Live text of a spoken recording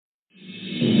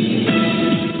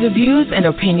The views and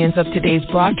opinions of today's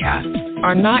broadcast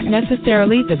are not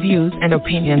necessarily the views and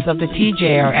opinions of the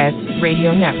TJRS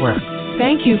Radio Network.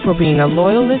 Thank you for being a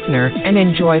loyal listener and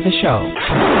enjoy the show.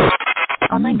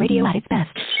 Online radio at its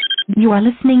best. You are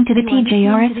listening to the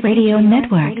TJRS Radio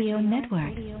Network.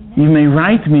 You may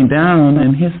write me down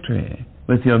in history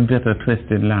with your bitter,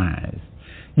 twisted lies.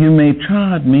 You may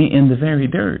trod me in the very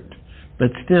dirt,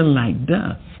 but still like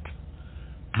dust,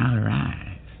 I'll rise.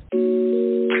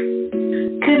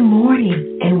 Good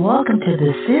morning, and welcome to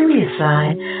the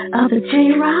Seriouside of the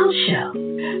jrilshow,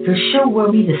 the show where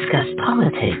we discuss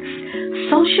politics,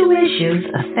 social issues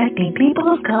affecting people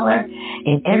of color,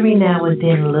 and every now and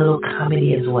then a little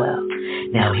comedy as well.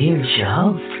 Now here's your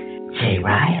host,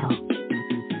 jrilshow.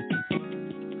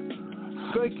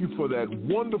 Thank you for that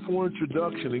wonderful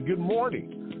introduction, and good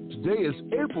morning. Today is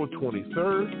April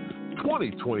 23rd,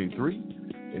 2023,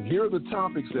 and here are the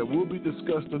topics that will be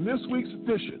discussed in this week's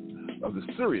edition of the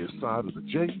Serious Side of the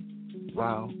J.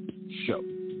 Ryle Show.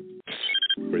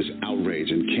 There is outrage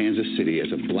in Kansas City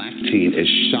as a black teen is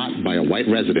shot by a white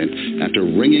resident after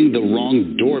ringing the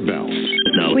wrong doorbell.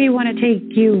 No. We want to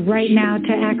take you right now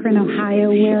to Akron,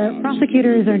 Ohio, where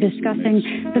prosecutors are discussing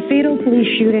the fatal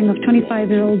police shooting of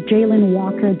 25-year-old Jalen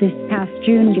Walker this past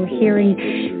June. We're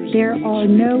hearing there are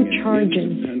no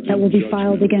charges that will be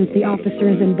filed against the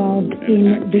officers involved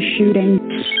in the shooting.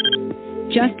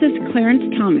 Justice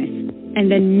Clarence Thomas and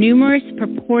the numerous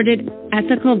purported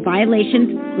ethical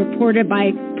violations reported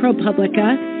by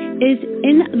ProPublica is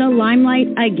in the limelight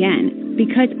again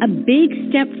because a big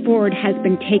step forward has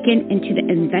been taken into the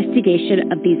investigation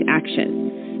of these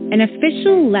actions. An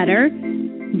official letter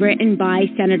written by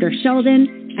Senator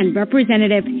Sheldon and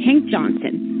Representative Hank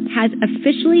Johnson has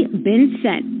officially been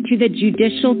sent to the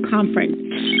Judicial Conference.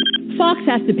 Fox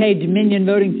has to pay Dominion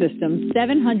Voting Systems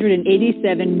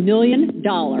 $787 million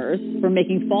for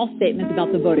making false statements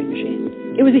about the voting machines.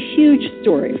 It was a huge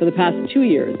story for the past 2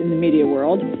 years in the media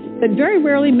world, but very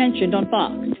rarely mentioned on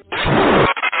Fox.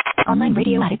 Online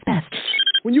radio at its best.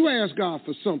 When you ask God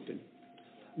for something,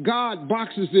 God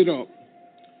boxes it up,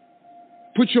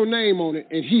 puts your name on it,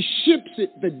 and he ships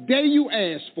it the day you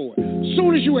ask for it. As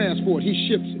soon as you ask for it, he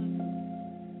ships it.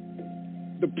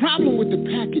 The problem with the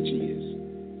package is,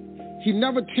 he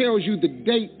never tells you the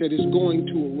date that it's going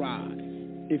to arrive.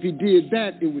 If he did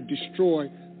that, it would destroy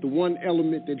the one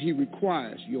element that he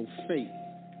requires, your faith.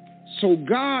 So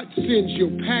God sends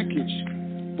your package,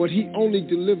 but he only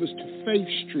delivers to Faith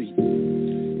Street.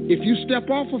 If you step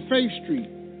off of Faith Street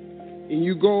and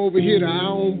you go over here to I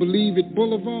Don't Believe It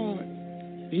Boulevard,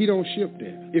 he don't ship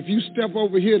there. If you step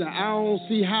over here to I Don't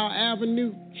See How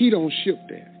Avenue, he don't ship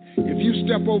there. If you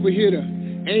step over here to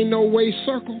Ain't No Way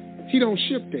Circle, he don't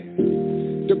ship there.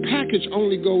 The package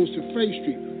only goes to Faith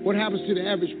Street. What happens to the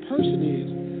average person is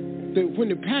that when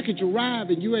the package arrives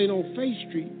and you ain't on Faith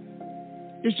Street,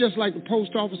 it's just like the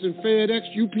post office and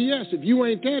FedEx, UPS. If you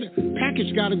ain't there, the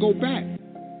package got to go back.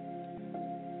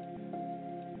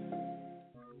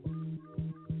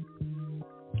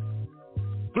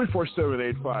 Three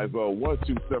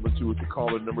 347-850-1272 is the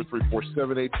calling number.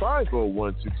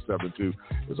 347-850-1272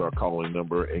 is our calling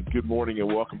number. And good morning and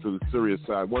welcome to the Serious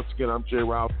Side. Once again, I'm Jay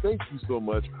Ryle. Thank you so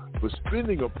much for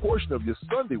spending a portion of your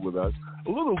Sunday with us. A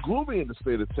little gloomy in the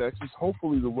state of Texas.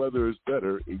 Hopefully the weather is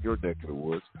better in your neck of the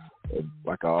woods. And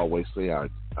like I always say, I'm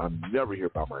never here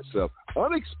by myself.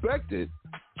 Unexpected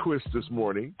twist this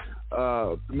morning.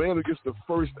 The man who gets the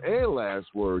first and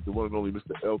last word, the one and only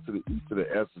Mr. L to the E to the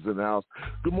S is in the house.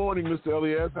 Good morning, Mr.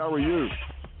 Elias. How are you?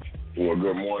 Well,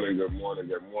 good morning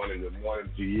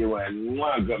to you and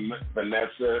good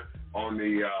Vanessa on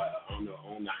the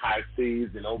high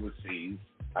seas and overseas,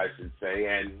 I should say,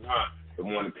 and good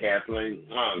morning, Kathleen.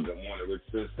 Good morning, Rich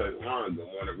Sister. Good morning,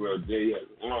 Real D.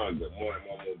 Good morning,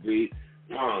 Momo B.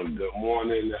 Good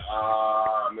morning,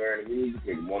 Mary Music.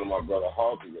 Good morning, my brother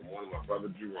Hawk. And good morning, my brother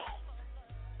Jerome.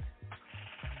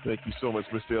 Thank you so much,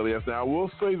 Mr. Elias. Now, I will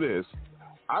say this.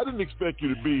 I didn't expect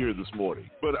you to be here this morning,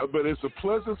 but it's a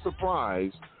pleasant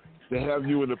surprise to have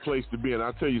you in the place to be. And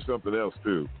I'll tell you something else,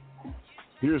 too.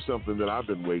 Here's something that I've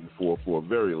been waiting for a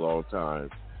very long time.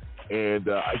 And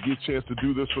I get a chance to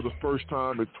do this for the first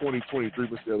time in 2023.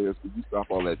 Mr. Elias, could you stop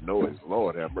all that noise?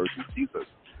 Lord have mercy, Jesus.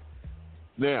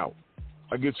 Now,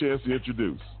 I get a chance to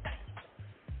introduce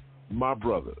my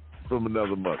brother from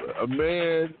another mother, a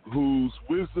man whose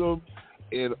wisdom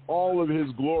and all of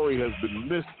his glory has been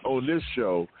missed on this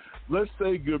show. Let's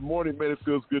say good morning, man. It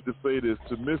feels good to say this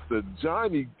to Mr.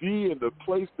 Johnny D in the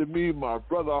place to me, my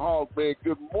brother Hawk, man.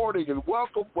 Good morning and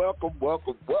welcome.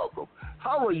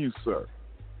 How are you, sir?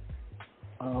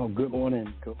 Oh, good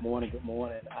morning.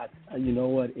 You know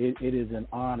what? It is an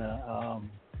honor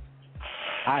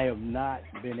I have not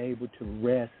been able to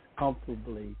rest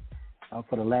comfortably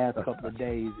for the last couple of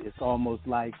days. It's almost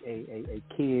like a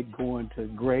kid going to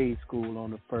grade school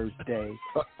on the first day.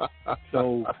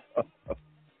 So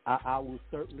I will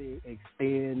certainly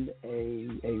extend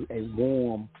a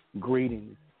warm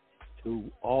greetings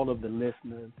to all of the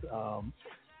listeners.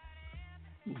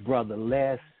 Brother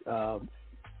Les,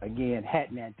 again,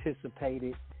 hadn't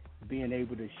anticipated being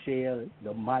able to share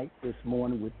the mic this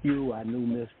morning with you. I knew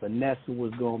Miss Vanessa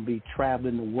was going to be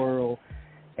traveling the world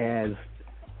as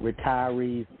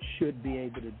retirees should be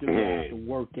able to do after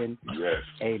working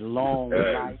a long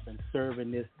life and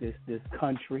serving this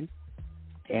country,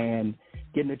 and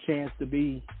getting a chance to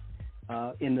be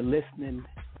in the listening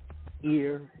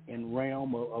ear and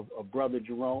realm of Brother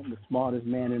Jerome, the smartest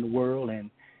man in the world, and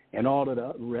all of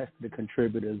the rest of the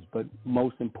contributors, but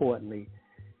most importantly,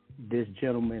 this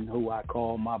gentleman who I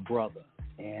call my brother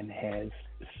and has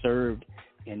served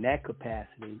in that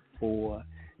capacity for,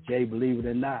 Jay, believe it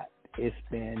or not, it's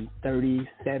been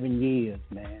 37 years,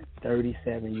 man.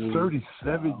 37 years.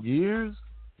 37 years?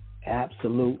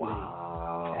 Absolutely.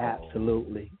 Wow.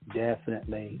 Absolutely.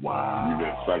 Definitely. Wow. You've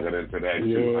been sucking into that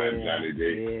too, huh, Johnny D?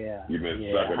 Yeah. You've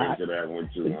been sucking into that one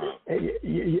too, huh?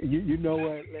 You know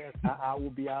what, Les? I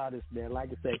will be honest, man. Like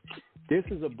I say, this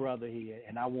is a brother here,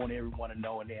 and I want everyone to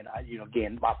know. And then,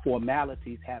 again, my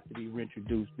formalities have to be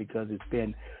reintroduced because it's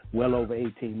been well over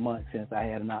 18 months since I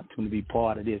had an opportunity to be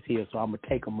part of this here. So I'm gonna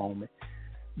take a moment.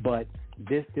 But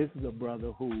this is a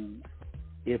brother who,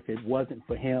 if it wasn't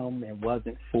for him and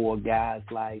wasn't for guys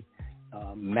like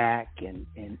Mac and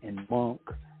Monk,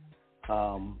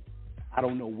 I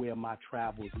don't know where my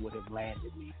travels would have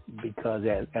landed me, because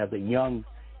as a young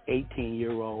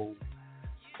 18-year-old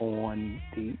on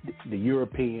the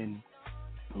European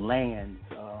lands,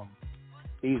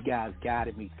 these guys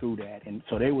guided me through that. And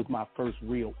so they was my first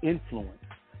real influence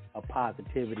of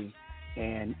positivity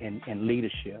and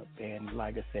leadership. And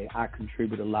like I say, I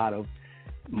contribute a lot of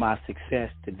my success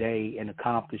today and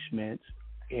accomplishments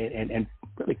and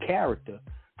really character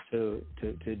to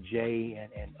Jay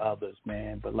and others,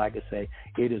 man. But like I say,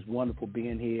 it is wonderful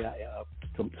being here.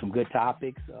 Some good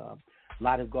topics. A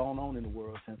lot has gone on in the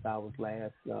world since I was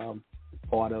last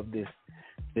part of this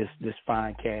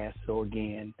fine cast. So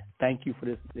again, thank you for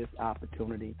this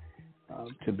opportunity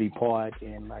to be part.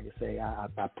 And like I say,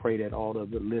 I pray that all of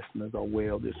the listeners are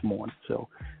well this morning. So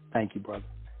thank you, brother.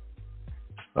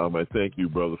 Oh, man, thank you,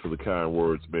 brother, for the kind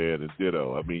words, man, and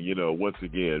ditto. I mean, once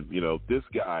again, this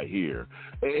guy here,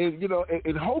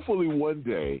 and hopefully one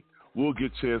day we'll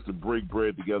get a chance to break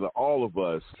bread together. All of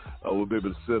us will be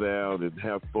able to sit down and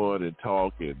have fun and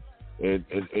talk, and we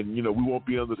won't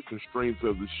be under the constraints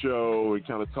of the show and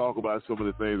kind of talk about some of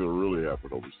the things that really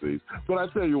happen overseas. But I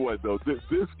tell you what, though,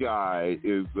 this guy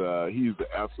is he's the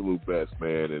absolute best,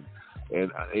 man,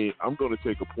 and I'm going to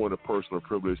take a point of personal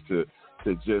privilege to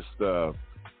just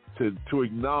to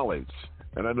acknowledge,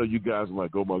 and I know you guys are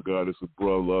like, oh my God, it's a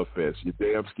bro love fest. You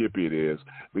damn skippy it is,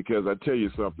 because I tell you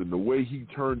something, the way he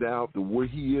turned out, the way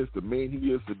he is, the man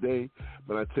he is today,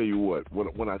 but I tell you what,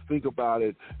 when I think about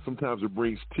it, sometimes it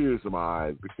brings tears to my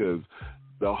eyes, because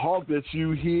the Hawk that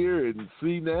you hear and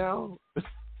see now,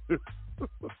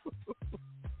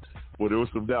 well, there was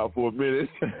some doubt for a minute.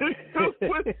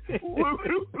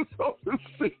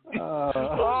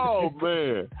 Oh,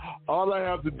 man. All I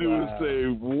have to do is say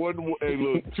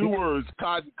two words,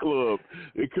 Cotton Club.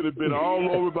 It could have been all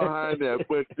over behind that,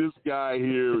 but this guy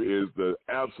here is the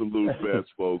absolute best,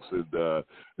 folks. And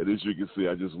as you can see,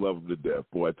 I just love him to death.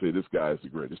 Boy, I tell you, this guy is the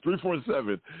greatest.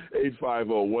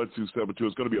 347-850-1272.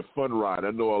 It's going to be a fun ride.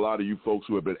 I know a lot of you folks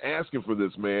who have been asking for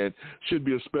this, man. Should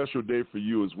be a special day for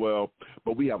you as well.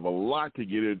 But we have a lot to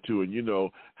get into, and you know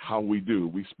how we do.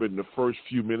 We spend the first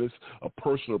few minutes of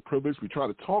personal privilege. We try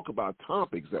to talk about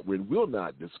topics that we will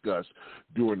not discuss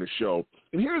during the show.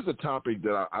 And here's a topic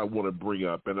that I want to bring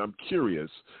up, and I'm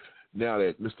curious, now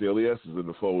that Mr. Elias is in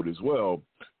the fold as well,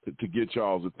 to get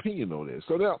y'all's opinion on this.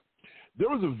 So now, there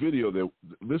was a video that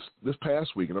this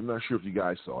past week, and I'm not sure if you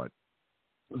guys saw it.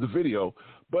 The video,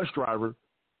 bus driver,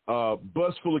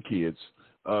 bus full of kids.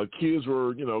 Kids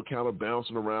were, kind of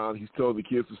bouncing around. He's telling the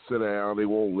kids to sit down. They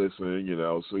won't listen,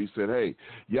 So he said, hey,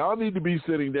 y'all need to be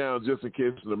sitting down just in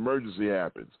case an emergency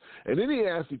happens. And then he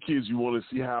asked the kids, you want to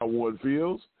see how one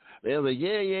feels? They were like,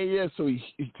 yeah. So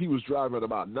he was driving at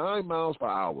about 9 miles per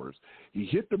hour. He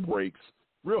hit the brakes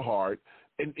real hard,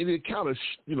 and it kind of,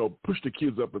 pushed the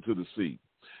kids up into the seat.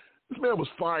 This man was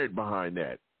fired behind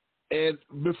that. And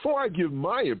before I give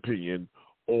my opinion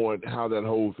on how that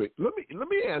whole thing, let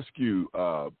me ask you,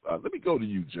 let me go to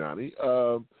you, Johnny.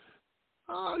 How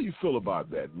How do you feel about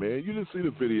that, man? You didn't see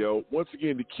the video. Once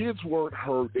again, the kids weren't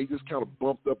hurt. They just kind of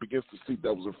bumped up against the seat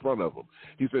that was in front of them.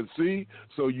 He said, see,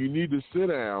 so you need to sit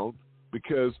down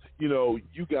because,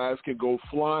 you guys can go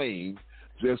flying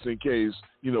just in case,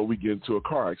 we get into a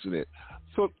car accident.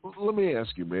 So let me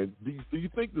ask you, man, do you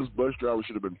think this bus driver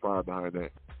should have been fired behind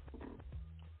that?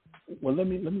 Well, let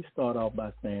me start off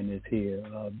by saying this here.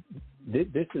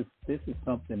 This is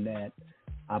something that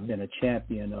I've been a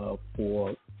champion of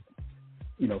for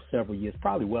several years,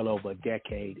 probably well over a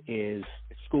decade, is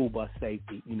school bus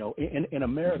safety. In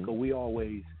America, we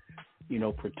always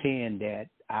pretend that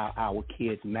our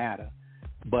kids matter,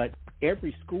 but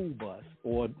every school bus,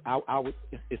 or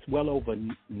it's well over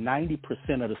 90%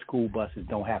 of the school buses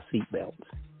don't have seat belts.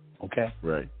 Okay,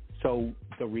 right. So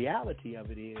the reality of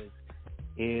it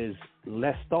is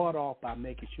let's start off by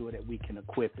making sure that we can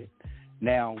equip it.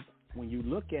 Now, when you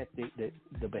look at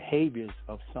the behaviors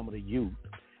of some of the youth,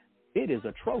 it is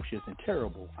atrocious and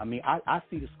terrible. I mean, I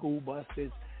see the school buses,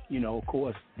 of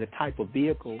course, the type of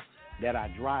vehicle that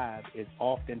I drive is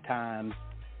oftentimes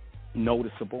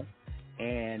noticeable.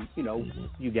 And,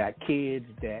 you got kids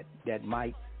that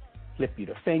might flip you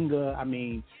the finger. I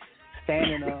mean,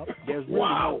 standing up, there's really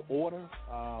no order.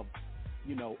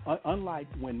 Unlike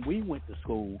when we went to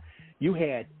school, you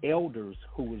had elders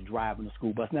who was driving the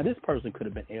school bus. Now, this person could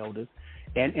have been elders,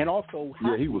 and also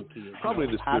high school kids. Probably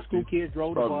in his 50s. High school kids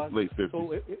drove the bus. Late 50s.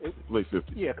 So late 50s.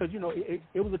 Yeah, because,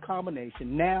 it was a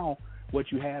combination. Now,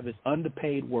 what you have is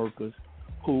underpaid workers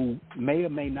who may or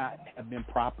may not have been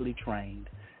properly trained.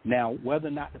 Now, whether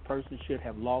or not the person should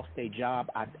have lost their job,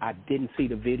 I didn't see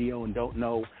the video and don't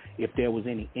know if there was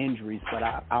any injuries, but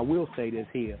I will say this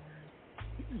here.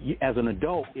 As an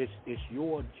adult, it's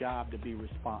your job to be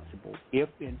responsible. If,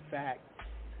 in fact,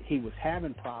 he was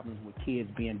having problems with kids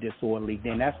being disorderly,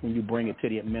 then that's when you bring it to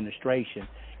the administration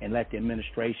and let the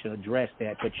administration address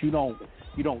that. But you don't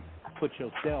put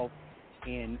yourself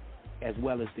in, as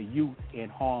well as the youth, in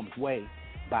harm's way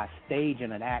by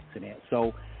staging an accident.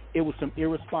 So it was some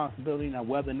irresponsibility. Now,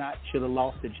 whether or not should have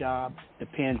lost the job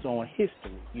depends on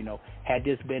history. Had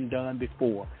this been done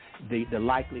before, the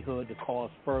likelihood to cause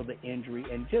further injury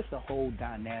and just a whole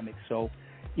dynamic. So,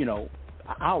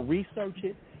 I'll research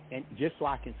it and just so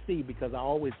I can see, because I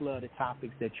always love the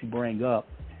topics that you bring up.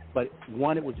 But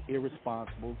one, it was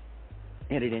irresponsible,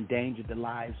 and it endangered the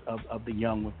lives of the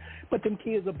young ones. But them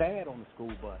kids are bad on the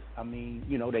school bus. I mean,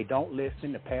 they don't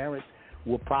listen. The parents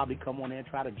will probably come on there and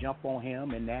try to jump on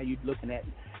him, and now you're looking at,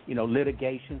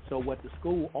 litigation. So what the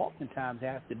school oftentimes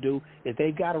has to do is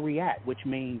they've got to react, which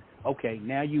means, okay,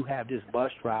 now you have this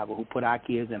bus driver who put our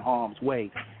kids in harm's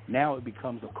way. Now it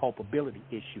becomes a culpability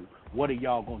issue. What are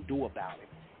y'all going to do about it?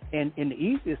 And the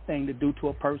easiest thing to do to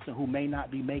a person who may not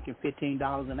be making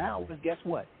 $15 an hour is, guess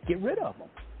what? Get rid of them.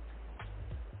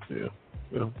 Yeah.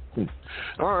 Well,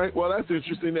 all right. Well, that's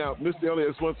interesting. Now, Mr.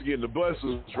 Elias, once again, the bus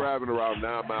was driving around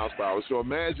 9 miles per hour. So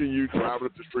imagine you driving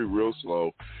up the street real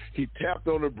slow. He tapped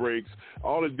on the brakes.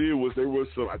 All it did was there was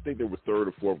some, I think they were third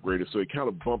or fourth graders, so it kind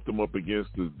of bumped them up against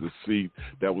the seat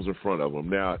that was in front of them.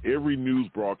 Now, every news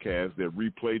broadcast that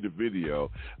replayed the video,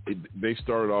 they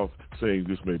started off saying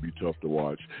this may be tough to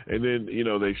watch. And then,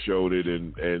 they showed it.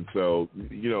 And so,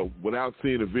 without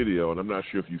seeing the video, and I'm not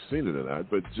sure if you've seen it or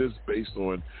not, but just based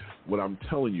on what I'm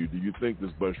telling you, do you think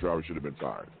this bus driver should have been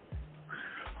fired?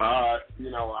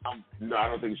 No, I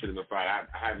don't think he should have been fired.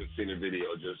 I haven't seen the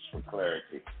video, just for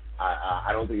clarity.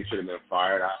 I don't think he should have been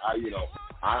fired.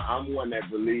 I'm one that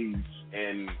believes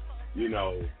in,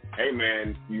 hey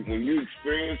man, when you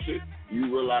experience it,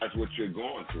 you realize what you're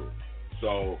going through.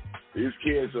 So these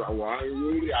kids are,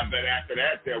 I bet after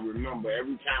that they'll remember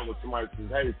every time when somebody says,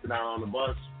 hey, sit down on the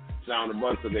bus,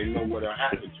 so they know what'll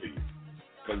happen to you.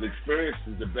 Because experience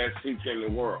is the best teacher in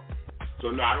the world. So,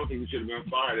 no, I don't think he should have been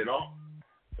fired at all.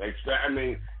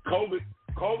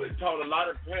 COVID taught a lot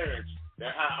of parents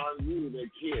that how unruly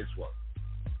their kids were.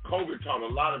 COVID taught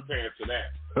a lot of parents of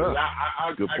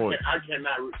that. Good point. I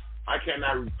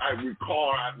cannot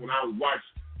recall when I watched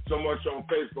so much on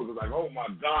Facebook. It was like, oh, my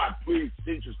God, please,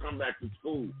 teachers, come back to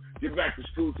school. Get back to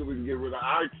school so we can get rid of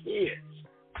our kids.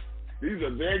 These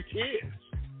are their kids.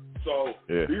 So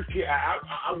these kids,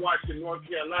 I watched in North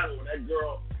Carolina when that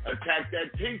girl attacked that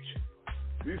teacher.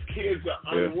 These kids are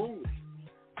unruly.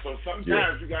 So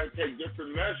sometimes you got to take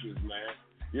different measures, man.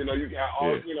 You got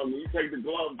when you take the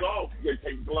gloves off, you got to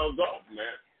take the gloves off,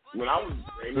 man. When I was,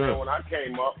 when I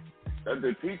came up,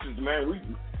 the teachers,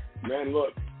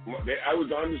 look, I was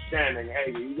understanding.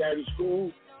 Hey, when you got to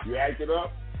school, you acted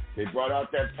up. They brought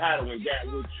out that paddle and got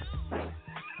with you.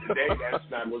 Today, that's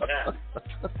not what's happening.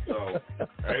 So,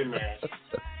 hey, man,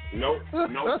 no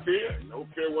fear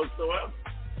whatsoever.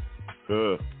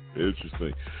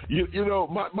 Interesting. You know,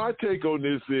 my take on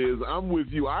this is I'm with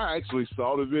you. I actually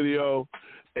saw the video,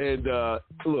 and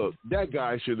look, that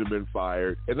guy should have been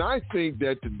fired. And I think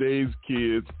that today's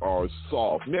kids are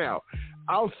soft. Now,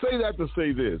 I'll say that to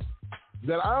say this,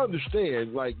 that I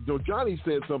understand, like, Johnny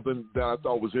said something that I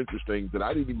thought was interesting that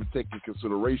I didn't even take into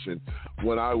consideration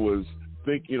when I was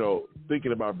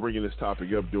thinking about bringing this topic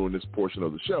up during this portion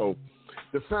of the show.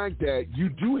 The fact that you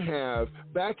do have,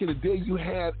 back in the day, you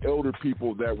had elder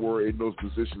people that were in those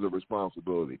positions of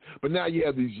responsibility. But now you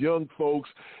have these young folks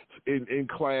in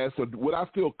class. So would I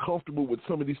feel comfortable with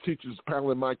some of these teachers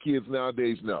paddling my kids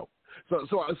nowadays? No.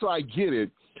 So I get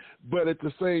it. But at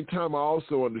the same time, I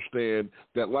also understand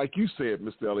that, like you said,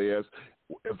 Mr. Elias,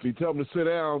 if you tell them to sit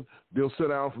down, they'll sit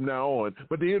down from now on.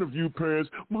 But they interview parents.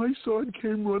 My son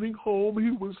came running home.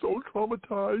 He was so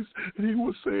traumatized, and he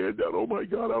was saying that, oh, my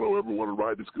God, I don't ever want to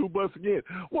ride the school bus again.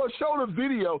 Well, show the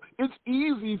video. It's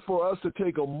easy for us to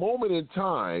take a moment in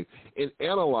time and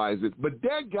analyze it. But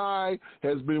that guy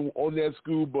has been on that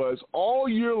school bus all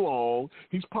year long.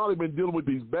 He's probably been dealing with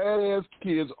these badass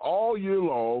kids all year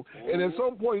long. And at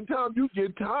some point in time, you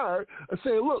get tired of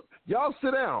saying, look, y'all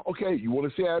sit down. Okay, you want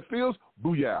to see how it feels?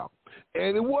 Booyah.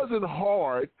 And it wasn't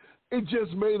hard. It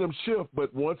just made them shift.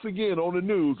 But once again, on the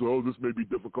news, this may be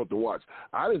difficult to watch.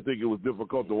 I didn't think it was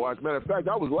difficult to watch. Matter of fact,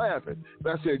 I was laughing.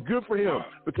 And I said, good for him.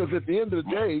 Because at the end of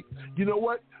the day, you know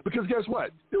what? Because guess what?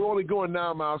 They're only going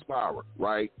 9 miles per hour,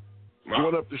 right?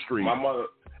 Going up the street. My mother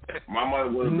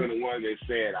would have been the one that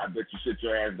said, I bet you sit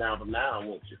your ass down from now on,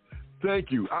 won't you?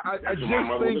 Thank you. I just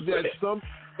think that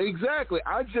Exactly.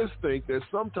 I just think that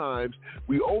sometimes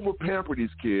we over-pamper these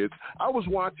kids. I was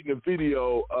watching a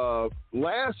video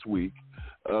last week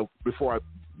before I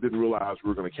didn't realize we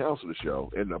were going to cancel the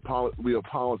show, and we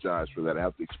apologize for that. I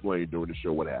have to explain during the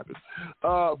show what happened.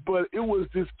 But it was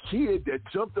this kid that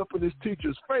jumped up in his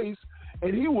teacher's face,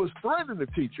 and he was threatening the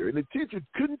teacher, and the teacher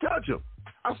couldn't touch him.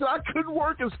 I said, I couldn't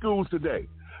work in schools today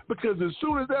because as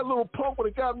soon as that little punk would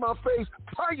have got in my face,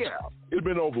 it'd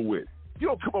been over with. You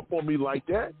don't come up on me like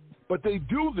that. But they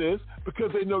do this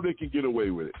because they know they can get away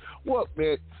with it. Well,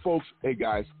 man, folks, hey,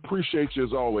 guys, appreciate you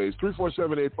as always.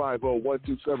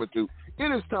 347-850-1272.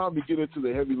 It is time to get into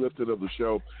the heavy lifting of the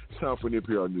show. It's time for an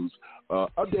NPR News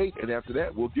update, and after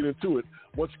that, we'll get into it.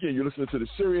 Once again, you're listening to the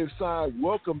Serious Side.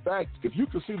 Welcome back. If you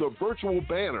can see the virtual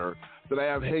banner that I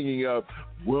have hanging up,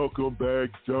 welcome back,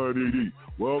 Johnny D.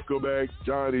 Welcome back,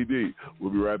 Johnny D.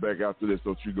 We'll be right back after this.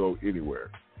 Don't you go anywhere.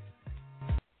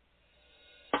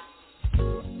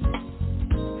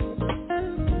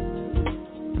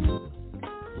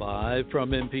 Live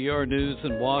from NPR News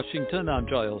in Washington, I'm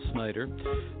Giles Snyder.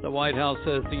 The White House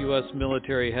says the U.S.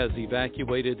 military has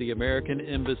evacuated the American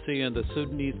embassy in the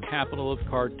Sudanese capital of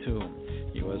Khartoum.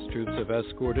 U.S. troops have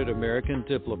escorted American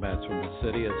diplomats from the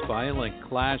city as violent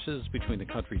clashes between the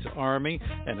country's army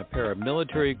and a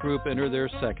paramilitary group enter their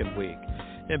second week.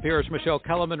 NPR's Michelle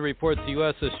Kellerman reports the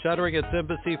U.S. is shuttering its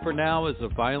embassy for now as the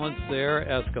violence there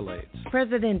escalates.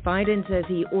 President Biden says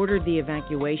he ordered the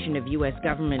evacuation of U.S.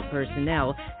 government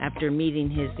personnel after meeting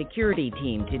his security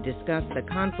team to discuss the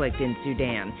conflict in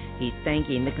Sudan. He's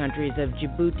thanking the countries of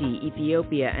Djibouti,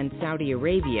 Ethiopia, and Saudi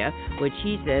Arabia, which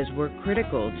he says were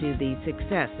critical to the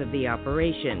success of the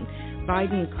operation.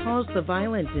 Biden calls the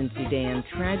violence in Sudan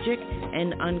tragic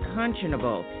and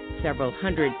unconscionable. Several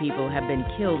hundred people have been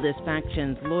killed as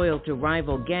factions loyal to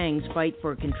rival gangs fight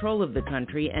for control of the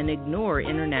country and ignore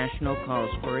international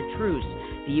calls for a truce.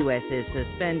 The U.S. is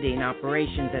suspending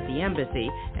operations at the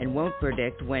embassy and won't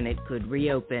predict when it could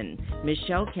reopen.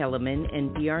 Michelle Kellerman,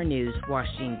 NPR News,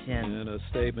 Washington. In a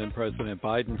statement, President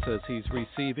Biden says he's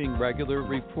receiving regular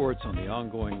reports on the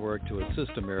ongoing work to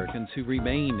assist Americans who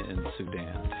remain in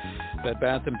Sudan. Bed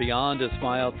Bath & Beyond has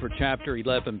filed for Chapter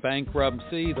 11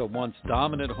 bankruptcy. The once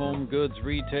dominant home goods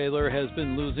retailer has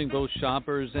been losing both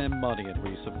shoppers and money in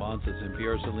recent months, as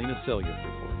NPR's Alina Selyuk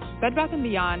reports. Bed Bath &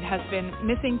 Beyond has been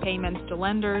missing payments to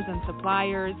lenders and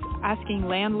suppliers, asking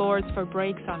landlords for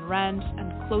breaks on rent,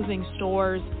 and closing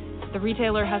stores. The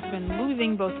retailer has been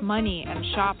losing both money and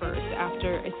shoppers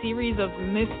after a series of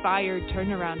misfired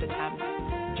turnaround attempts.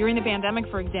 During the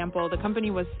pandemic, for example, the company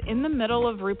was in the middle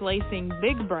of replacing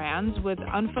big brands with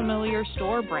unfamiliar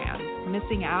store brands,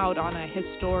 missing out on a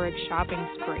historic shopping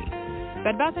spree.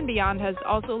 Bed Bath & Beyond has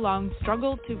also long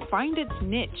struggled to find its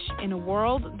niche in a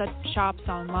world that shops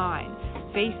online,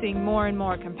 facing more and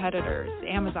more competitors: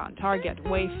 Amazon, Target,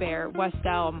 Wayfair, West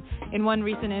Elm. In one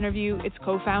recent interview, its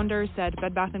co-founder said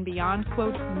Bed Bath & Beyond,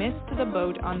 quote, missed the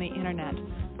boat on the internet.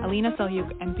 Alina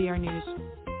Selyuk, NPR News.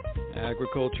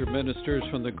 Agriculture ministers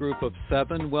from the group of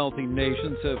 7 wealthy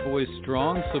nations have voiced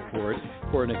strong support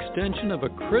for an extension of a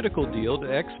critical deal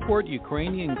to export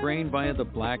Ukrainian grain via the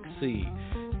Black Sea.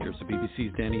 Here's the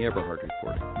BBC's Danny Eberhard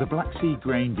reporting. The Black Sea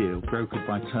grain deal, brokered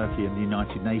by Turkey and the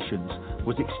United Nations,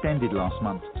 was extended last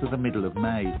month to the middle of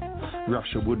May.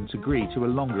 Russia wouldn't agree to a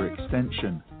longer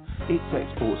extension. Its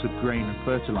exports of grain and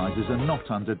fertilizers are not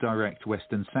under direct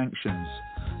Western sanctions,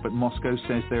 but Moscow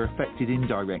says they're affected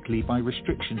indirectly by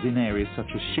restrictions in areas such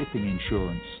as shipping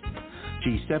insurance.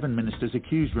 G7 ministers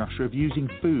accused Russia of using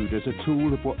food as a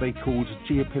tool of what they called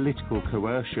geopolitical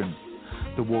coercion.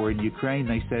 The war in Ukraine,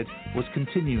 they said, was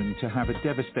continuing to have a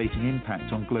devastating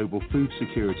impact on global food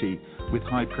security, with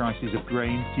high prices of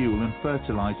grain, fuel and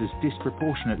fertilizers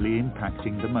disproportionately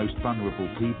impacting the most vulnerable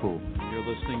people. You're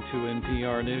listening to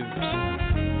NPR News.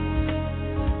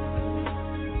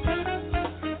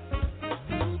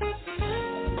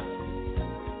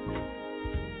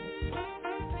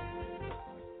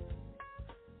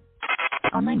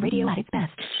 Online radio at its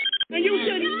best. And you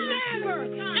should never,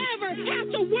 ever have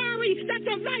to worry that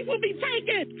your life will be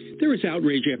taken. There is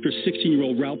outrage after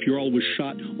 16-year-old Ralph Ural was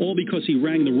shot, all because he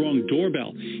rang the wrong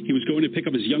doorbell. He was going to pick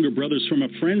up his younger brothers from a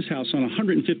friend's house on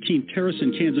 115th Terrace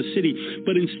in Kansas City,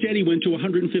 but instead he went to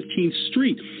 115th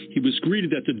Street. He was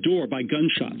greeted at the door by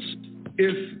gunshots.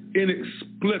 It's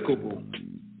inexplicable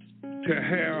to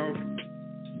have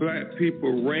black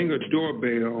people ring a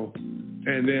doorbell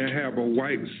and then have a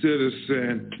white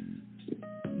citizen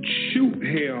shoot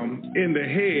him in the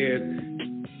head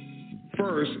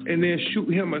first and then shoot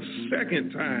him a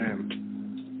second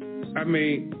time. I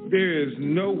mean, there is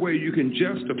no way you can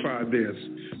justify this.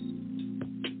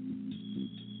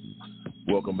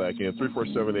 Welcome back in.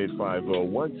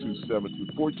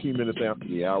 347-850-1272. 14 minutes after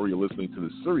the hour, you're listening to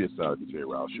the Seriouside of the J.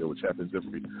 Rouse Show, which happens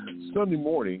every Sunday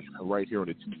morning right here on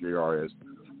the TJRS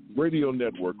Radio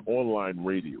Network, online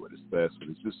radio at its best. But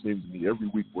it just seems to me every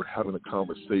week we're having a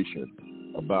conversation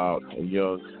about a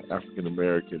young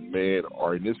African-American man,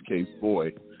 or in this case,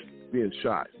 boy, being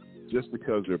shot just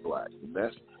because they're black. And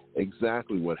that's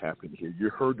exactly what happened here. You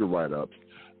heard the write-up.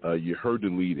 You heard the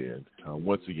lead-in.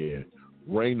 Once again,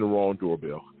 rang the wrong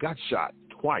doorbell, got shot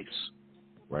twice,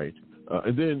 right?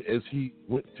 And then as he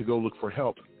went to go look for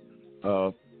help,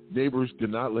 neighbors did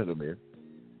not let him in.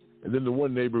 And then the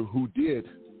one neighbor who did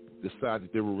decided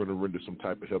they were going to render some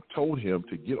type of help, told him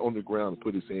to get on the ground and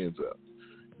put his hands up.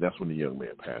 That's when the young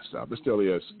man passed out. Mr.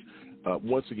 Elias,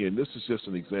 once again, this is just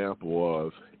an example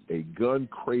of a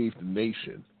gun-craved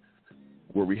nation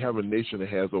where we have a nation that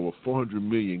has over 400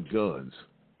 million guns.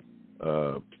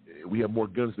 We have more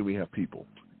guns than we have people.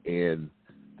 And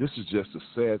this is just a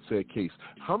sad, sad case.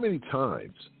 How many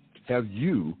times have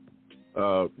you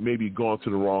maybe gone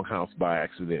to the wrong house by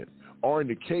accident? Or in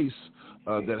the case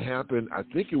that happened, I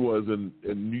think it was in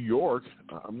New York,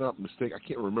 I'm not mistaken, I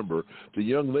can't remember, the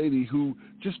young lady who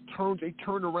just turned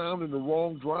around in the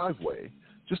wrong driveway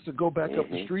just to go back up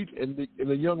the street, and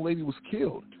the young lady was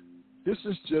killed. This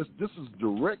is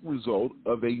direct result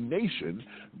of a nation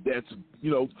that's,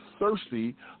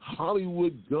 thirsty,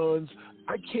 Hollywood guns.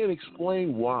 I can't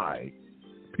explain why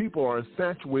people are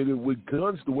infatuated with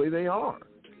guns the way they are.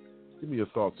 Give me your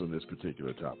thoughts on this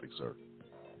particular topic, sir.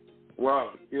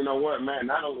 Well, you know what, man?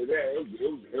 Not only that, it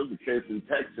was a case in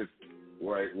Texas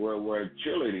where a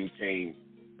cheerleading team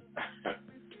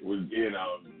was,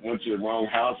 went to the wrong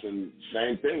house and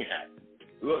same thing happened.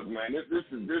 Look, man,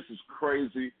 this is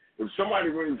crazy. If somebody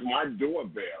rings my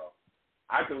doorbell,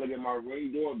 I can look at my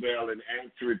ring doorbell and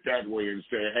answer it that way and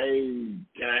say, "Hey,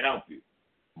 can I help you?"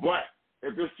 But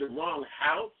if it's the wrong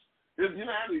house, you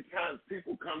know how many times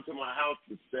people come to my house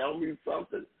to sell me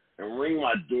something and ring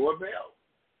my doorbell?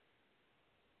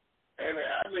 And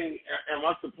I mean, am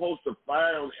I supposed to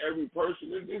fire on every person?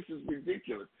 This is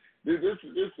ridiculous. This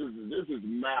is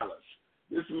malice.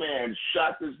 This man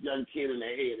shot this young kid in the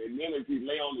head, and then as he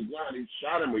lay on the ground, he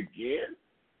shot him again.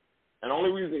 And the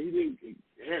only reason he didn't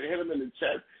hit him in the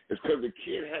chest is because the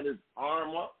kid had his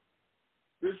arm up.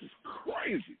 This is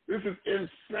crazy. This is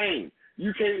insane.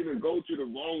 You can't even go to the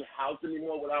wrong house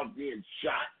anymore without being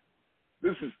shot.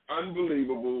 This is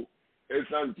unbelievable.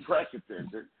 It's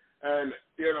unprecedented. And,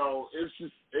 and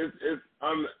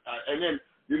then,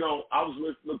 I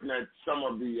was looking at some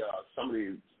of the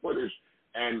footage,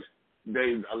 and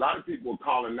a lot of people were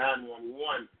calling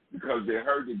 911 because they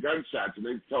heard the gunshots, and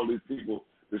they told these people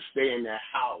to stay in their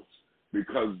house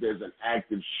because there's an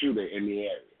active shooter in the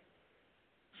area.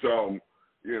 So,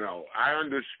 I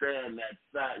understand that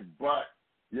fact, but,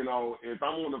 if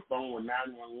I'm on the phone with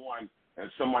 911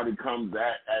 and somebody comes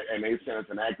and they say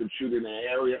it's an active shooter in the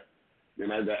area, then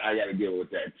I got to deal with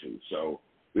that too. So,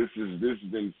 This is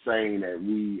insane that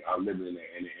we are living in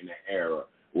an era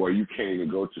where you can't even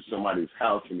go to somebody's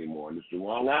house anymore, and it's the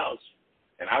wrong house.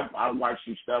 And I watched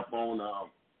some stuff on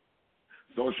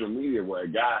social media where a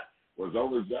guy was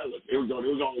overzealous. It was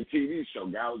on a TV show.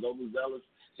 Guy was overzealous.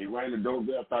 He rang the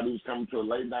doorbell, thought he was coming to a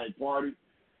late night party,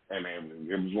 and man,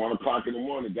 it was 1 o'clock in the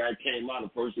morning. The guy came out. The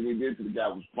first thing he did to the guy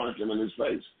was punch him in his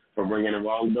face for ringing the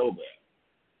wrong doorbell.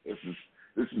 This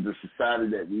is the society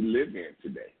that we live in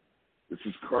today. This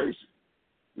is crazy.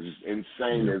 This is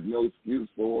insane. There's no excuse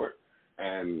for it,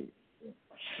 and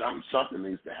something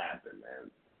needs to happen,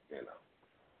 man. You know.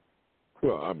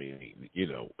 Well, I mean, you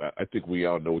know, I think we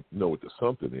all know what the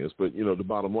something is, but, you know, the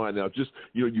bottom line now, just,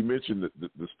 you know, you mentioned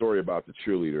the story about the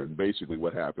cheerleader, and basically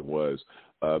what happened was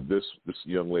this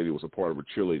young lady was a part of a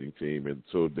cheerleading team, and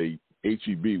so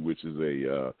H-E-B, which is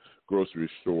a grocery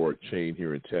store chain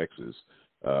here in Texas,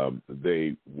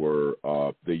 they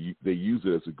used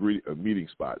it as a meeting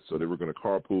spot, so they were going to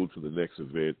carpool to the next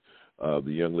event.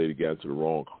 The young lady got into the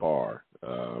wrong car.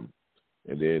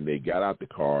 And then they got out the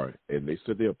car, and they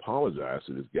said they apologized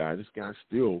to this guy, and this guy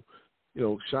still, you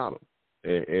know, shot him.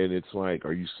 And it's like,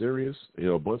 are you serious? You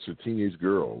know, a bunch of teenage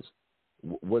girls,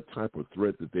 what type of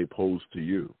threat did they pose to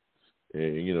you?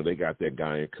 And, you know, they got that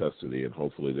guy in custody, and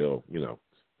hopefully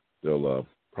they'll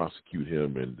prosecute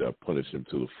him and punish him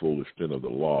to the full extent of the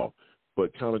law.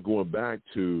 But kind of going back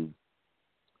to,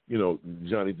 you know,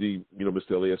 Johnny D, you know,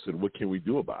 Mr. Elias said, what can we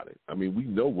do about it? I mean, we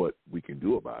know what we can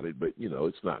do about it, but, you know,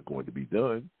 it's not going to be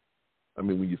done. I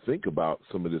mean, when you think about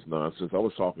some of this nonsense, I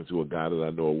was talking to a guy that I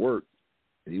know at work,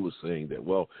 and he was saying that,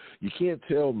 well, you can't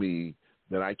tell me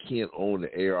that I can't own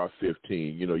the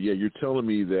AR-15. You know, yeah, you're telling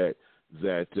me that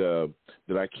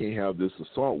I can't have this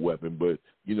assault weapon, but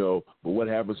what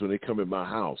happens when they come in my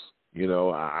house? You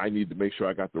know, I need to make sure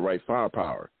I got the right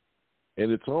firepower.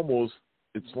 And it's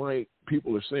like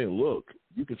people are saying, look,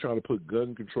 you can try to put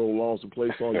gun control laws in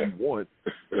place all you want,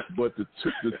 but the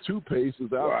toothpaste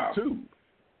is out the tube.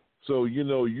 So, you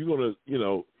know,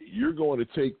 you're going to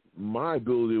take my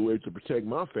ability away to protect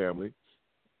my family.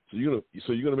 So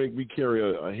you're gonna make me carry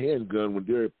a handgun when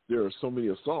there are so many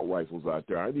assault rifles out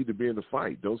there. I need to be in the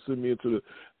fight. Don't send me into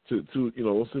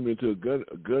don't send me into a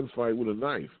gunfight with a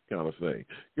knife kind of thing.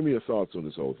 Give me your thoughts on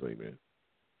this whole thing, man.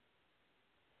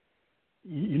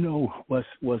 You know,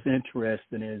 what's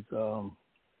interesting is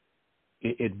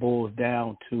it boils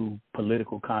down to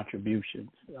political contributions.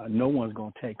 No one's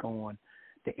going to take on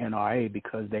the NRA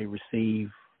because they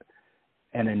receive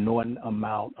an inordinate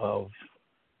amount of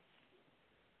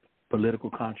political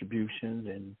contributions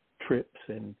and trips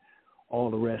and all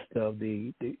the rest of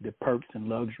the perks and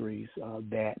luxuries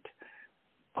that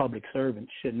public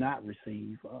servants should not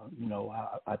receive.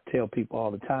 I tell people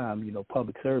all the time,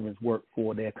 public servants work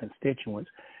for their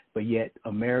constituents, but yet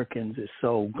Americans is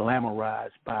so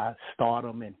glamorized by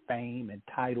stardom and fame and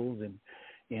titles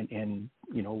and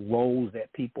roles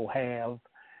that people have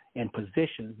and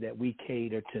positions that we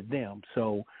cater to them.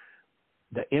 So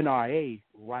the NRA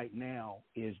right now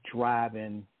is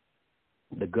driving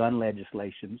the gun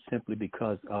legislation simply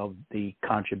because of the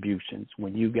contributions.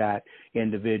 When you got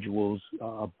individuals,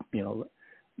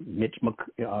 Mitt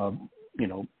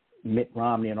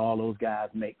Romney and all those guys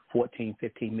make $14,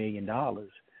 $15 million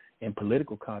in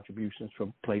political contributions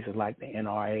from places like the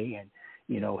NRA, and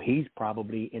he's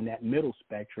probably in that middle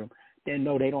spectrum. Then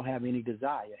no, they don't have any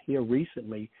desire. Here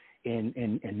recently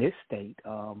in this state,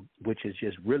 which has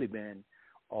just really been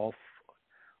off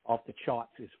the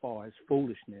charts as far as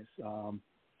foolishness.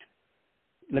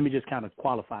 Let me just kind of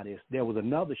qualify this. There was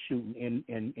another shooting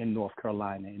in North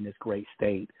Carolina, in this great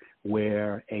state,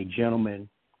 where a gentleman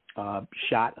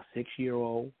shot a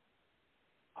 6-year-old,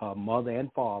 her mother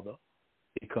and father,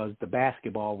 because the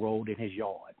basketball rolled in his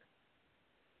yard.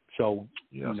 So,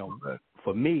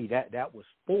 for me, that was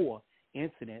 4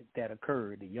 incidents that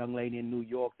occurred. The young lady in New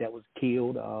York that was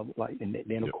killed, and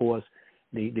then, of course,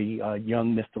 the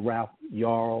young Mr. Ralph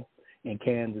Yarl in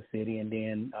Kansas City, and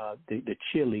then the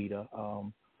cheerleader,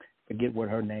 forget what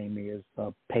her name is,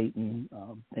 Peyton,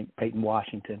 I think Peyton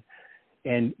Washington.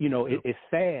 And, it's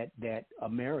sad that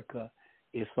America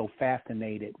is so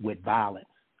fascinated with violence.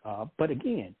 But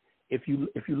again, if you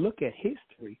look at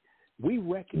history, we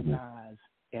recognize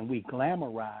and we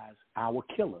glamorize our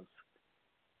killers.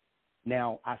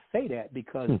 Now, I say that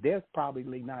because there's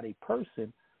probably not a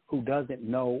person who doesn't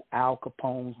know Al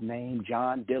Capone's name,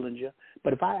 John Dillinger.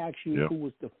 But if I ask you who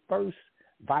was the first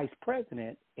vice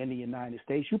president in the United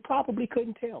States, you probably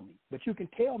couldn't tell me. But you can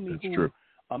tell me who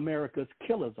America's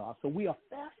killers are. So we are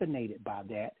fascinated by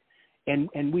that.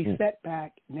 And we set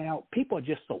back. Now, people are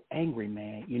just so angry,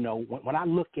 man. When I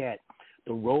look at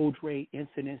the road rage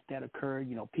incidents that occur,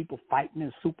 people fighting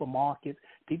in supermarkets,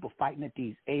 people fighting at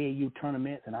these AAU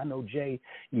tournaments. And I know, Jay,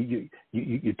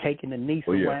 you're taking the niece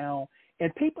around.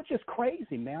 And people just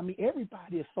crazy, man. I mean,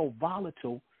 everybody is so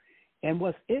volatile. And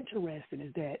what's interesting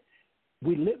is that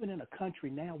we're living in a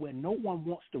country now where no one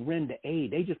wants to render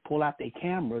aid. They just pull out their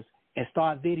cameras and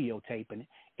start videotaping it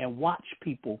and watch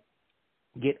people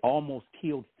get almost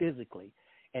killed physically.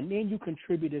 And then you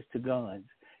contribute this to guns.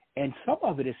 And some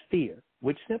of it is fear,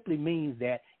 which simply means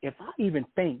that if I even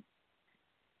think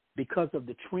because of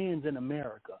the trends in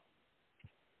America,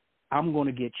 I'm going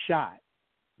to get shot.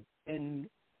 And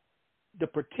the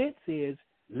pretense is,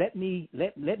 let me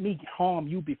harm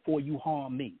you before you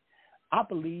harm me. I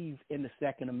believe in the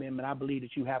Second Amendment. I believe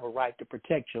that you have a right to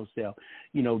protect yourself.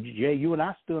 Jay, you and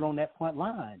I stood on that front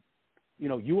line.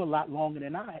 You a lot longer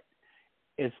than I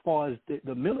as far as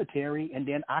the military, and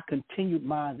then I continued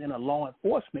mine in a law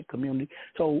enforcement community.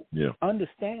 So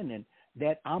understanding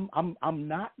that I'm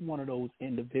not one of those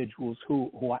individuals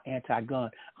who are anti-gun.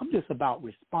 I'm just about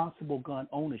responsible gun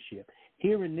ownership.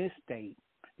 Here in this state,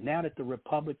 now that the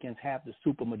Republicans have the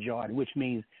supermajority, which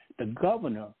means the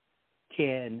governor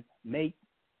can make,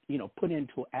 put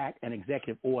into act an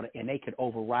executive order and they can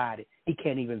override it. He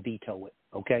can't even veto it,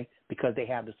 okay, because they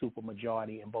have the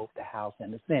supermajority in both the House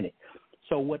and the Senate.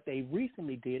 So what they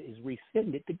recently did is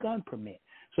rescinded the gun permit.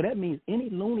 So that means any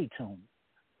Looney Tune,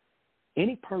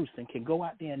 any person can go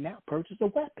out there and now purchase a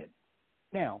weapon.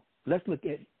 Now, let's look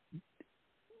at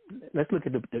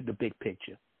the big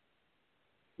picture.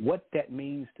 What that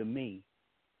means to me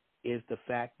is the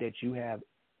fact that you have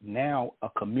now a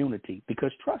community,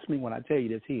 because trust me when I tell you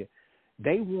this here,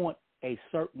 they want a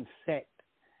certain sect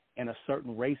and a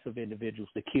certain race of individuals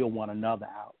to kill one another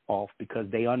off because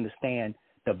they understand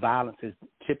the violence is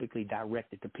typically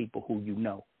directed to people who you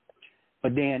know.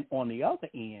 But then on the other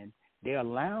end, they're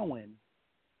allowing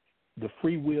the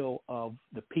free will of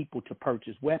the people to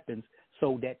purchase weapons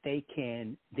so that they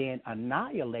can then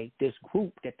annihilate this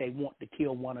group that they want to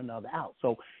kill one another out.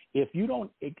 So if you don't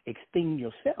extinct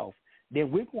yourself, then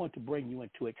we're going to bring you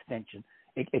into extinction.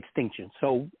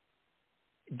 So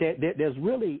there's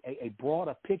really a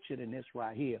broader picture than this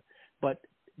right here. But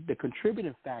the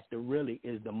contributing factor really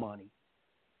is the money.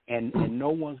 And no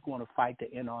one's going to fight the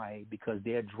NRA because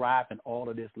they're driving all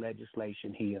of this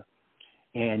legislation here.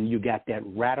 And you got that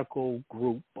radical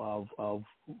group of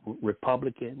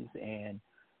Republicans and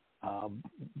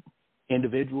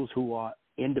individuals who are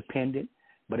independent,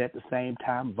 but at the same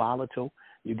time volatile.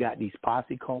 You got these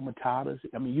posse comitatus.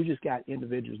 I mean, you just got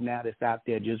individuals now that's out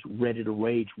there just ready to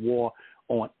wage war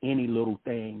on any little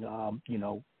thing.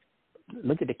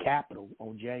 Look at the Capitol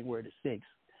on January the 6th.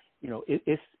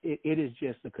 It is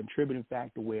just a contributing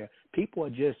factor where people are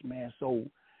just, man, so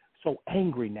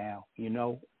angry now,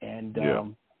 and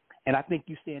I think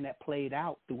you're seeing that played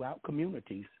out throughout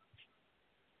communities.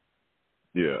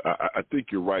 Yeah, I think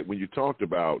you're right. When you talked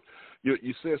about,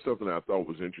 you said something I thought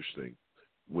was interesting.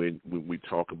 When we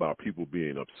talk about people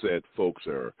being upset, folks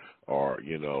are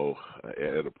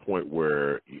at a point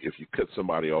where if you cut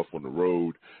somebody off on the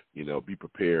road, be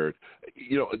prepared.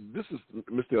 This is,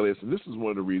 Mr. Elias, and this is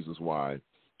one of the reasons why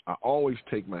I always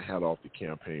take my hat off to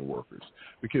campaign workers,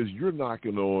 because you're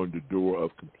knocking on the door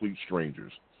of complete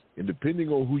strangers. And depending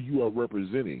on who you are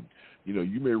representing,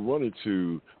 you may run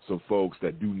into some folks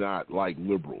that do not like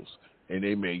liberals. And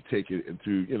they may take it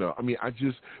into,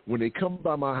 when they come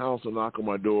by my house and knock on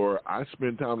my door, I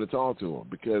spend time to talk to them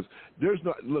because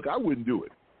I wouldn't do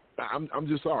it. I'm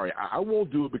just sorry. I won't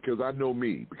do it because I know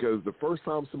me. Because the first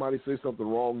time somebody says something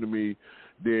wrong to me,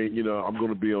 then, I'm going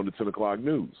to be on the 10 o'clock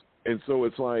news. And so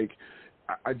it's like,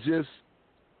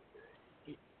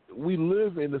 we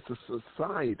live in a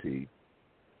society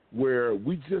where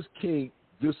we just can't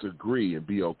disagree and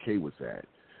be okay with that.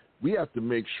 We have to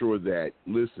make sure that,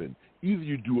 listen, either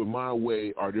you do it my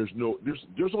way or there's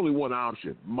only one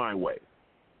option, my way.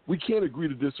 We can't agree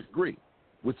to disagree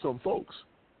with some folks.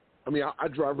 I mean, I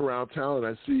drive around town and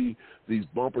I see these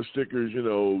bumper stickers,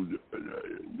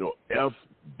 F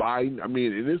Biden. I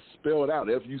mean, and it's spelled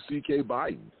out, F-U-C-K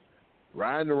Biden.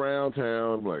 Riding around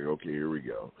town, I'm like, okay, here we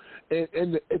go.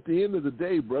 And at the end of the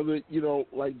day, brother,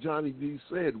 like Johnny D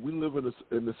said, we live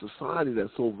in a society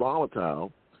that's so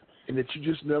volatile and that you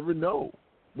just never know.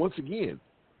 Once again,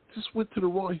 just went to the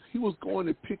wrong. He was going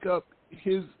to pick up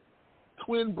his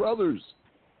twin brothers,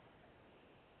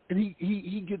 and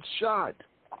he gets shot.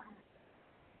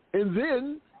 And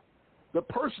then the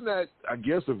person that I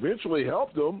guess eventually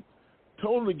helped him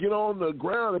told him to get on the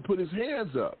ground and put his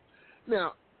hands up.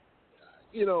 Now,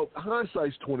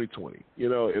 hindsight's 20/20.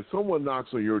 If someone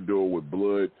knocks on your door with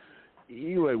blood,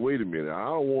 you're like, wait a minute, I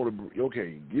don't want to.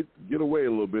 Okay, get away a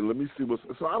little bit. Let me see what's.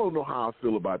 So I don't know how I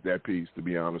feel about that piece, to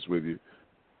be honest with you,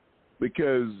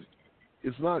 because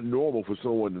it's not normal for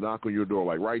someone to knock on your door.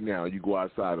 Like right now, you go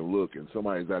outside and look, and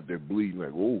somebody's out there bleeding.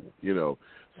 Like, oh,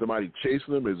 somebody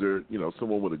chasing them. Is there,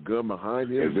 someone with a gun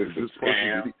behind him? Is this a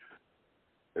scam?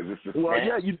 Is this a scam? Well,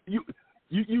 yeah,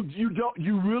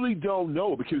 you really don't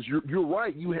know, because you're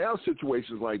right. You have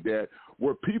situations like that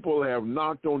where people have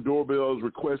knocked on doorbells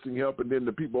requesting help, and then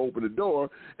the people open the door,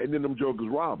 and then them jokers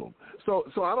rob them. So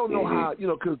I don't know how,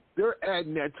 because they're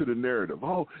adding that to the narrative.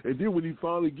 Oh, and then when he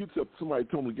finally gets up, somebody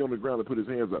told him to get on the ground and put his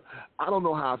hands up. I don't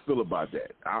know how I feel about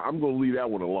that. I'm going to leave that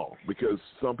one alone, because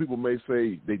some people may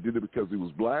say they did it because he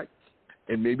was black,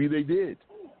 and maybe they did.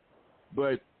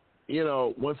 But,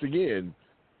 once again,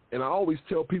 and I always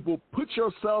tell people, put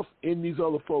yourself in these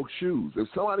other folks' shoes. If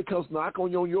somebody comes knock on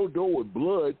your door with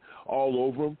blood all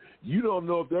over them, you don't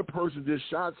know if that person just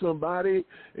shot somebody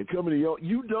and coming to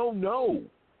you don't know.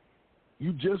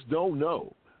 You just don't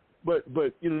know. But just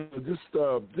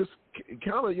kind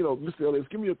of, Mr. Elliott,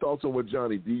 give me your thoughts on what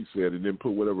Johnny D said, and then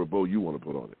put whatever bow you want to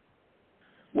put on it.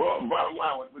 Well, bottom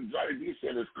line, what Johnny D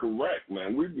said is correct,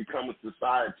 man. We've become a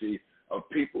society of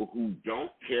people who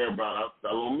don't care about our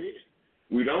fellow men.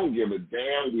 We don't give a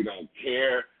damn. We don't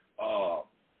care.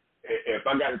 If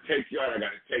I got to take you out, I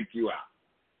got to take you out.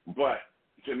 But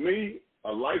to me,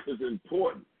 a life is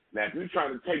important. Now, if you're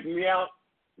trying to take me out,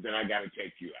 then I got to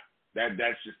take you out.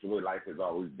 That's just the way life has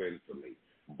always been for me.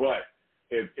 But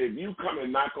if you come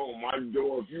and knock on my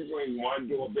door, if you ring my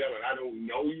doorbell and I don't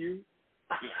know you,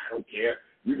 I don't care.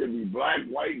 You can be black,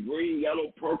 white, green,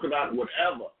 yellow, polka dot,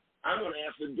 whatever. I'm going to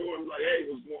answer the door and be like, hey,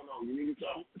 what's going on? You need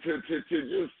something? To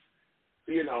just,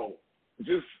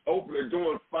 just open the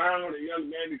door and fire on a young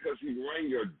man because he rang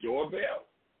your doorbell,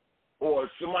 or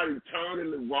somebody turned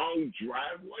in the wrong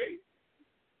driveway,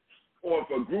 or if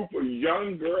a group of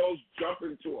young girls jump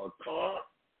into a car,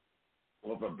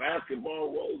 or if a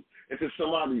basketball rolls into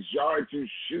somebody's yard to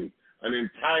shoot an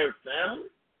entire family.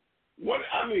 What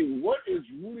is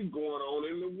really going on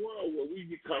in the world where we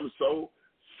become so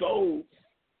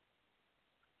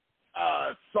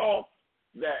soft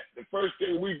that the first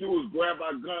thing we do is grab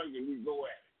our guns and we go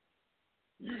at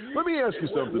it? Let me ask you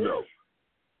something, though.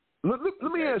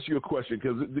 Let me ask you a question,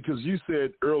 because you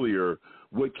said earlier,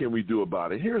 what can we do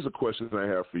about it? Here's a question I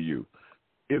have for you.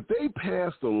 If they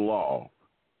passed a law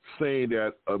saying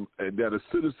that a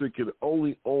citizen can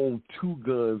only own 2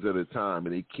 guns at a time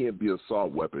and they can't be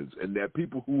assault weapons, and that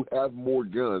people who have more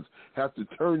guns have to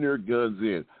turn their guns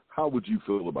in, how would you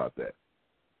feel about that?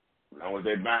 As long as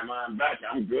they buy mine back,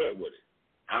 I'm good with it.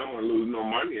 I don't want to lose no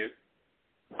money in it.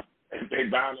 If they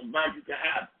buy them back, you can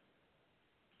have it.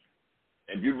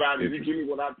 If you give me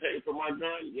what I paid for my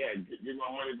gun, yeah, give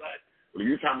my money back. But if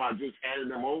you're talking about just handing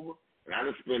them over, and I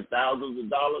just spent thousands of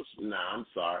dollars, nah, I'm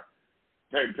sorry.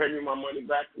 Pay me my money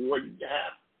back for what you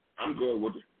have. I'm good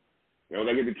with it. If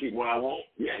I get to keep what I want,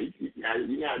 yeah, you can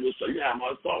have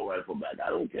my assault rifle back. I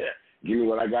don't care. Give me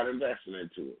what I got invested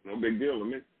into it. No big deal to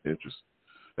me. Interesting.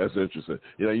 That's interesting.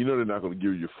 They're not going to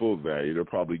give you your full value. They'll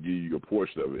probably give you a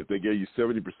portion of it. If they gave you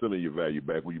 70% of your value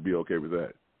back, would you be okay with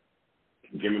that?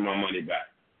 Give me my money back,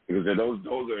 because those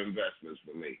are investments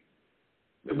for me.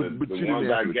 But you didn't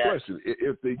answer the question.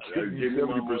 If they give you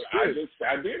 70%,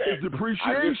 I did that. It's depreciation.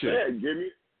 I just said, give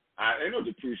me. Ain't no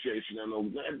depreciation. No.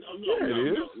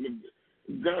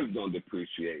 Guns don't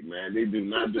depreciate, man. They do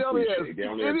not depreciate. They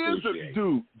only appreciate.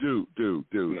 Dude.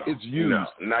 No, it's used. No,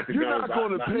 not the you're guns. Not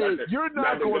going to pay. You're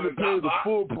not going to pay the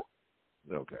full.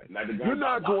 Okay. You're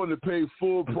not going to pay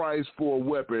full price for a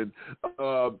weapon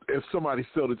if somebody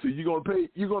sells it to you.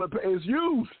 You're going to pay. It's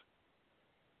used.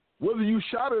 Whether you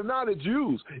shot it or not, it's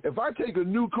used. If I take a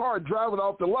new car and drive it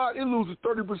off the lot, it loses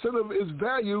 30% of its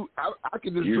value. I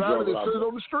can just drive it and sit it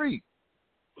on the street.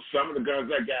 Some of the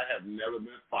guns I got have never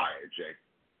been fired, Jay.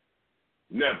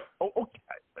 Never. Oh,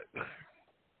 okay.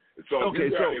 So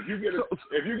if you get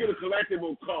a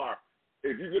collectible car,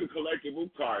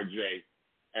 Jay,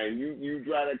 and you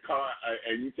drive that car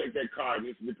and you take that car, and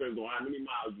this depends on how many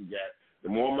miles you got. The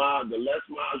less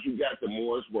miles you got, the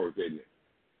more it's worth, isn't it?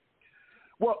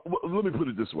 Well, let me put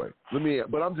it this way.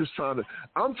 But I'm trying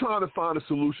to find a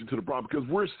solution to the problem, because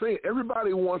we're saying,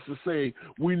 everybody wants to say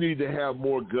we need to have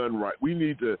more gun rights. We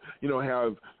need to,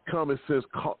 have common sense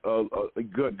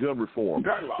gun reform.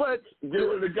 Gun law. But get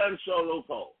rid of the gun show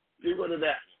loophole. Get rid of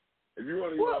that. If you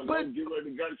want to get rid of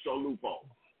the gun show loophole,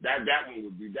 that one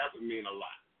would mean a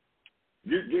lot.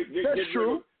 That's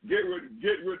true. You want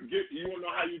to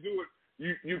know how you do it?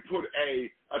 You put a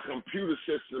computer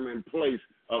system in place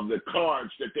of the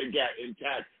cards that they got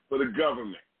intact for the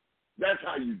government. That's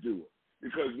how you do it.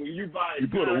 Because when you buy a you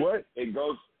gun, put a what? it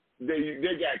goes.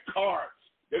 They got cards.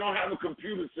 They don't have a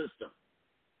computer system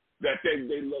that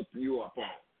they look you up on.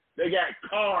 They got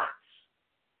cards.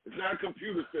 It's not a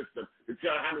computer system to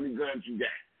tell how many guns you got.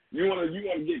 You want to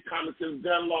get common sense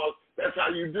gun laws. That's how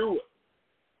you do it.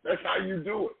 That's how you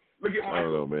do it. Look at Michael. I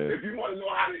don't know, man. If you want to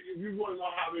know how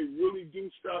they really do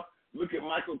stuff, look at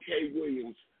Michael K.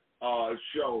 Williams'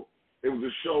 show. It was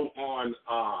a show on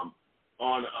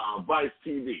Vice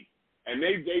TV, and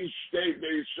they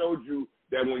showed you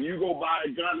that when you go buy a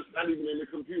gun, it's not even in the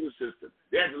computer system.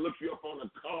 They have to look you up on a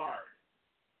card.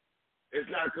 It's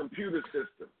not a computer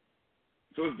system,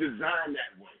 so it's designed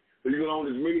that way. So you can own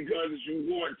as many guns as you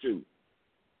want to.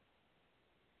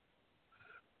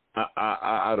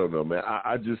 I don't know, man.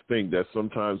 I just think that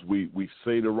sometimes we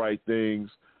say the right things,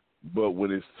 but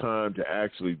when it's time to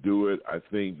actually do it, I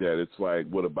think that it's like,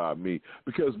 what about me?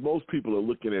 Because most people are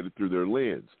looking at it through their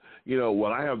lens. You know,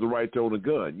 well, I have the right to own a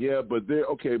gun. Yeah, but they're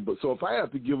okay. But so if I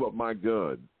have to give up my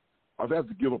gun, or if I have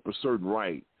to give up a certain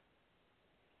right,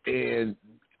 and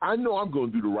I know I'm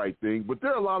going to do the right thing, but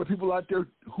there are a lot of people out there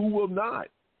who will not.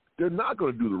 They're not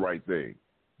going to do the right thing.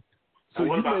 So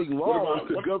you make laws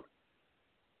to govern.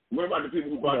 What about the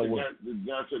people who bought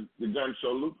the gun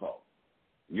show loophole?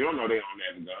 You don't know they own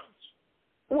that guns.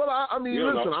 Well, I mean,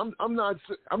 listen, I'm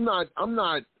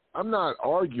not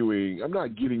arguing. I'm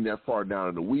not getting that far down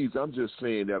in the weeds. I'm just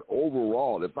saying that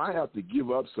overall, if I have to give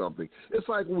up something, it's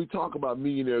like when we talk about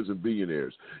millionaires and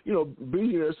billionaires. You know,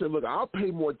 billionaires say, "Look, I'll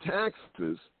pay more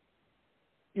taxes."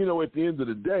 You know, at the end of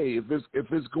the day, if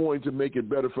it's going to make it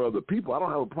better for other people, I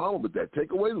don't have a problem with that.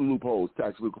 Take away the loopholes,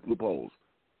 tax loopholes.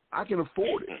 I can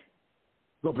afford it.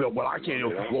 Well, I can't.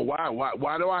 Well,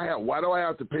 why do I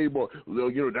have to pay more?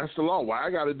 You know, that's the law. Why I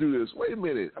got to do this? Wait a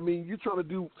minute. I mean, you're trying to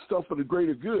do stuff for the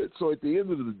greater good. So at the end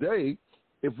of the day,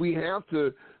 if we have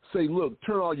to say, look,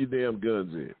 turn all your damn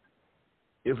guns in.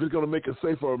 If it's going to make us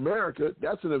safer America,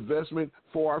 that's an investment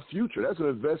for our future. That's an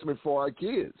investment for our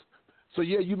kids. So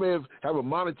yeah, you may have a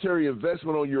monetary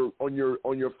investment on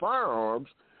your firearms,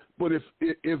 but if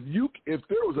there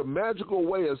was a magical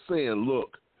way of saying,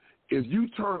 look, if you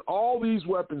turn all these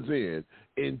weapons in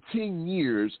 10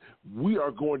 years, we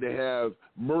are going to have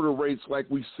murder rates like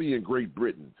we see in Great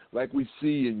Britain, like we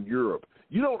see in Europe.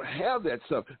 You don't have that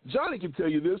stuff. Johnny can tell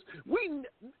you this. We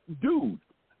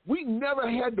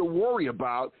never had to worry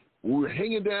about, we were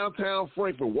hanging downtown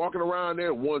Frankfurt, walking around there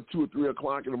at 1, 2, or 3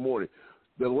 o'clock in the morning.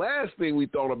 The last thing we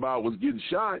thought about was getting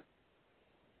shot.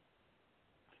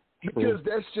 Because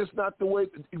that's just not the way,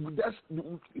 that's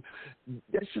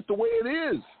just the way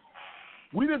it is.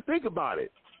 We didn't think about it.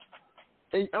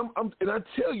 And I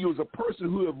tell you, as a person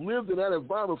who have lived in that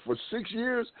environment for 6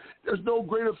 years, there's no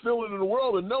greater feeling in the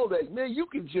world to know that, man, you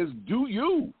can just do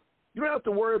you. You don't have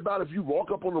to worry about if you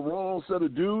walk up on the wrong set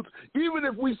of dudes. Even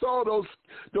if we saw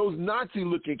those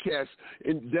Nazi-looking cats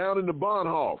down in the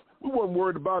Bahnhof, we weren't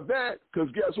worried about that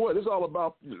because guess what? It's all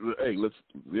about, hey, let's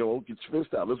get your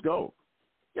fist out. Let's go.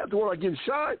 You have to worry about getting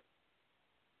shot.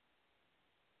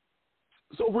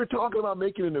 So if we're talking about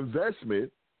making an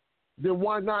investment, then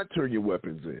why not turn your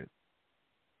weapons in?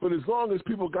 But as long as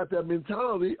people got that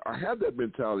mentality, or have that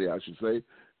mentality, I should say,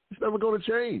 it's never going to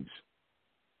change.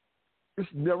 It's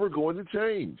never going to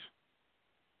change.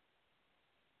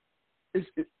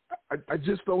 I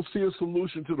just don't see a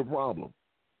solution to the problem.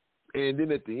 And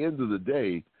then at the end of the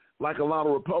day, like a lot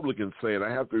of Republicans say, and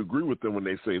I have to agree with them when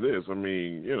they say this, I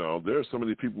mean, you know, there are so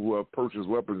many people who have purchased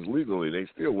weapons legally, they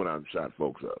still went out and shot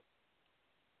folks up.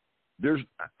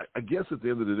 I guess at the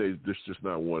end of the day, there's just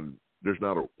not one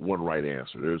right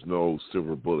answer. There's no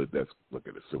silver bullet look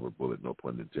at a silver bullet, no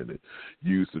pun intended,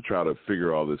 used to try to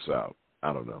figure all this out.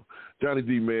 I don't know. Johnny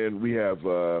D, man, we have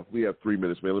 3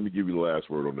 minutes, man. Let me give you the last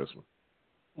word on this one.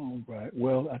 All right.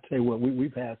 Well, I tell you what,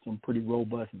 we've had some pretty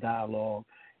robust dialogue,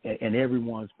 and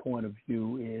everyone's point of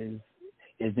view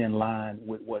is in line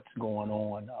with what's going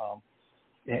on.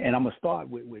 And I'm gonna start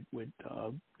with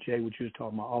Jay, what you were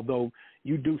talking about. Although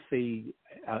you do see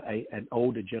an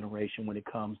older generation when it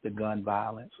comes to gun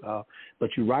violence, but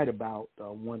you're right about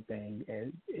one thing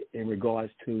in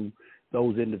regards to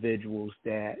those individuals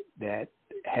that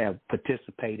have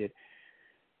participated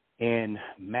in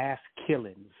mass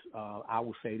killings. I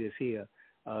will say this here.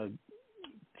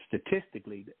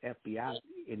 Statistically, the FBI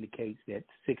indicates that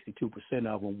 62%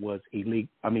 of them was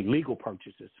legal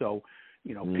purchases. So,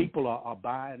 you know, people are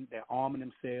buying, they're arming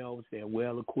themselves, they're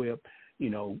well equipped. You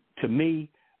know, to me,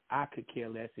 I could care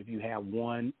less if you have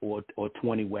 1 or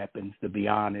 20 weapons, to be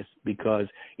honest, because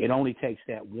it only takes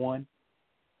that one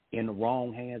in the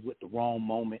wrong hands with the wrong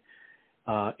moment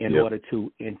in order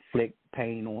to inflict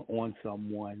pain on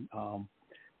someone.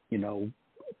 You know,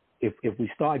 if we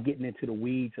start getting into the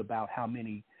weeds about how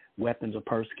many weapons a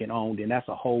person can own, then that's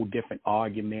a whole different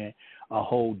argument, a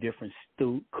whole different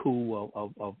coup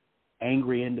of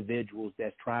angry individuals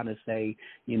that's trying to say,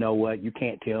 you know what, you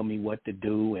can't tell me what to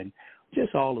do, and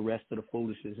just all the rest of the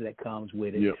foolishness that comes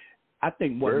with it. Yep. I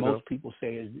think what Fair most enough. people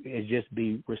say is just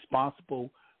be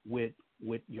responsible with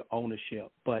your ownership.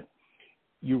 But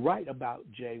you're right about,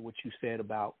 Jay, what you said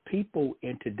about people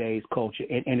in today's culture,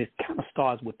 and it kind of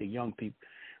starts with the young people.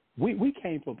 We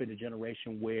came from a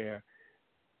generation where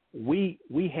we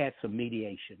had some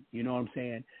mediation. You know what I'm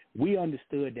saying? We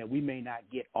understood that we may not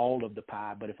get all of the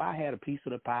pie, but if I had a piece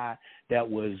of the pie that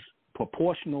was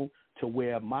proportional to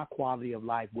where my quality of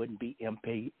life wouldn't be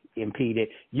impeded,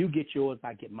 you get yours,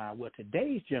 I get mine. Well,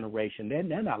 today's generation,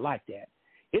 they're not like that.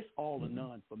 It's all or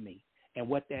none for me. And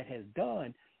what that has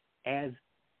done as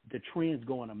the trends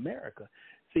go in America,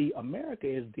 see, America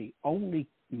is the only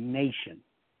nation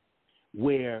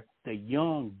where the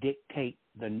young dictate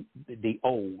the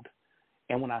old.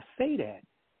 And when I say that,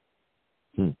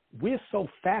 we're so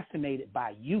fascinated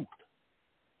by youth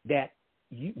that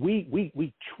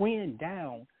we trend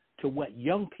down to what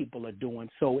young people are doing.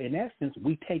 So in essence,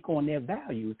 we take on their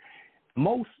values.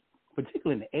 Most,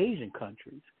 particularly in the Asian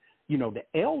countries, you know, the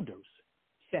elders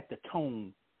set the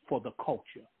tone for the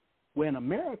culture. Where in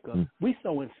America, we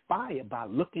so inspired by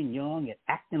looking young and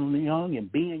acting young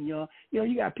and being young. You know,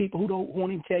 you got people who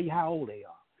won't even tell you how old they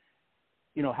are.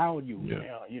 You know, how old are you?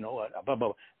 Yeah. You know, blah,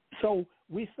 blah. So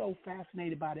we're so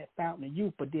fascinated by that fountain of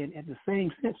youth, but then at the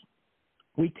same sense,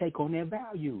 we take on their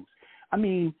values. I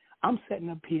mean, I'm sitting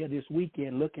up here this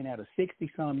weekend looking at a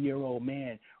 60-some-year-old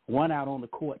man run out on the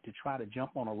court to try to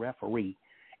jump on a referee.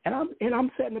 And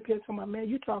I'm sitting up here telling my man,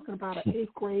 you're talking about an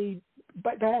 8th grade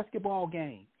basketball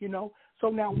game, you know? So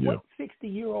now what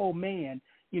 60-year-old man,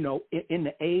 you know, in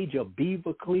the age of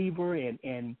Beaver Cleaver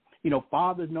and you know,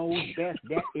 Father Knows Best,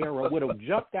 that era would have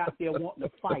jumped out there wanting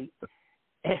to fight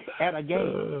at a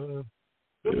game.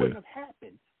 It wouldn't have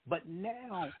happened. But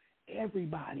now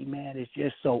everybody, man, is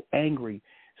just so angry.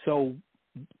 So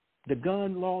the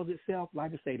gun laws itself,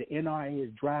 like I say, the NRA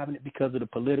is driving it because of the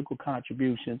political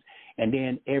contributions, and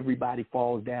then everybody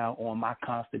falls down on my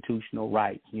constitutional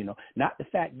rights, you know. Not the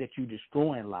fact that you're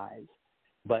destroying lives,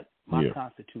 but my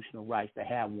constitutional rights to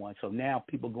have one. So now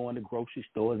people go into grocery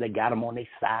stores, they got them on their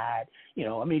side, you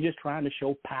know, I mean, just trying to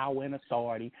show power and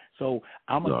authority. So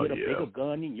I'm going to get a bigger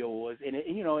gun than yours. And,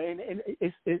 you know, and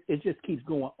it just keeps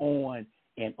going on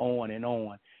and on and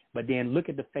on. But then look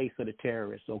at the face of the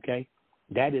terrorists, okay?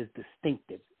 That is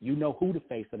distinctive. You know who the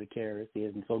face of the terrorist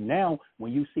is. And so now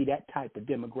when you see that type of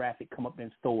demographic come up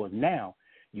in stores now,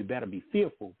 you better be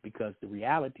fearful, because the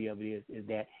reality of it is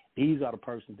that these are the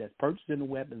persons that's purchasing the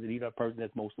weapons, and these are the persons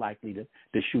that's most likely to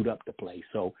shoot up the place.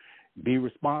 So be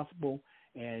responsible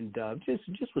and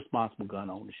just responsible gun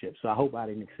ownership. So I hope I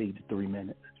didn't exceed the 3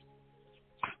 minutes.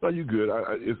 No, you're good.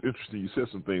 It's interesting. You said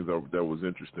some things that was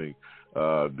interesting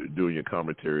doing your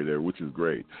commentary there, which is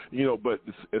great. You know, but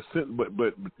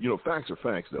you know, facts are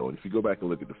facts though. And if you go back and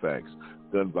look at the facts,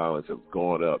 gun violence has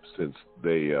gone up since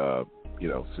they let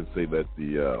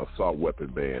the assault weapon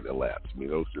ban elapse. I mean,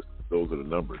 those are the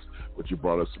numbers. But you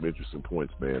brought up some interesting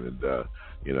points, man. And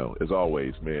you know, as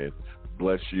always, man,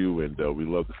 bless you, and we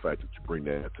love the fact that you bring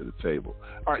that to the table.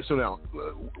 All right, so now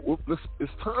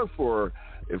it's time for,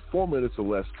 in 4 minutes or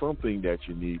less, something that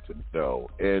you need to know.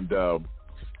 And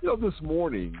you know, this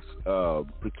morning's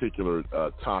particular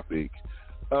topic,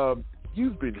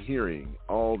 you've been hearing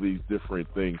all these different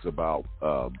things about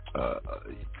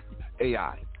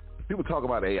AI. People talk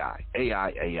about AI.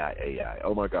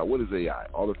 Oh my God, what is AI?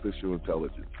 Artificial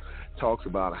intelligence. Talks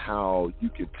about how you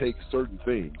can take certain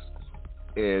things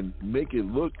and make it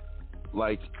look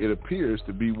like it appears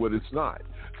to be what it's not.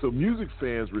 So music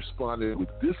fans responded with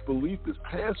disbelief this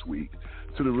past week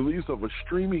to the release of a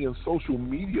streaming and social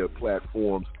media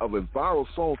platforms of a viral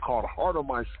song called Heart on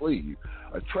My Sleeve,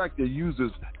 a track that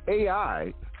uses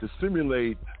AI to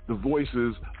simulate the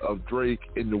voices of Drake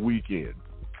and The Weeknd.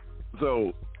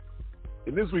 So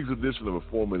in this week's edition of A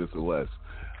 4 Minutes or Less,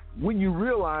 when you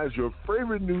realize your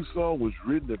favorite new song was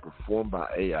written and performed by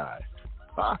AI,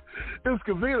 it's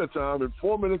Kavita time in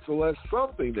 4 minutes or less,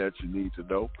 something that you need to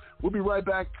know. We'll be right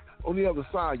back on the other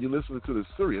side. You're listening to the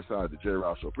Serious Side of the J.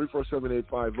 Rouse Show.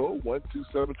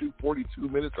 347-850-1272, 42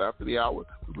 minutes after the hour.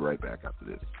 We'll be right back after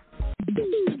this.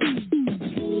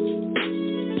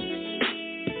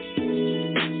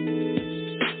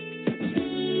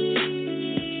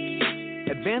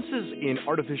 Advances in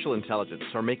artificial intelligence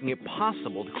are making it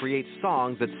possible to create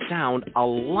songs that sound a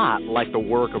lot like the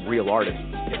work of real artists.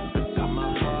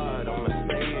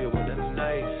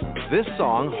 This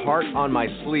song, Heart on My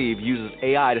Sleeve, uses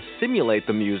AI to simulate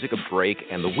the music of Drake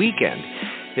and The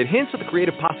Weeknd. It hints at the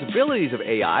creative possibilities of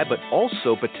AI, but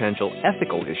also potential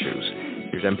ethical issues.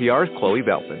 Here's NPR's Chloe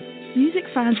Veltman. Music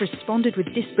fans responded with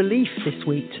disbelief this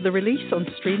week to the release on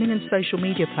streaming and social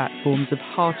media platforms of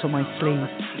Heart on My Sleeve.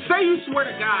 Say you swear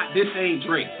to God this ain't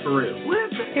Drake, for real.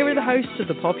 Here are the hosts of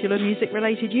the popular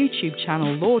music-related YouTube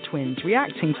channel Law Twins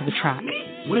reacting to the track.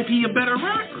 What if he a better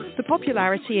rapper? The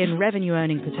popularity and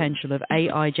revenue-earning potential of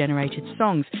AI-generated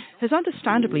songs has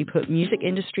understandably put music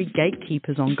industry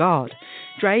gatekeepers on guard.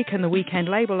 Drake and the Weeknd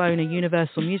label owner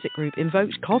Universal Music Group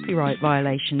invoked copyright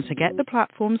violations to get the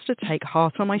platforms to take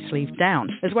Heart on My Sleeve down,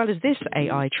 as well as this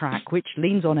AI track, which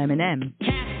leans on Eminem.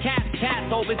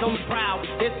 Cats always on the prowl.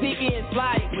 They're sneaky and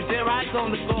sly with their eyes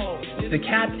on the goal. The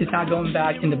cat is not going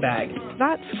back in the bag.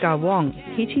 That's Ga Wang.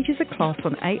 He teaches a class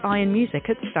on AI and music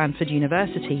at Stanford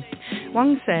University.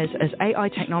 Wang says as AI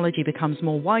technology becomes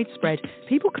more widespread,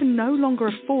 people can no longer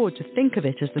afford to think of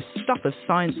it as the stuff of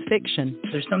science fiction.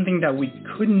 There's something that we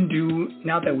couldn't do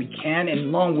now that we can, and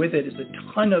along with it is a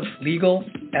ton of legal,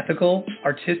 ethical,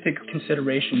 artistic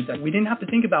considerations that we didn't have to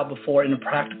think about before in a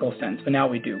practical sense, but now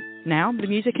we do. Now, the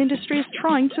music industry is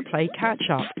trying to play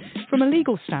catch-up. From a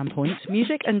legal standpoint,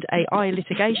 music and AI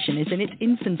litigation is in its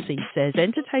infancy, says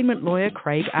entertainment lawyer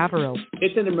Craig Averill.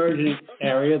 It's an emerging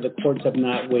area. The courts have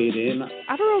not weighed in.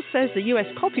 Averill says the U.S.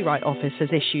 Copyright Office has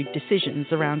issued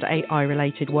decisions around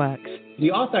AI-related works.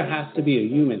 The author has to be a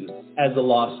human as the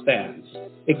law stands.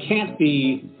 It can't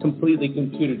be completely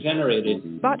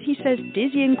computer-generated. But he says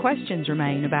dizzying questions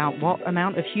remain about what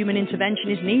amount of human intervention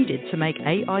is needed to make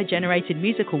AI-generated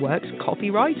musical works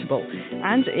copyrightable.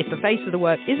 And if the face of the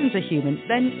work isn't a human,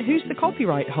 then who's the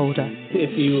copyright holder?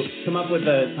 If you come up with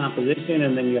a composition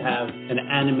and then you have an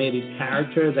animated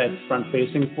character that's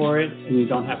front-facing for it, and you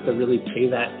don't have to really pay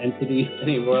that entity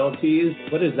any royalties,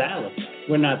 what does that look like?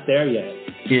 We're not there yet.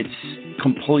 It's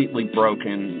completely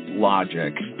broken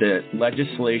logic that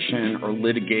legislation or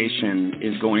litigation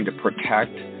is going to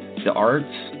protect the arts.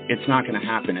 It's not going to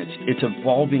happen. It's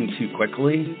evolving too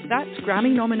quickly. That's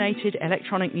Grammy-nominated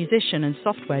electronic musician and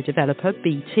software developer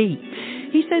BT.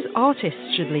 He says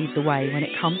artists should lead the way when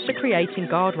it comes to creating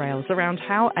guardrails around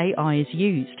how AI is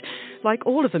used. Like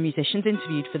all of the musicians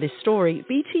interviewed for this story,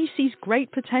 BT sees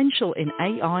great potential in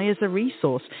AI as a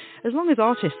resource, as long as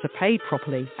artists are paid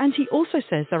properly. And he also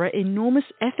says there are enormous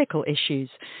ethical issues.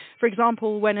 For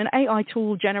example, when an AI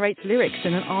tool generates lyrics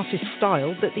in an artist's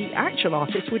style that the actual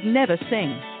artist would never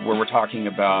sing. Where we're talking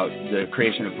about the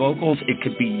creation of vocals, it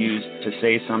could be used to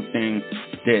say something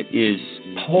that is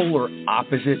polar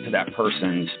opposite to that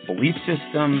person's belief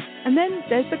system. And then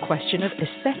there's the question of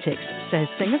aesthetics, says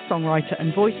singer-songwriter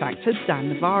and voice actor Dan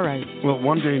Navarro. Well,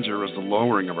 one danger is the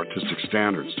lowering of artistic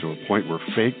standards to a point where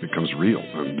fake becomes real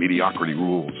and mediocrity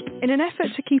rules. In an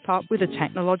effort to keep up with the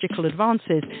technological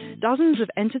advances, dozens of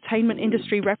entertainment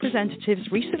industry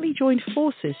representatives recently joined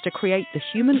forces to create the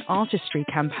Human Artistry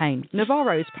Campaign.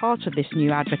 Navarro is part of this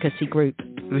new advocacy group.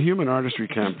 The Human Artistry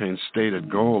Campaign's stated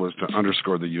goal is to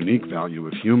underscore the unique value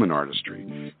of human artistry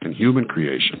and human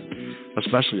creation,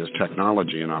 especially as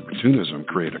technology and opportunism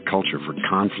create a culture for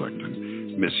conflict and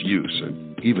misuse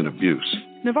and even abuse.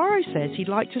 Navarro says he'd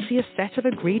like to see a set of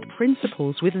agreed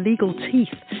principles with legal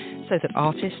teeth so that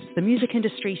artists, the music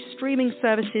industry, streaming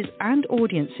services and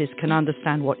audiences can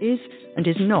understand what is and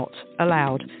is not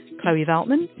allowed. Chloe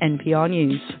Veltman, NPR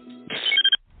News.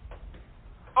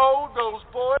 Oh, those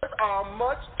boys are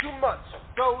much too much.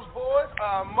 Those boys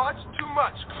are much too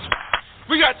much.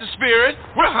 We got the spirit.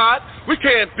 We're hot. We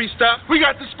can't be stopped. We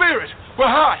got the spirit. We're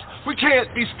hot. We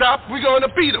can't be stopped. We're going to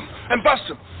beat them and bust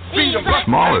them. Beat them. The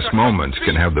smallest moments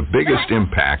can have the biggest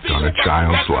impact on a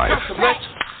child's life. Let's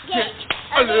get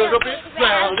a little bit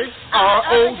rowdy.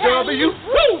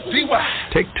 R-O-W-D-Y.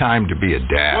 Take time to be a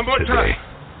dad today.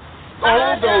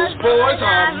 Oh, those boys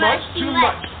are much too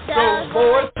much. Those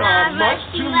boys are much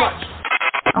too much.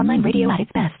 Online radio at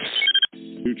its best.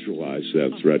 Neutralize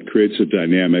that threat creates a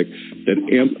dynamic that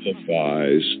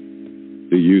amplifies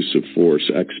the use of force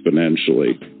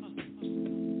exponentially.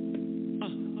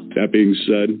 That being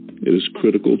said, it is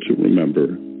critical to remember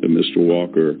that Mr.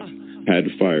 Walker had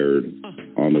fired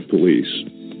on the police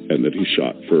and that he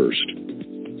shot first.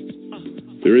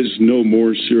 There is no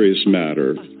more serious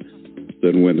matter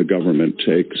than when the government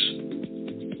takes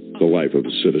the life of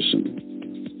a citizen.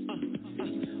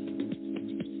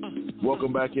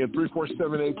 Welcome back in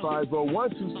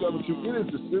 347-850-1272. It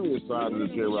is the serious side of the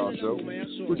J-Rouse Show,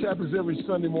 which happens every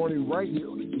Sunday morning right here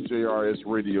on the JRS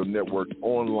Radio Network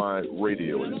online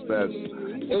radio. And that's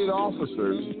 8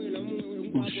 officers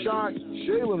who shot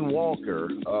Jaylen Walker.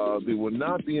 They will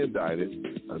not be indicted.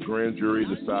 A grand jury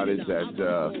decided that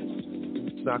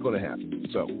it's not going to happen.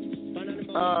 So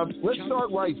let's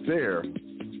start right there.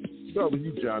 Start with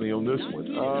you, Johnny, on this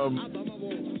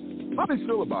one. How do you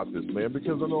feel about this, man?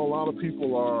 Because I know a lot of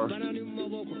people are,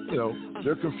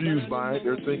 they're confused by it.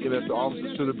 They're thinking that the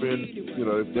officer should have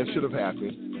been, that should have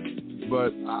happened.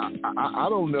 But I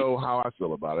don't know how I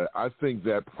feel about it. I think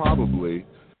that probably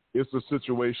it's a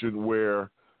situation where,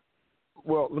 I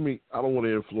don't want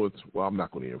to influence, I'm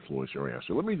not going to influence your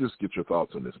answer. Let me just get your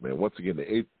thoughts on this, man. Once again, the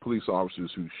 8 police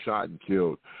officers who shot and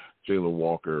killed Jayland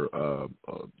Walker, a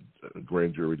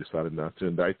grand jury decided not to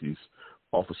indict these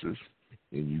officers.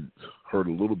 And you heard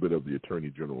a little bit of the Attorney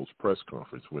General's press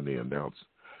conference when they announced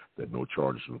that no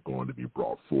charges were going to be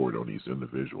brought forward on these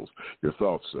individuals. Your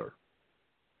thoughts, sir?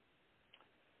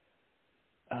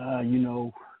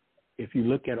 If you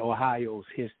look at Ohio's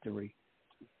history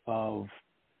of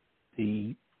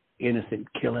the innocent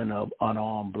killing of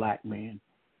unarmed black men,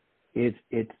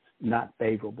 it's not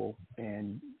favorable.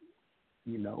 And,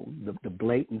 the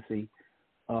blatancy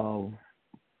of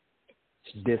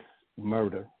this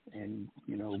murder and,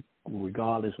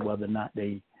 regardless whether or not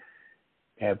they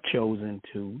have chosen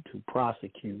to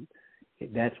prosecute,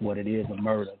 that's what it is, a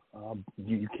murder.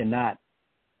 You cannot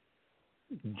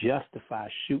justify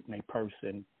shooting a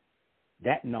person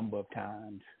that number of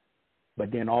times,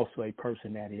 but then also a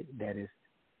person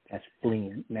that's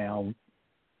fleeing. Now,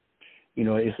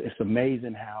 it's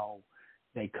amazing how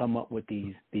they come up with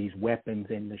these weapons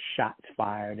and the shots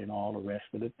fired and all the rest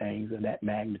of the things of that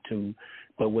magnitude.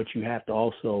 But what you have to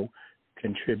also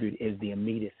contribute is the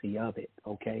immediacy of it,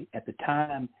 okay? At the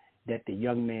time that the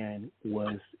young man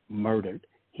was murdered,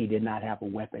 he did not have a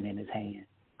weapon in his hand.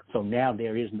 So now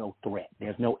there is no threat.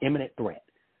 There's no imminent threat,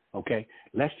 okay?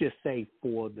 Let's just say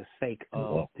for the sake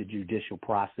of the judicial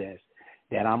process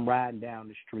that I'm riding down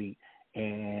the street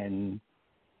and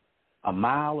a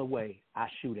mile away, I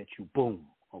shoot at you, boom,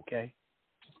 okay?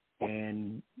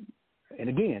 And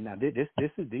again, now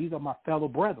these are my fellow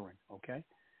brethren, okay?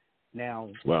 Now,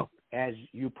 as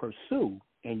you pursue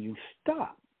and you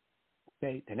stop,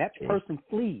 okay, and that person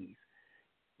flees,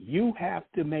 you have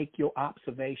to make your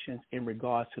observations in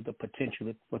regards to the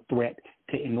potential for threat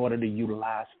in order to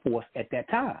utilize force at that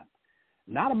time.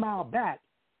 Not a mile back,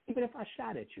 even if I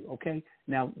shot at you, okay?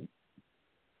 Now,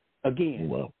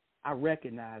 again, I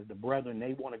recognize the brethren,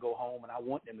 they want to go home, and I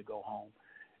want them to go home.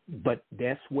 But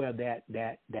that's where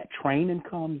that training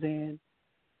comes in.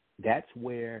 That's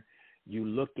where you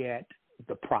look at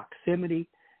the proximity.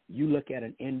 You look at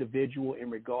an individual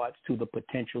in regards to the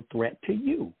potential threat to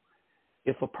you.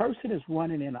 If a person is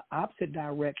running in the opposite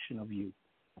direction of you,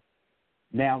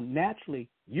 now naturally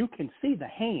you can see the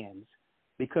hands,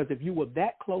 because if you were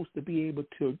that close to be able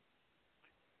to,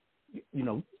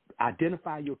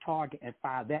 identify your target and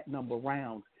fire that number of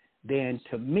rounds, then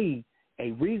to me,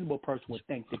 a reasonable person would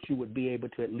think that you would be able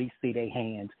to at least see their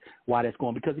hands while that's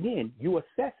going. Because again, you're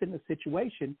assessing the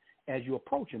situation as you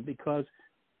approach them, because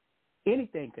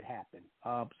anything could happen.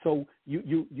 So you're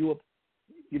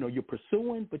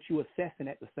pursuing, but you're assessing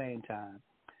at the same time.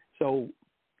 So,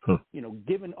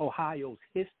 given Ohio's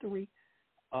history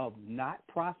of not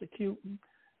prosecuting,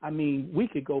 I mean, we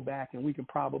could go back and we can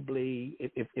probably,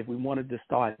 if we wanted to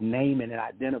start naming and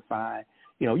identifying,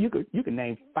 you could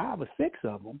name 5 or 6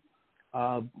 of them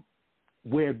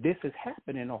where this has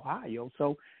happened in Ohio.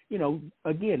 So,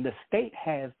 again, the state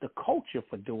has the culture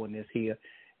for doing this here,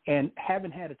 and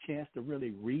haven't had a chance to really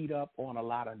read up on a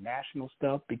lot of national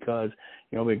stuff because,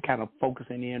 we're kind of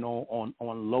focusing in on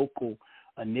local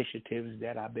initiatives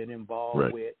that I've been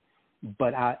involved with.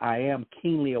 But I am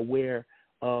keenly aware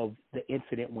of the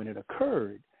incident when it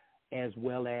occurred, as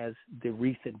well as the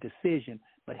recent decision,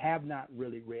 but have not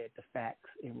really read the facts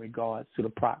in regards to the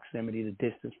proximity, the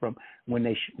distance from when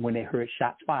they heard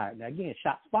shots fired. Now, again,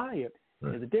 shots fired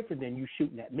is different than you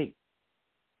shooting at me.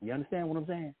 You understand what I'm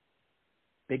saying?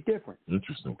 Big difference.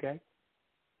 Interesting. Okay?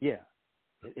 Yeah.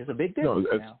 It's a big difference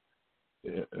now.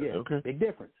 Yeah. Okay. Big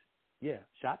difference. Yeah.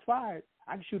 Shots fired,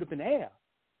 I can shoot up in the air.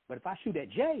 But if I shoot at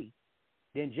Jay,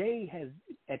 then Jay has,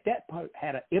 at that point,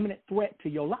 had an imminent threat to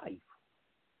your life.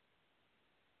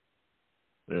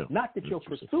 Yeah. Not that your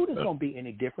pursuit is going to be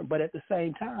any different, but at the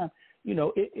same time,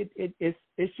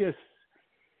 it's just,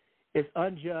 it's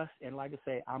unjust. And like I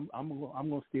say, I'm going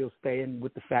to still stay in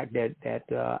with the fact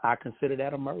that I consider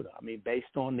that a murder. I mean,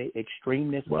 based on the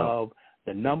extremeness of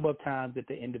the number of times that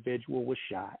the individual was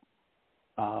shot,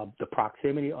 the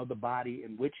proximity of the body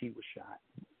in which he was shot,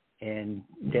 and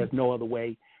there's no other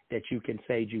way that you can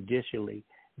say judicially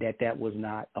that was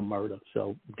not a murder.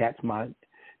 So that's my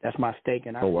stake,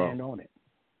 and I stand on it.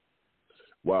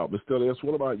 Wow, Mr. Elias,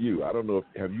 what about you? I don't know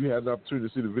have you had an opportunity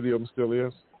to see the video, Mr.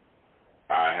 Elias?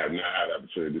 I have not had the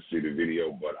opportunity to see the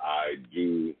video, but I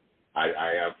do. I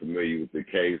am familiar with the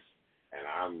case, and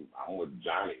I'm with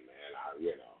Johnny,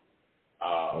 man.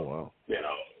 Oh wow.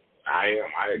 I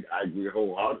agree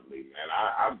wholeheartedly,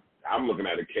 man. I'm looking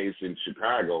at a case in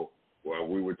Chicago where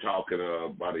we were talking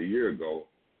about a year ago,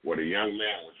 where the young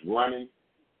man was running,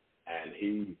 and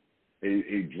he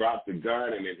dropped the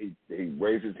gun, and then he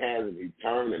raised his hands and he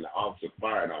turned, and the officer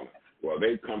fired on him. Well,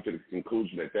 they've come to the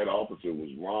conclusion that officer was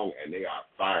wrong, and they are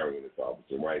firing this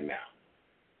officer right now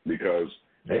because,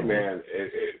 hey man,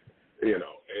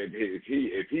 if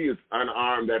he is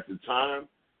unarmed at the time,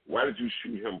 why did you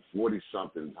shoot him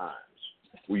 40-something times?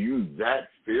 Were you that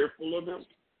fearful of him?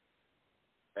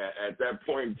 At that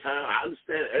point in time, I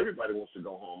understand everybody wants to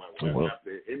go home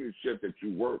after any shift that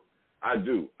you work. I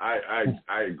do. I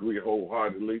agree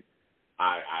wholeheartedly.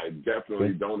 I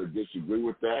definitely don't disagree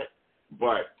with that.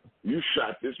 But you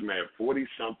shot this man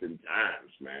 40-something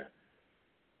times, man.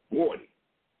 40.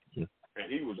 Yeah. And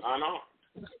he was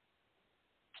unarmed.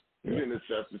 You didn't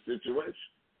assess the situation.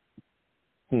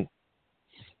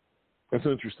 That's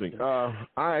interesting. I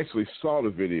actually saw the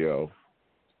video,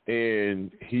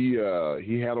 and he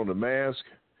had on a mask.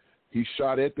 He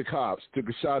shot at the cops, took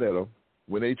a shot at them.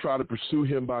 When they tried to pursue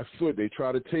him by foot, they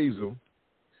tried to tase him.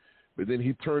 But then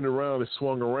he turned around and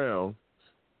swung around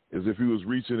as if he was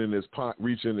reaching in his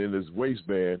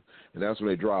waistband, and that's when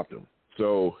they dropped him.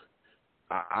 So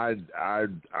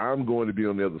I'm going to be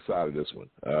on the other side of this one.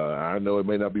 I know it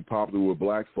may not be popular with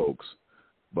black folks,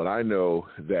 but I know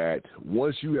that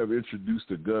once you have introduced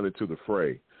a gun into the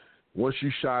fray, once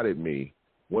you shot at me,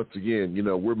 once again,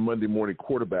 we're Monday morning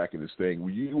quarterbacking this thing.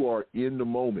 You are in the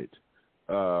moment,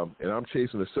 and I'm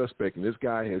chasing a suspect, and this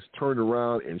guy has turned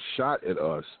around and shot at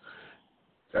us.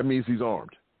 That means he's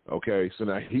armed. Okay, so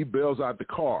now he bails out the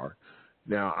car.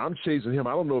 Now I'm chasing him.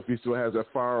 I don't know if he still has that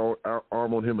firearm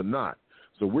on him or not.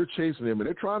 So we're chasing him, and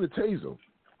they're trying to tase him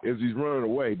as he's running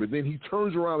away. But then he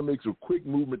turns around and makes a quick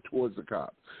movement towards the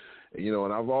cops. And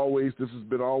this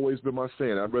has always been my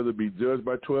saying. I'd rather be judged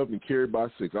by 12 than carried by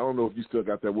 6. I don't know if you still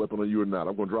got that weapon on you or not.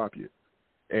 I'm going to drop you.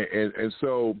 And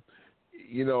so,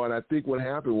 and I think what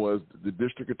happened was the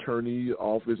district attorney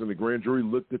office and the grand jury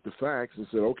looked at the facts and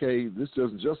said, okay, this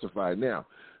doesn't justify it now.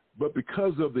 But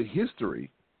because of the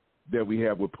history that we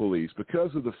have with police,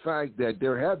 because of the fact that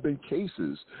there have been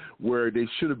cases where they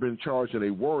should have been charged and they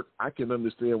weren't, I can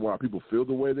understand why people feel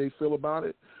the way they feel about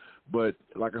it. But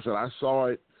like I said, I saw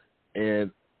it,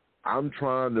 and I'm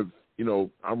trying to,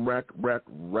 I'm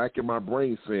racking my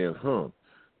brain saying,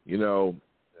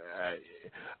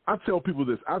 I tell people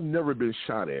this. I've never been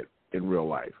shot at in real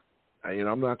life.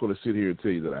 I'm not going to sit here and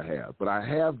tell you that I have, but I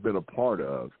have been a part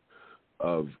of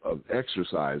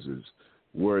exercises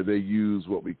where they use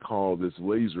what we call this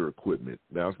laser equipment.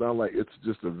 Now, it's not like it's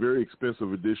just a very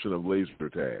expensive edition of laser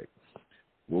tag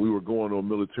when we were going on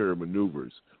military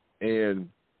maneuvers. And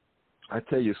I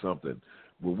tell you something,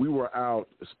 when we were out,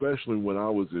 especially when I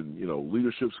was in,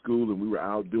 leadership school and we were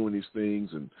out doing these things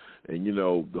and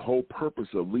the whole purpose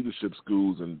of leadership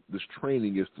schools and this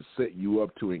training is to set you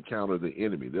up to encounter the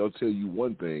enemy. They'll tell you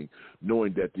one thing,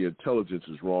 knowing that the intelligence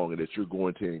is wrong and that you're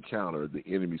going to encounter the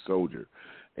enemy soldier.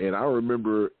 And I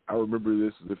remember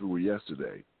this as if it were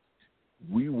yesterday.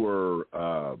 We were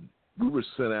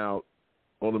sent out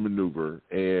on a maneuver,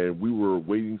 and we were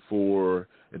waiting for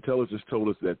intelligence told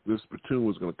us that this platoon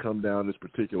was going to come down this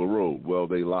particular road. Well,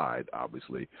 they lied,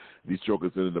 obviously. These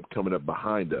jokers ended up coming up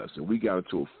behind us, and we got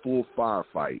into a full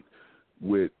firefight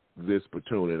with this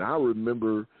platoon. And I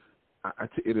remember,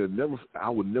 I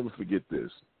would never forget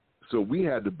this. So we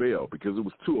had to bail because it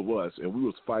was two of us, and we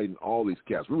was fighting all these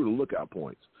cats. We were the lookout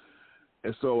points.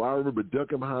 And so I remember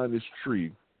ducking behind this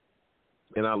tree,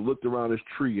 and I looked around this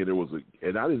tree, and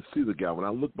and I didn't see the guy. When I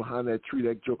looked behind that tree,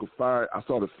 that joker fired. I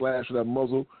saw the flash of that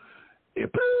muzzle,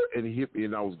 and he hit me,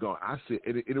 and I was gone. I said,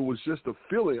 and it was just a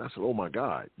feeling. I said, oh my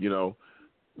God,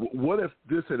 what if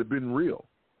this had been real?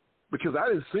 Because I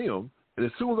didn't see him, and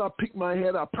as soon as I peeked my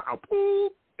head up,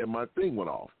 poof, and my thing went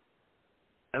off.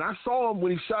 And I saw him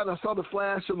when he shot, and I saw the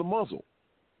flash of the muzzle.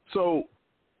 So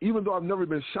even though I've never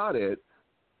been shot at,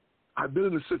 I've been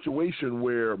in a situation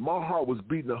where my heart was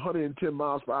beating 110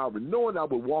 miles per hour, knowing I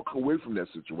would walk away from that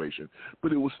situation,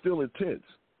 but it was still intense.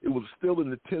 It was still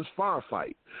an intense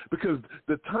firefight because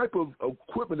the type of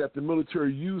equipment that the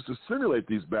military used to simulate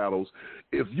these battles,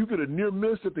 if you get a near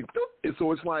miss,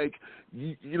 so it's like,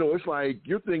 it's like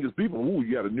your thing is people, ooh,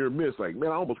 you got a near miss. Like,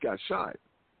 man, I almost got shot.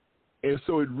 And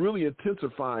so it really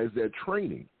intensifies that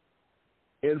training.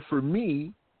 And for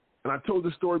me, and I told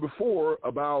this story before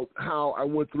about how I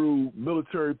went through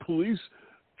military police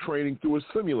training through a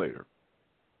simulator.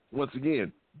 Once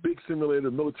again, big simulator,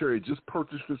 the military just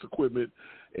purchased this equipment,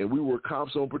 and we were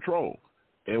cops on patrol.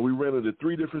 And we ran into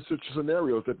 3 different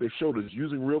scenarios that they showed us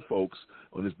using real folks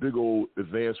on this big old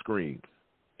advanced screen.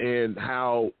 And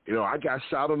how, I got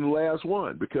shot on the last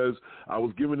one because I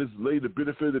was giving this lady the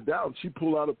benefit of the doubt, and she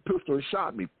pulled out a pistol and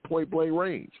shot me, point-blank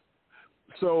range.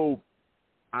 So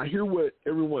I hear what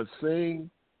everyone's saying,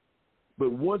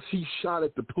 but once he shot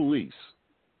at the police,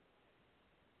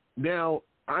 now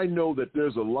I know that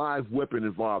there's a live weapon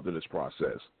involved in this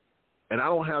process. And I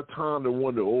don't have time to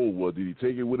wonder, did he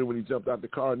take it with him when he jumped out the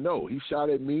car? No, he shot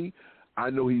at me. I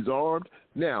know he's armed.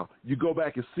 Now, you go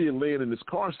back and see him laying in his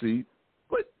car seat,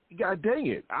 but God dang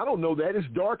it, I don't know that. It's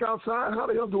dark outside. How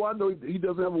the hell do I know he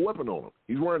doesn't have a weapon on him?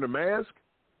 He's wearing a mask?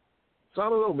 So I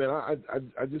don't know, man.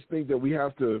 I just think that we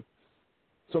have to,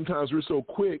 sometimes we're so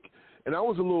quick. And I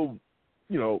was a little,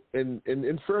 and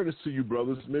in fairness to you,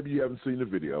 brothers, maybe you haven't seen the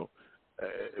video.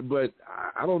 But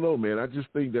I don't know, man. I just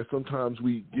think that sometimes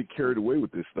we get carried away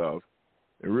with this stuff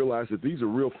and realize that these are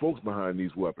real folks behind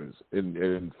these weapons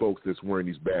and folks that's wearing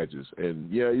these badges.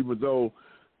 And, yeah, even though,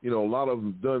 a lot of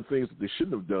them done things that they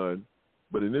shouldn't have done,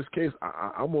 but in this case,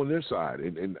 I'm on their side,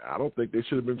 and I don't think they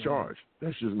should have been charged.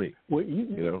 That's just me. Well,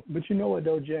 But you know what,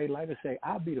 though, Jay? Like I say,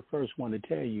 I'll be the first one to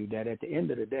tell you that at the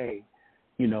end of the day,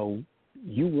 you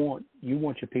want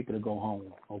your people to go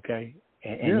home, okay?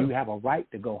 And you have a right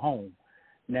to go home.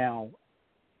 Now,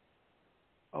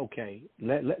 okay,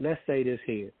 let's say this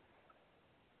here.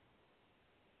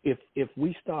 If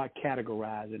we start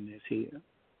categorizing this here,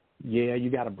 yeah, you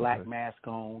got a black mask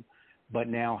on, but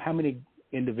now how many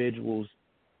individuals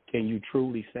can you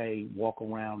truly say walk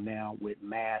around now with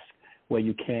masks where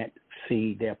you can't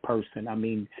see their person? I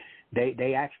mean,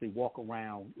 they actually walk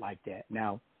around like that.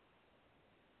 Now,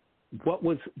 what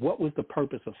was the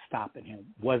purpose of stopping him?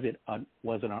 Was it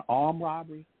an armed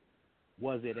robbery?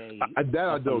 Was it a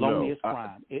felonious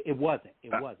crime? It wasn't.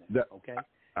 It wasn't. Okay.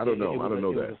 I don't know. I don't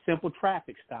know that. It was a simple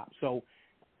traffic stop. So,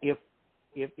 if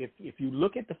you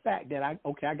look at the fact that I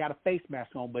got a face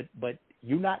mask on, but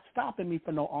you're not stopping me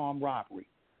for no armed robbery.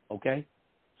 Okay.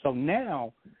 So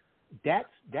now, that's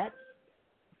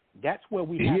where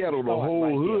we. He had on the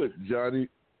whole hood, Johnny.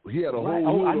 He had a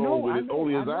whole hood on with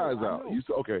only his eyes out.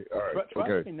 Okay. All right.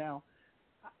 Trust me now.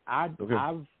 I've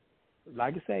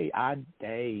like I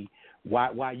say,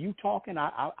 while you talking,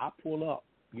 I pull up,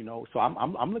 So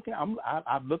I'm looking.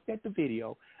 I've looked at the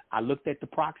video. I looked at the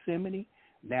proximity.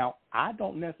 Now I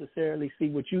don't necessarily see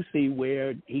what you see,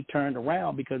 where he turned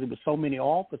around because there were so many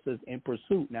officers in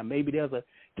pursuit. Now maybe there's a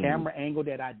camera angle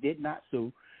that I did not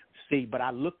see, but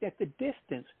I looked at the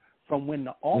distance from when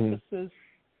the officers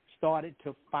started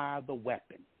to fire the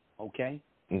weapon. Okay.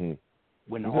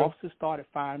 When the officers started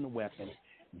firing the weapon,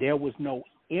 there was no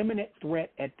imminent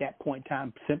threat at that point in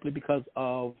time, simply because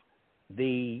of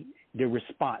the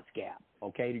response gap,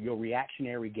 okay, your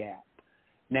reactionary gap.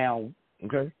 Now,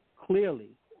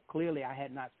 clearly I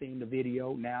had not seen the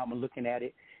video. Now I'm looking at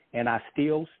it, and I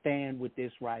still stand with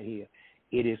this right here.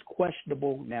 It is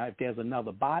questionable. Now, if there's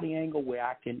another body angle where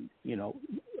I can,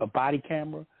 a body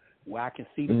camera where I can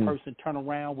see the person turn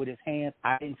around with his hands,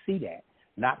 I didn't see that.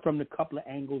 Not from the couple of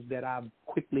angles that I've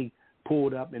quickly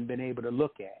pulled up and been able to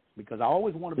look at, because I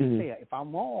always want to be fair. If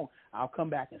I'm wrong, I'll come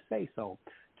back and say so.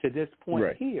 To this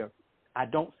point here, I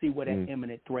don't see what that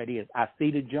imminent threat is. I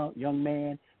see the young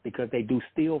man because they do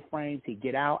still frames. He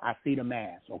get out. I see the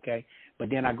mask, okay? But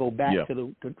then I go back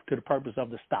to the purpose of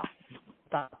the stop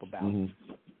about.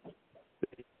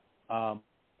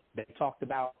 They talked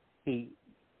about he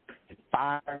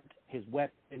fired his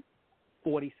weapon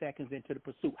 40 seconds into the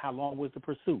pursuit. How long was the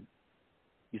pursuit?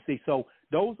 You see, so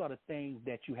those are the things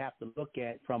that you have to look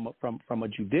at from a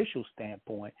judicial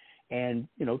standpoint. And,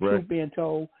 truth being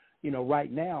told,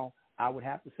 right now, I would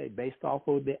have to say, based off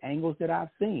of the angles that I've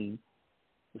seen,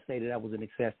 to say that was an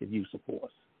excessive use of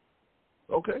force.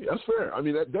 Okay, that's fair. I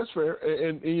mean, that's fair.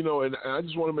 And I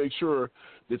just want to make sure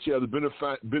that you have the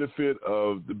benefit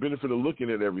of looking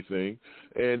at everything.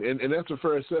 And that's a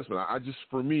fair assessment.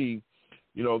 For me,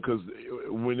 because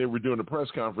when they were doing the press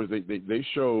conference, they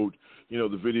showed,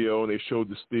 the video, and they showed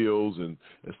the stills and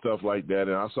stuff like that.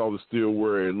 And I saw the still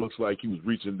where it looks like he was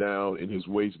reaching down in his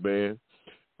waistband.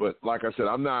 But like I said,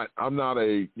 I'm not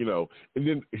a, and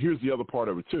then here's the other part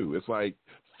of it too. It's like,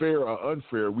 fair or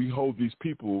unfair, we hold these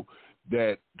people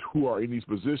who are in these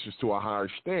positions to a higher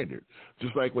standard.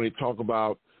 Just like when they talk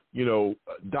about,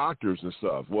 doctors and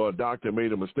stuff. Well, a doctor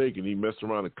made a mistake and he messed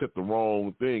around and cut the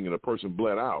wrong thing and a person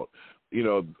bled out,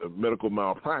 medical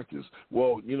malpractice.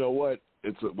 Well, you know what?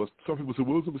 some people say,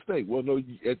 well, it was a mistake. Well, no,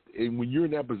 and when you're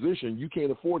in that position, you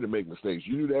can't afford to make mistakes.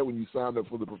 You knew that when you signed up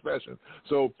for the profession.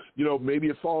 So, maybe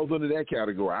it falls under that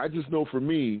category. I just know for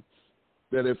me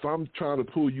that if I'm trying to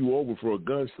pull you over for a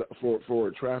for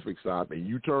a traffic stop and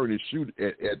you turn and shoot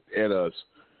at us,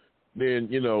 then,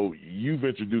 you've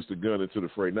introduced a gun into the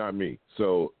fray, not me.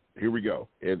 So here we go.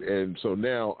 And so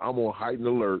now I'm on heightened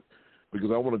alert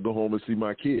because I want to go home and see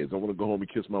my kids. I want to go home and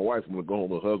kiss my wife. I want to go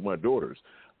home and hug my daughters.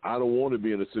 I don't want to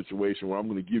be in a situation where I'm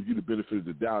going to give you the benefit of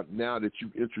the doubt now that you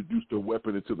introduced a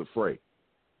weapon into the fray.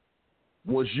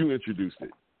 Once you introduced it.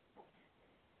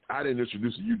 I didn't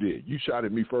introduce it, you did. You shot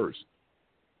at me first.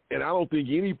 And I don't think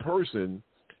any person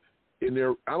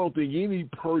if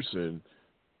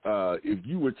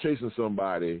you were chasing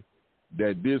somebody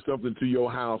that did something to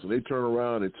your house and they turned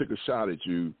around and took a shot at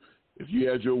you, if you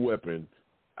had your weapon,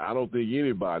 I don't think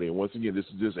anybody, and once again, this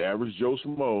is just average Joe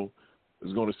Schmo,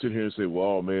 is going to sit here and say,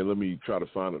 well, man, let me try to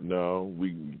find it. No,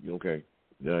 okay.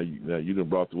 Now you done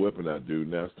brought the weapon out, dude.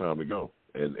 Now it's time to go.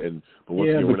 But once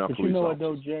again, we're not police officers. You know what,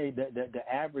 though, Jay, the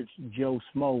average Joe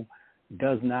Schmo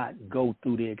does not go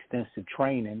through the extensive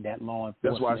training that law enforcement.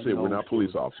 That's why I said we're not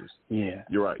police officers. Yeah,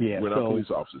 you're right. Yeah. We're not police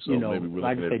officers. So maybe we're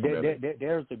like looking I say, at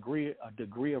there's a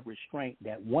degree of restraint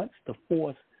that once the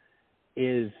force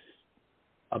is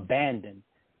abandoned,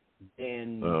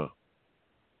 then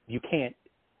you can't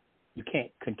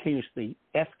continuously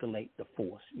escalate the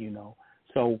force.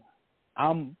 So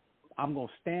I'm going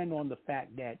to stand on the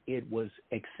fact that it was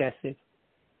excessive.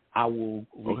 I will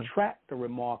retract the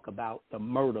remark about the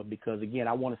murder because, again,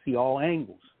 I want to see all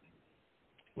angles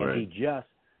and be just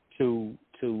to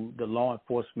the law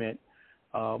enforcement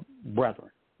brethren,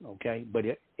 okay? But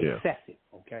excessive,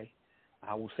 okay?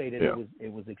 I will say that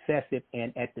it was excessive,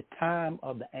 and at the time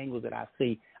of the angles that I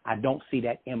see, I don't see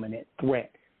that imminent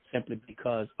threat simply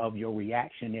because of your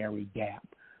reactionary gap.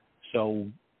 So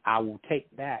I will take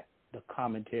back the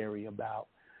commentary about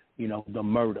the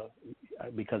murder,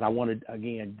 because I wanted,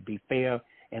 again, to be fair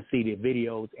and see the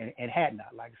videos, and had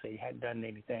not, like I say, hadn't done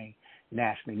anything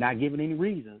nationally, not giving any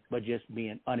reasons, but just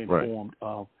being uninformed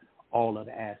of all of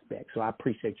the aspects. So I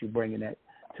appreciate you bringing that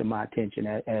to my attention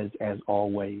as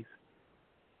always.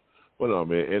 Well, no,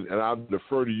 man, and I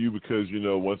defer to you because,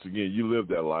 once again, you lived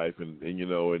that life and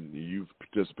you've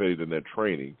participated in that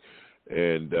training.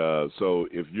 And so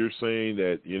if you're saying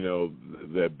that,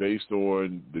 that based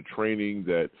on the training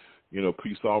that,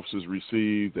 police officers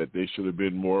received, that they should have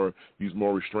been use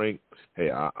more restraint,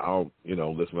 hey, I'll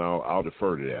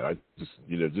defer to that. I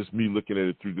just me looking at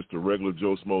it through just a regular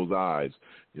Joe Schmo's eyes,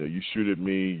 you shoot at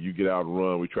me, you get out and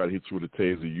run, we try to hit you with a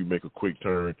taser, you make a quick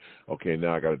turn, okay,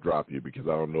 now I got to drop you because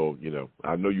I don't know,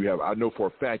 I know for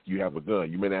a fact you have a gun.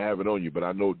 You may not have it on you, but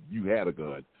I know you had a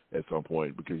gun at some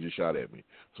point because you shot at me.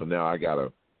 So now I got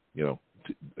to,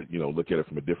 look at it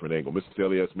from a different angle. Mr.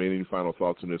 Elias, any final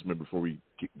thoughts on this, man, before we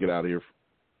get out of here?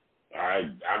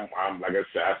 I'm like I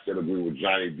said, I still agree with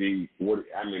Johnny D.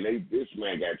 This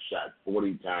man got shot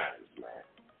 40 times, man,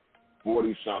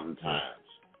 40-something times.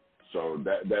 So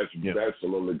that's a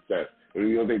little excessive.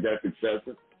 You don't think that's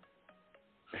excessive?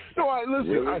 No, listen.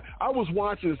 Really? I was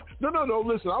watching. No.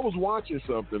 Listen, I was watching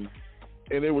something,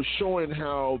 and it was showing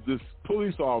how this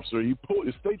police officer, a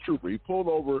state trooper, he pulled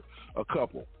over a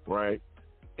couple, right?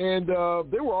 And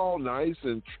they were all nice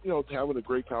and, having a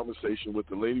great conversation with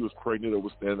the lady who was pregnant that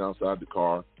was standing outside the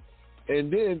car.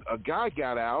 And then a guy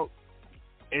got out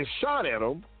and shot at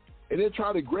him and then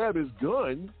tried to grab his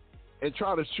gun and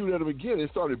try to shoot at him again and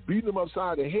started beating him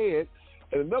upside the head.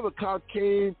 And another cop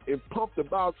came and pumped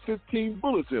about 15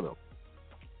 bullets in him.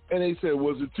 And they said,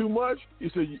 was it too much? He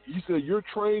said, you're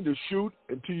trained to shoot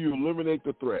until you eliminate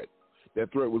the threat.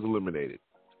 That threat was eliminated.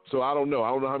 So I don't know.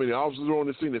 I don't know how many officers were on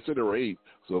the scene. They said there were 8.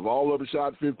 So if all of them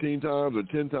shot 15 times or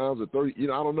 10 times or 30, I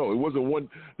don't know. It wasn't one.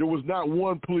 There was not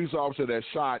one police officer that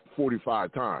shot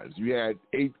 45 times. You had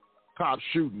 8 cops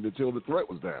shooting until the threat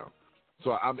was down.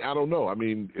 So I don't know. I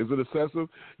mean, is it excessive?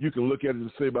 You can look at it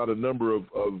and say about a number of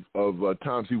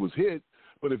times he was hit.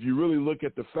 But if you really look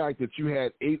at the fact that you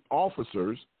had 8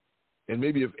 officers, and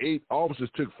maybe if 8 officers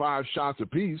took 5 shots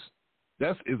apiece,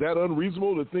 is that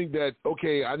unreasonable to think that,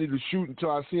 okay, I need to shoot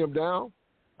until I see him down?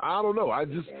 I don't know.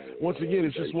 Once again,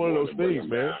 it's just one of those things,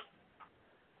 man.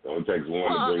 It only takes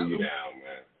one to bring you down,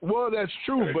 man. Well, that's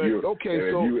true, but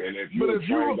okay, so. If you're a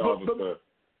trained officer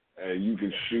and you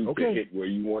can shoot the hit where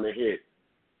you want to hit,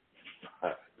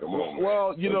 come on, man.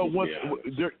 Well,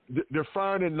 they're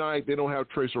firing at night. They don't have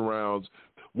tracer rounds.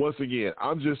 Once again,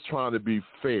 I'm just trying to be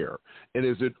fair. And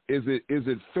is it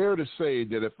fair to say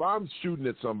that if I'm shooting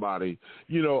at somebody,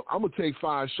 I'm gonna take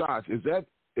 5 shots? Is that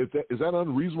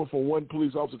unreasonable for one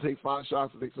police officer to take 5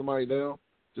 shots to take somebody down?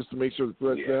 just to make sure the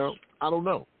threat's down? I don't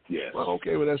know. Yes. Well,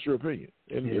 okay, well, that's your opinion.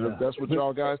 And if that's what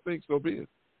y'all guys think, so be it.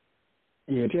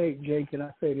 Yeah, Jay, can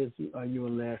I say this? You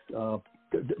and Les,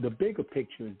 the bigger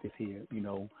picture is this here. You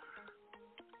know,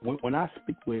 when I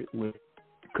speak with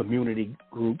community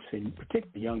groups and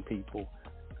particularly young people,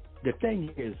 the thing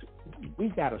is we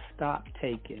got to stop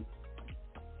taking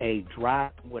a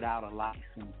drive without a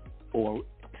license or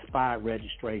expired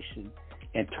registration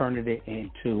and turning it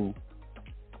into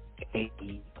a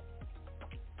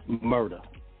murder,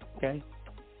 okay,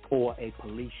 or a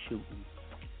police shooting.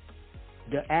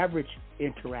 The average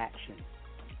interaction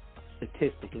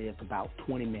statistically is about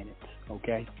 20 minutes,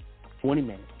 okay? 20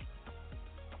 minutes.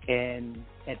 And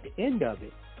at the end of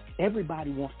it,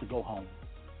 everybody wants to go home.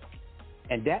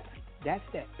 And that's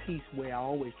that piece where I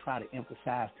always try to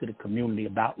emphasize to the community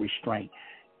about restraint.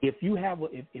 If you have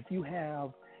a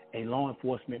law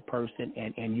enforcement person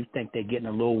and you think they're getting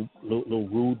a little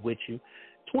rude with you,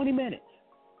 20 minutes.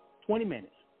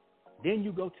 Then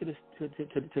you go to the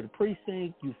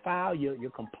precinct, you file your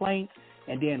complaint,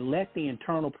 and then let the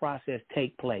internal process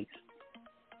take place.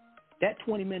 That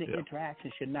 20-minute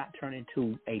interaction should not turn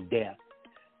into a death.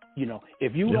 You know,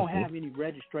 if you don't have any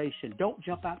registration, don't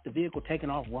jump out the vehicle taking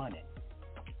off running.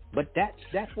 But that's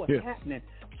what's happening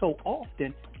so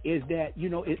often is that, you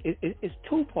know, it's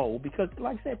twofold because,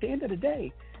 like I said, at the end of the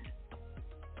day,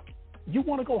 you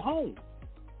want to go home.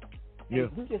 And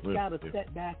we just got to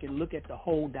step back and look at the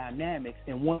whole dynamics.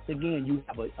 And once again, you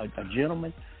have a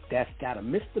gentleman that's got a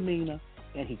misdemeanor,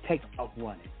 and he takes off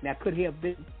running. Now, could he have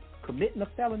been committing a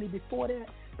felony before that?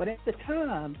 But at the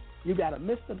time, you got a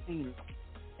misdemeanor,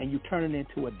 and you turn it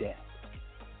into a death.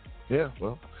 Yeah,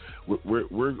 well,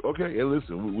 we're okay. And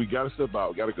listen, we got to step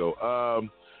out. Got to go.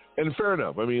 And fair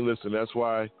enough. I mean, listen, that's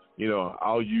why, you know,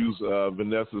 I'll use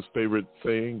Vanessa's favorite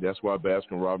saying. That's why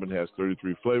Baskin-Robbins has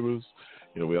 33 flavors.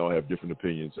 You know, we all have different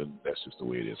opinions, and that's just the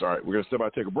way it is. All right, we're going to step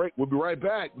out, take a break. We'll be right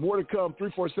back. More to come,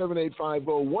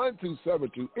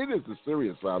 347-850-1272. It is the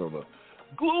Serious Side on a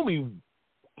gloomy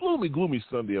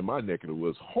Sunday in my neck of the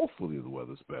woods. Hopefully the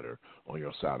weather's better on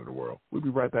your side of the world. We'll be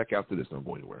right back after this. Don't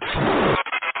go anywhere.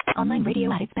 Online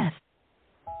radio at its best.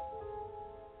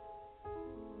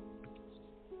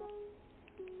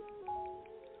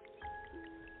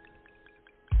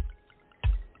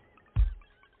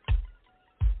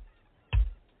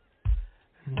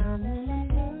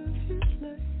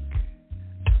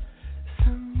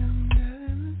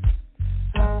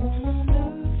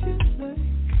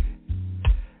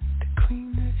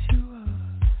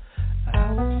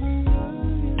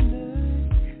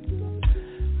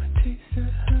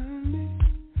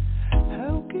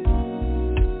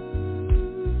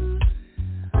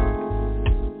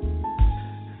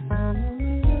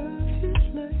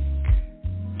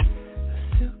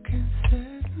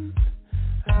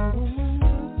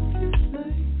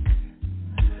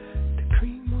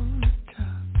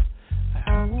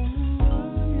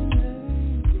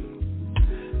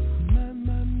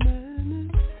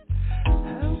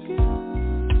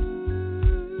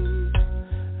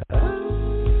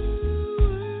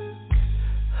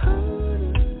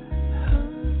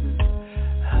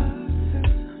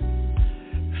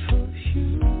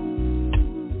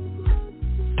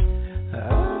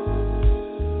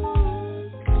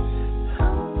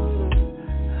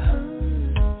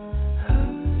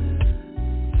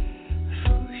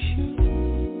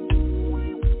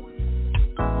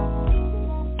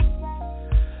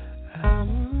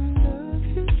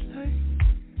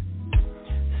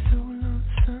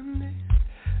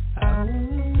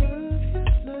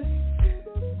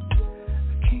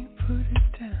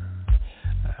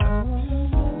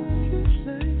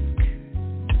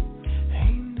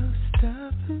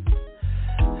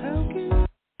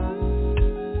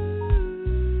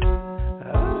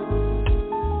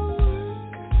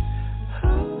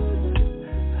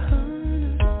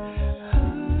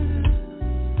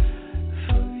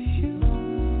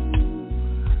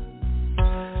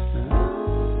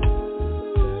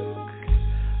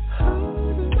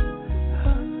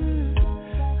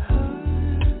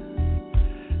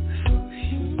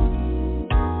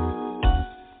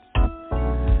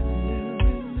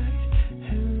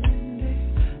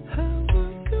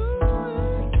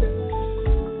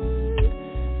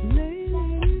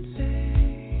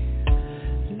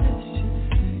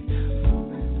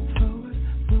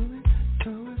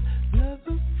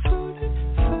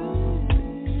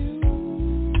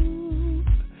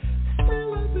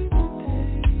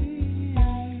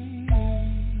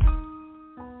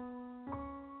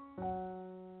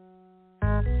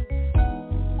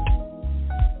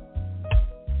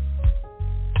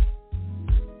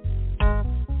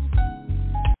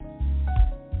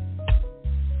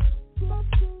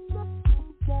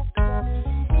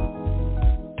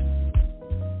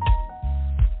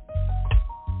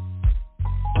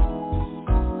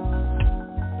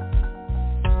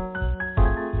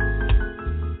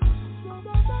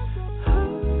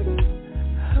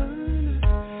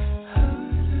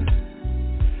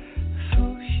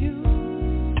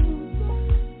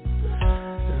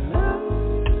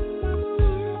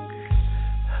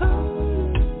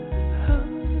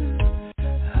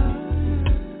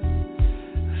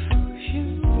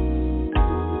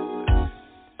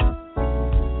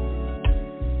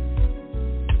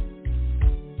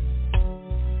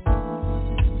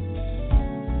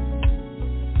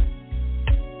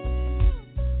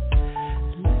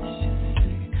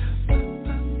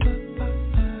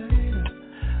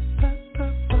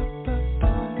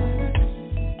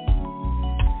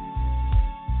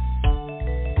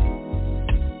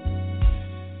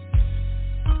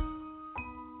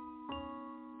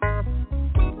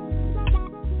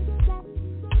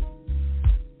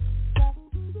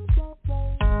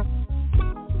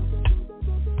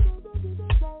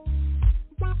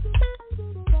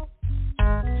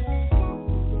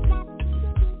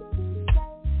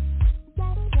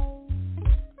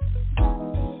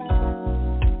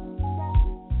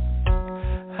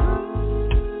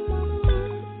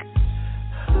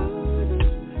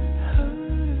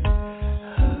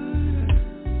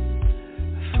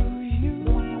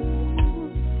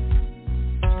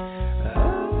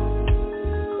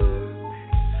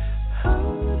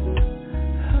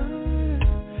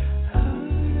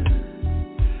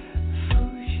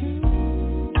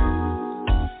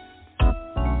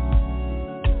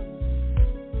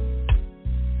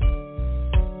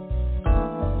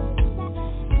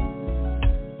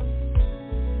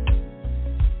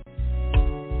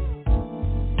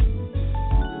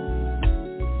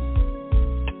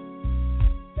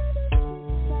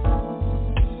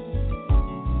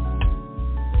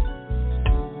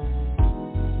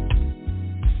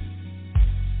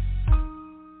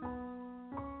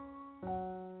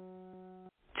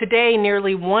 Today,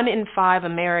 nearly 1 in 5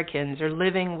 Americans are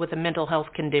living with a mental health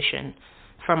condition,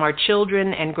 from our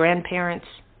children and grandparents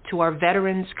to our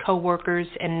veterans, co-workers,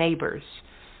 and neighbors.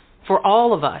 For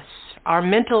all of us, our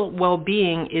mental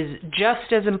well-being is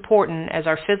just as important as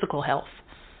our physical health.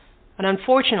 But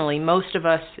unfortunately, most of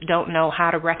us don't know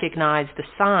how to recognize the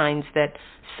signs that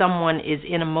someone is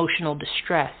in emotional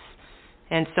distress.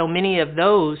 And so many of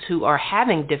those who are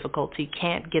having difficulty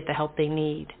can't get the help they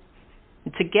need.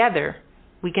 Together,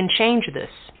 we can change this.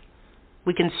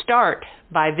 We can start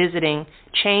by visiting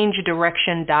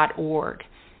changedirection.org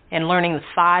and learning the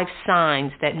 5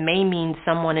 signs that may mean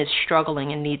someone is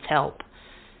struggling and needs help.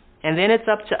 And then it's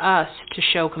up to us to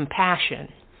show compassion,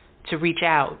 to reach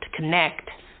out, to connect,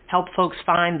 help folks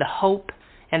find the hope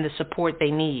and the support they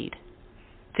need.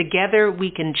 Together, we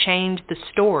can change the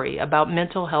story about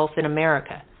mental health in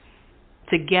America.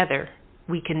 Together,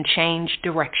 we can change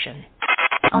direction.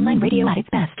 Online radio at its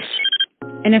best.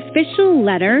 An official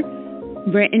letter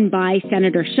written by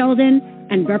Senator Sheldon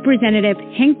and Representative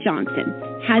Hank Johnson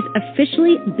has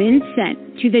officially been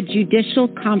sent to the Judicial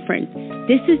Conference.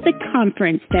 This is the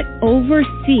conference that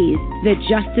oversees the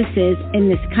justices in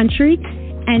this country,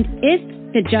 and if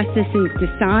the justices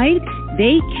decide,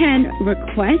 they can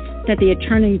request that the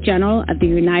Attorney General of the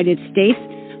United States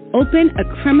open a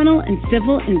criminal and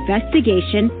civil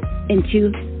investigation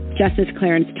into Justice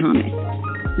Clarence Thomas.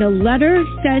 The letter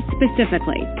says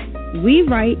specifically, we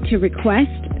write to request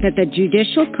that the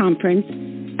Judicial Conference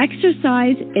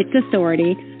exercise its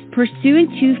authority pursuant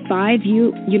to 5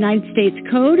 United States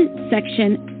Code,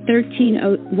 Section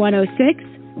 13106,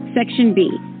 Section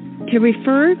B, to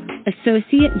refer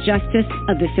Associate Justice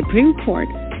of the Supreme Court,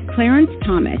 Clarence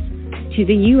Thomas, to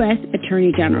the U.S.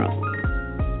 Attorney General.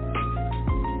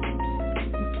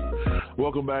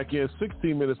 Welcome back in.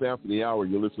 16 minutes after the hour,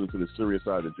 you're listening to the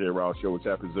Seriouside, the Jay Rouse Show, which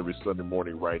happens every Sunday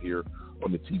morning right here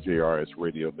on the TJRS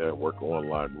Radio Network,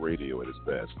 online radio at its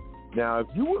best. Now, if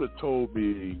you would have told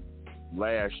me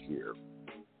last year,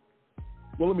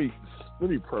 well, let me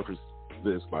preface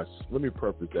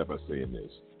that by saying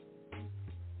this.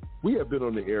 We have been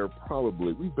on the air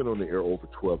we've been on the air over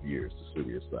 12 years, the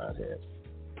Seriouside has.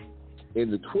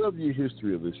 In the 12-year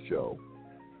history of this show,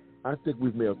 I think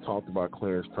we may have talked about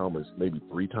Clarence Thomas maybe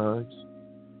 3 times.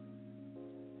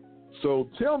 So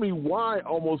tell me why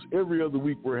almost every other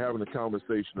week we're having a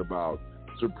conversation about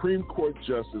Supreme Court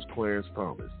Justice Clarence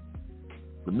Thomas,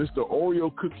 the Mr.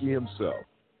 Oreo cookie himself.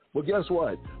 Well, guess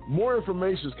what? More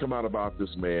information has come out about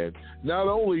this man. Not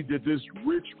only did this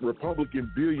rich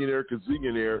Republican billionaire,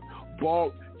 gazillionaire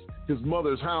bought his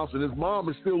mother's house, and his mom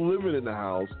is still living in the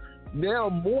house, now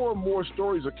more and more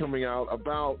stories are coming out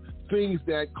about things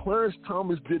that Clarence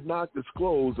Thomas did not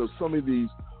disclose of some of these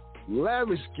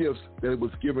lavish gifts that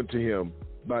was given to him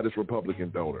by this Republican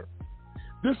donor.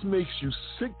 This makes you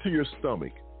sick to your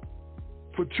stomach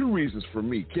for 2 reasons for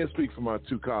me. Can't speak for my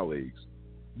 2 colleagues.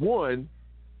 One,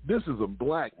 this is a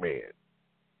black man.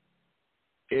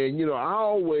 And, you know, I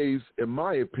always, in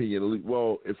my opinion,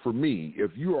 well, for me,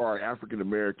 if you are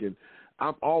African-American,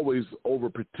 I'm always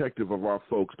overprotective of our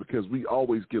folks because we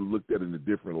always get looked at in a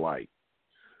different light.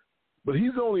 But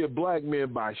he's only a black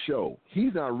man by show.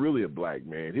 He's not really a black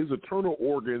man. His internal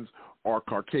organs are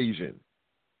Caucasian.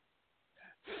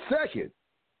 Second,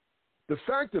 the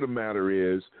fact of the matter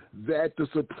is that the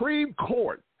Supreme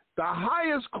Court, the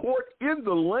highest court in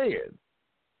the land,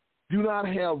 do not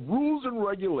have rules and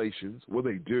regulations. Well,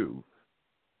 they do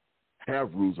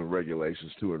have rules and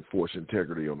regulations to enforce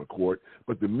integrity on the court.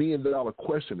 But the million-dollar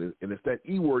question is, and it's that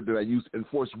E word that I use,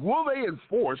 enforce. Will they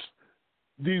enforce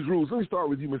these rules? Let me start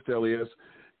with you, Mr. Elias.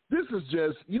 This is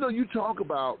just, you know, you talk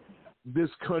about this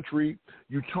country,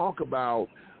 you talk about,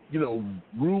 you know,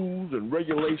 rules and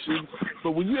regulations,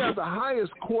 but when you have the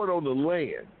highest court on the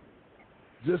land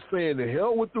just saying the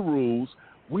hell with the rules,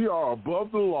 we are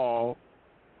above the law,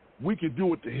 we can do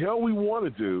what the hell we want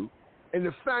to do, and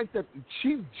the fact that the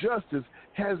Chief Justice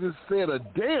hasn't said a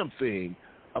damn thing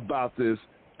about this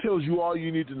tells you all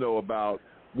you need to know about,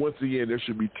 once again, there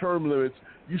should be term limits.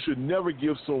 You should never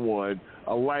give someone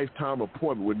a lifetime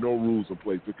appointment with no rules in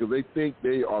place because they think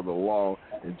they are the law.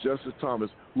 And Justice Thomas,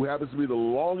 who happens to be the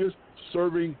longest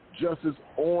serving justice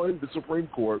on the Supreme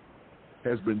Court,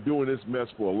 has been doing this mess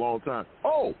for a long time.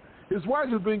 Oh, his wife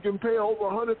has been getting paid over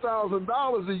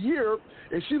 $100,000 a year,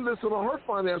 and she listed on her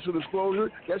financial disclosure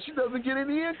that she doesn't get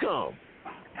any income.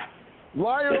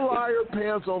 Liar, liar,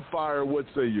 pants on fire, what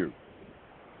say you?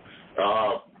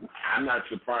 I'm not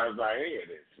surprised by any of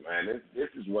this, man. This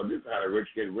is how the rich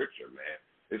get richer, man.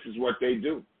 This is what they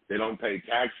do. They don't pay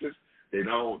taxes. They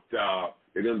don't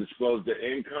disclose their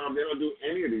income. They don't do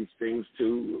any of these things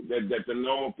that the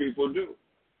normal people do.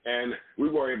 And we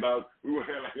worry about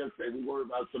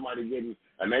somebody getting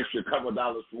an extra couple of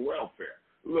dollars from welfare.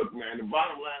 Look, man, the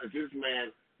bottom line is this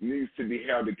man needs to be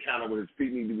held accountable. His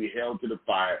feet need to be held to the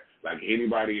fire like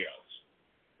anybody else.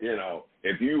 You know,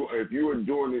 if you are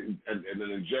doing an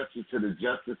injustice to the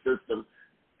justice system,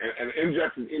 and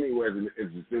injustice anywhere is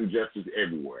injustice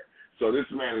everywhere. So this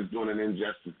man is doing an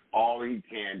injustice all he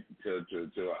can to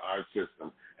our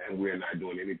system, and we're not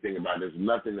doing anything about it. There's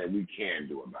nothing that we can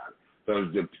do about it. So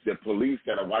the police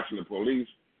that are watching the police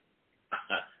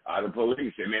are the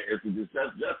police, and it's a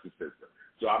justice system.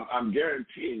 So I'm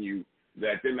guaranteeing you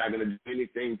that they're not going to do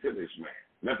anything to this man.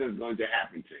 Nothing's going to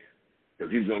happen to him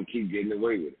because he's going to keep getting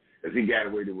away with it. Because he got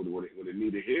away with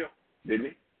Anita Hill, didn't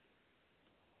he?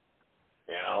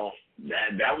 You know,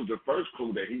 that was the first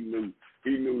clue that he knew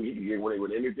he could get away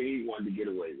with anything he wanted to get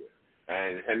away with.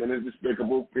 And then him and his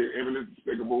despicable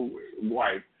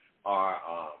wife are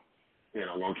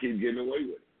gonna keep getting away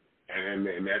with it. And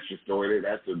that's your story.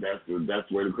 That's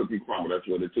where the cookie crumble. That's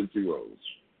where the Tootsie Rolls.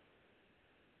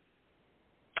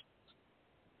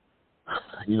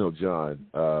 You know,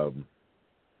 John,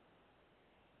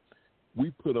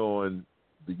 we put on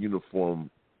the uniform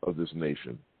of this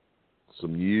nation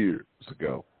some years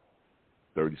ago,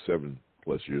 37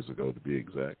 plus years ago to be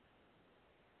exact.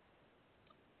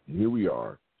 And here we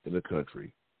are in a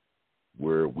country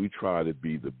where we try to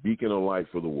be the beacon of light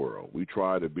for the world. We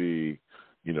try to be,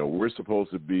 we're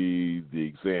supposed to be the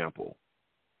example.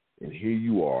 And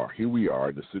here we are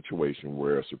in a situation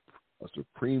where a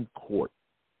Supreme Court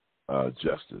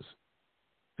justice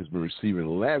has been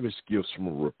receiving lavish gifts from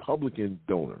a Republican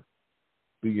donor,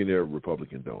 billionaire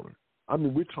Republican donor. I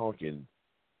mean, we're talking,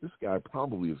 this guy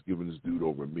probably has given this dude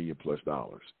over $1 million+.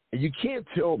 And you can't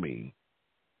tell me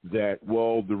that,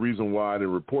 well, the reason why they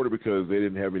reported because they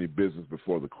didn't have any business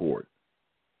before the court.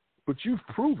 But you've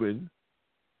proven,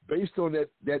 based on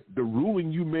that the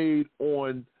ruling you made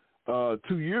on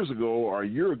 2 years ago or a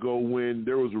year ago when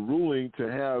there was a ruling to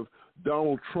have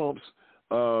Donald Trump's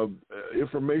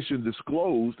information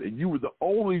disclosed, and you were the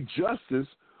only justice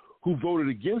who voted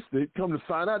against it, come to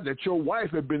find out that your wife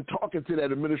had been talking to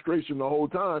that administration the whole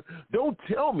time. Don't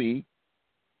tell me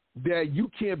that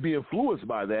you can't be influenced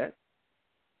by that.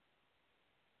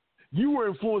 You were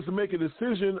influenced to make a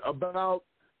decision about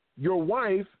your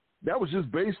wife that was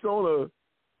just based on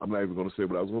I'm not even going to say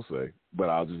what I was going to say, but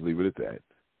I'll just leave it at that.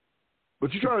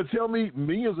 But you're trying to tell me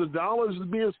millions of dollars is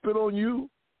being spent on you?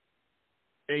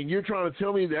 And you're trying to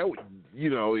tell me that,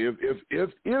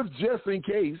 if just in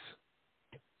case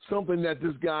something that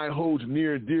this guy holds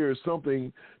near and dear,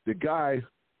 something the guy,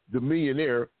 the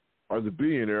millionaire or the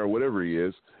billionaire or whatever he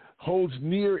is, holds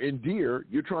near and dear,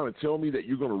 you're trying to tell me that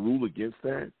you're going to rule against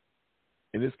that?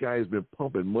 And this guy has been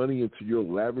pumping money into your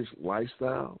lavish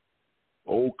lifestyle?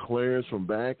 Old Clarence from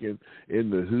back in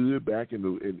the hood, back in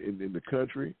the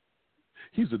country?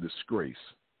 He's a disgrace.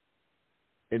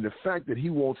 And the fact that he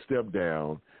won't step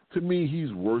down, to me,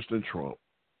 he's worse than Trump.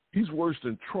 He's worse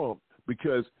than Trump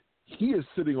because he is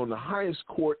sitting on the highest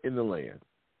court in the land.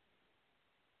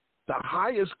 The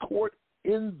highest court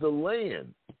in the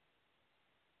land.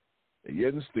 And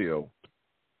yet and still,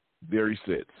 there he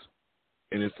sits.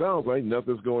 And it sounds like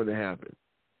nothing's going to happen.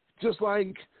 Just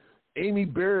like Amy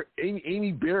Barrett,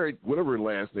 whatever her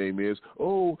last name is,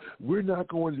 we're not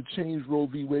going to change Roe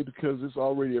v. Wade because it's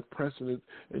already a precedent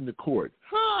in the court.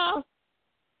 Huh?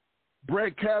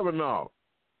 Brett Kavanaugh,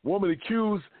 woman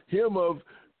accused him of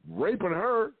raping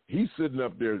her. He's sitting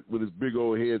up there with his big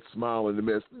old head smiling the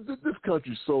mess. This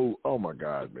country's so, oh my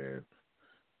God, man.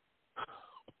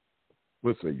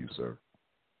 What say you, sir?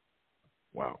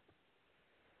 Wow.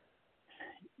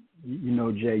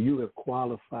 Jay, you have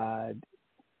qualified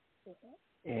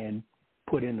and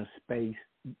put in a space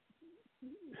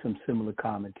some similar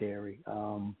commentary.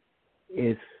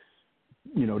 It's,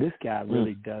 this guy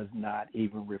really does not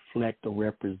even reflect or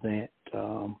represent,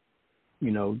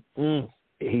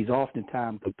 he's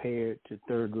oftentimes compared to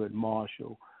Thurgood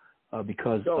Marshall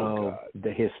because of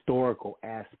the historical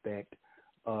aspect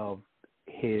of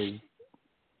his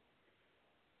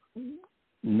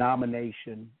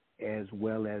nomination as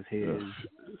well as his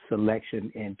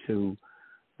selection into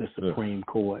the Supreme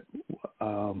Court.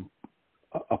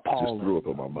 Appalling. Just threw up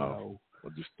in my mouth. I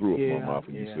just threw up in my mouth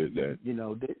when you said that.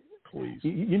 Please.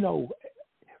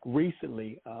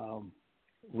 Recently I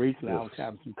was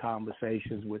having some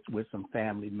conversations with some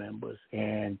family members,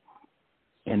 and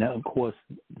of course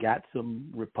got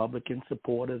some Republican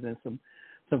supporters and some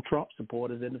Trump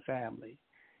supporters in the family.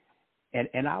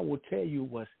 And I will tell you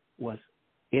what's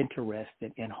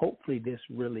interesting, and hopefully this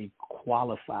really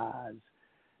qualifies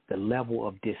the level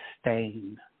of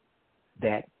disdain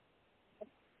that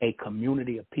a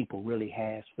community of people really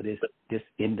has for this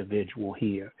individual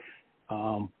here.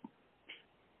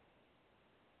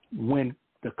 When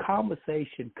the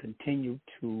conversation continued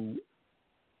to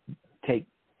take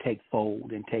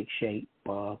fold and take shape,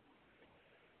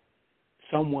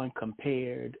 someone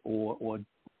compared or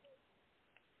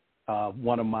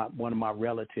one of my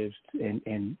relatives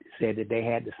and said that they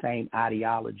had the same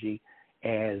ideology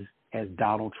as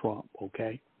Donald Trump.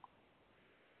 Okay,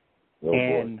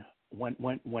 and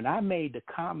when I made the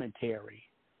commentary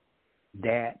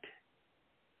that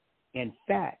in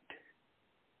fact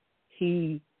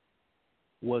he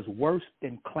was worse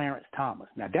than Clarence Thomas.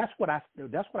 Now that's what I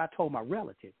told my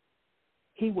relative.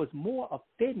 He was more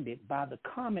offended by the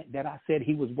comment that I said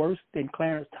he was worse than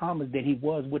Clarence Thomas than he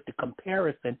was with the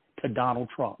comparison to Donald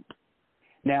Trump.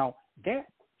 Now, that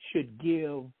should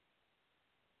give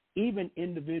even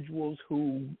individuals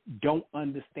who don't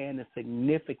understand the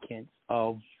significance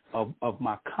of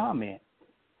my comment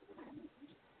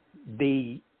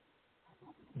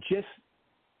just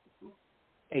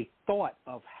a thought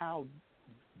of how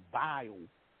vile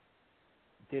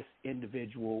this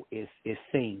individual is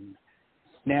seen.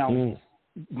 Now,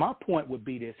 my point would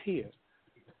be this here.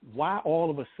 Why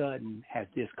all of a sudden has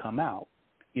this come out?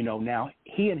 Now,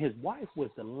 he and his wife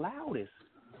was the loudest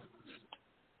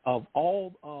of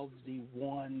all of the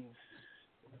ones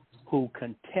who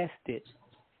contested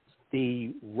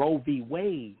the Roe v.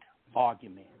 Wade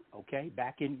argument, okay?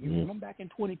 You remember back in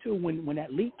 22 when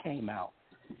that leak came out.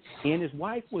 He and his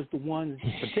wife was the ones,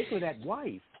 particularly that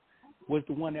wife, was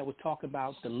the one that was talking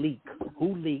about the leak,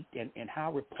 who leaked and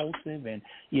how repulsive, and,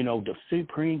 the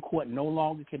Supreme Court no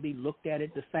longer can be looked at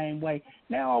it the same way.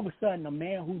 Now, all of a sudden, a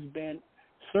man who's been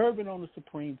serving on the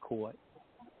Supreme Court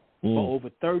for over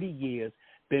 30 years,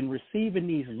 been receiving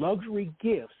these luxury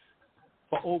gifts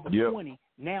for over 20,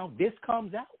 now this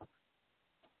comes out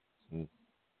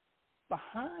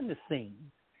behind the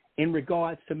scenes in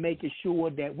regards to making sure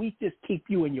that we just keep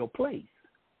you in your place.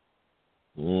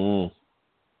 You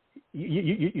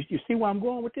see where I'm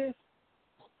going with this?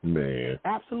 Man.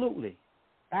 Absolutely.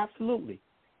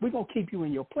 We're going to keep you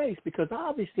in your place because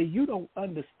obviously you don't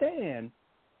understand,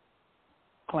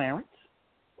 Clarence,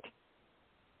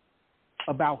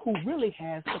 about who really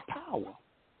has the power.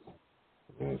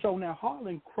 So now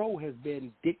Harlan Crow has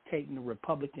been dictating the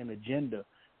Republican agenda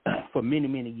for many,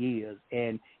 many years,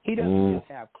 and he doesn't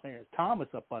just have Clarence Thomas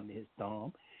up under his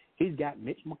thumb. He's got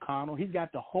Mitch McConnell. He's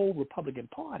got the whole Republican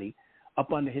Party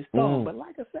up under his thumb. But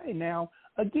like I say, now,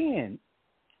 again,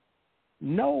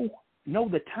 know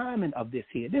the timing of this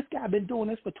here. This guy been doing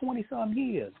this for 20-some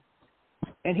years.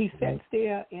 And he sits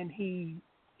there and he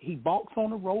balks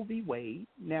on the Roe v. Wade.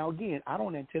 Now, again, I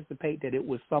don't anticipate that it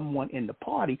was someone in the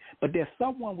party, but there's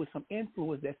someone with some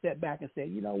influence that sat back and said,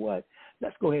 you know what,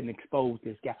 let's go ahead and expose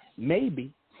this guy.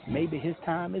 Maybe his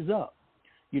time is up.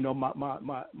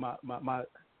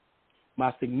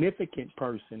 My significant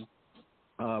person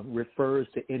refers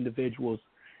to individuals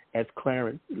as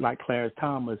Clarence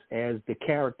Thomas, as the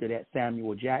character that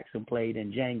Samuel Jackson played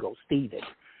in Django, Stephen.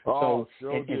 So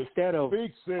instead of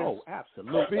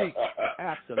absolutely.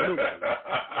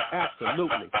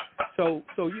 So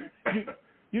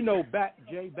back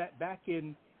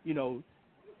in the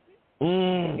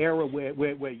era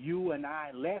where you and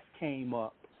I last came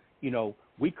up,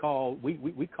 we call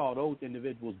those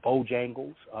individuals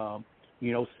Bojangles,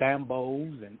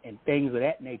 Sambos and things of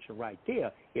that nature right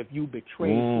there. If you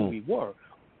betrayed who we were,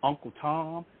 Uncle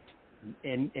Tom.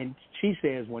 And she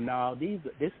says, well, no,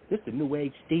 this the new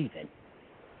age Stephen,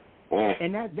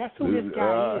 and that's who this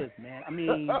guy is, man. I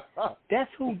mean,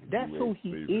 that's who he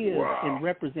is in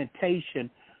representation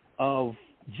of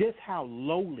just how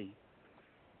lowly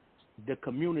the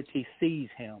community sees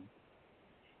him,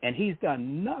 and he's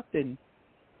done nothing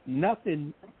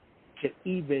to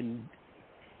even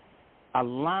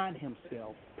align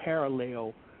himself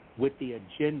parallel with the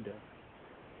agenda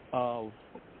of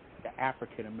the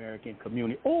African American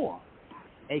community, or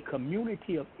a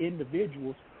community of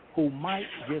individuals who might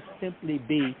just simply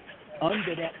be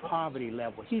under that poverty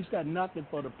level. He's done nothing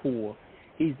for the poor.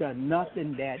 He's done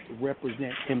nothing that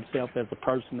represents himself as a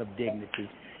person of dignity,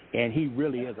 and he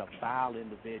really is a vile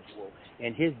individual,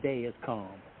 and his day has come.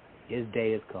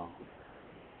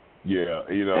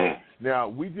 Yeah, now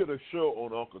we did a show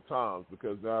on Uncle Tom's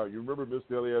because now you remember,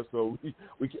 Mr. Elias, so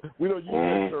we don't use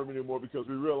that term anymore because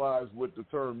we realize what the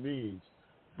term means.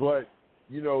 But,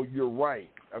 you're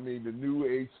right. I mean, the new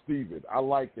age Stephen, I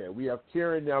like that. We have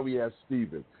Karen, now we have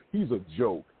Stephen. He's a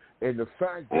joke. And the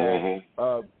fact that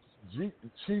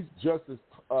Chief Justice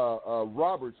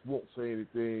Roberts won't say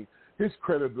anything, his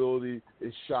credibility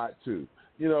is shot too.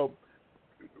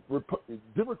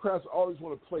 Democrats always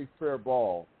want to play fair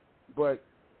ball, but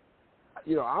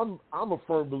you know, I'm a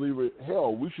firm believer.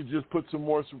 Hell, we should just put some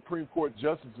more Supreme Court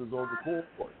justices on the court.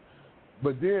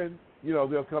 But then, you know,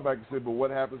 they'll come back and say, but what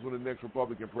happens when the next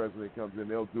Republican president comes in?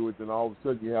 They'll do it. Then all of a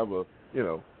sudden you have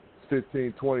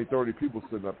 15, 20, 30 people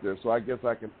sitting up there. So I guess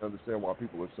I can understand why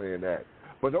people are saying that.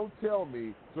 But don't tell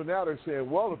me. So now they're saying,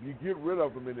 well, if you get rid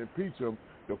of them and impeach them,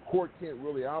 the court can't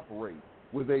really operate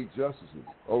with 8 justices.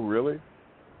 Oh, really?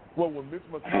 Well, when Mitch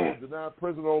McConnell denied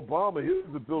President Obama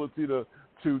his ability to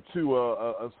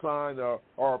assign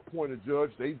or appoint a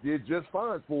judge, they did just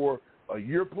fine for a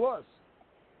year plus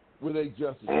with 8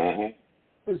 justices. Mm-hmm.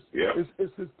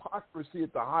 It's hypocrisy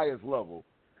at the highest level,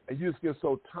 and you just get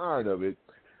so tired of it.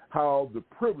 How the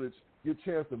privileged get a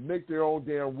chance to make their own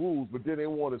damn rules, but then they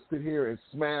want to sit here and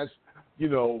smash, you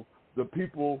know, the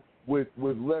people with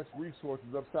less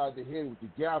resources upside the head with the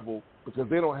gavel because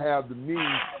they don't have the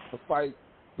means to fight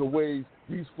the ways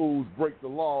these fools break the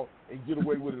law and get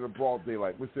away with it in broad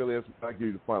daylight. Mr. Elias, I'll give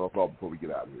you the final thought before we get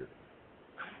out of here.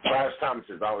 Clarence Thomas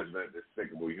has always been a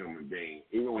despicable human being.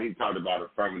 Even when he talked about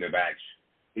affirmative action,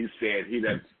 he said he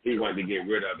wanted to get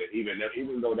rid of it, even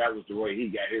though that was the way he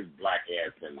got his black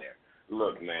ass in there.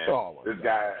 Look, man, this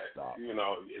guy, you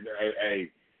know,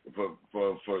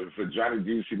 for Johnny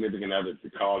D's significant other to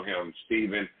call him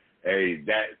Stephen,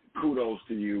 that kudos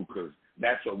to you, because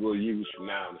that's what we'll use from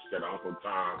now instead of Uncle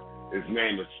Tom. His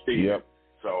name is Stephen. Yep.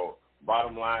 So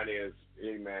bottom line is,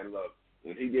 hey man, look,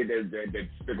 when he did that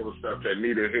despicable stuff to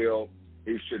Anita Hill,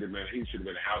 he should have been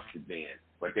ousted then,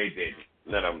 but they didn't.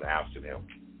 None of them ousted him.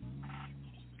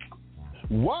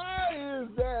 Why is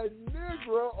that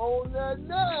nigga on that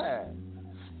 9?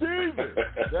 Stephen,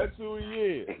 that's who he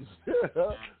is.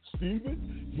 Stephen,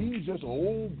 he's just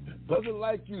old, doesn't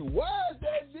like you. Why is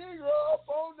that nigga up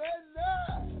on that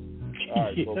 9? All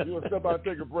right, folks, we're going to step out and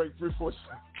take a break.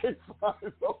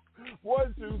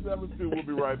 347-850-1272. We'll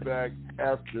be right back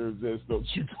after this. Don't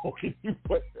you go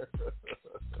anywhere.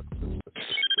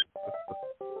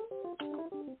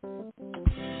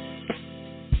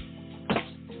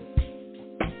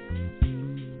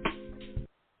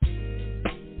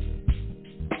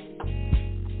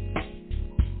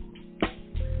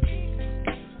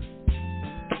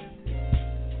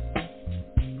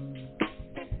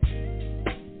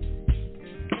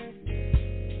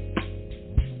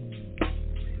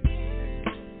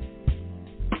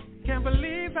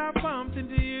 I bumped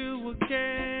into you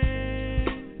again.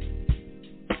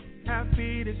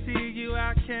 Happy to see you,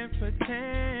 I can't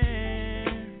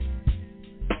pretend.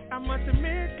 I must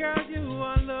admit, girl, you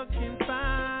are looking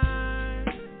fine.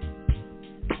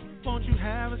 Won't you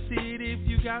have a seat if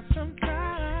you got some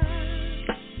time?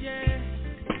 Yeah.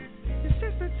 Your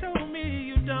sister told me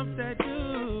you dumped that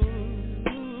dude.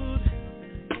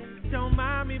 Don't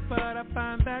mind me, but I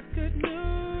find that good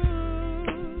news.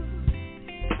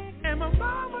 And my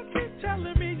mama keeps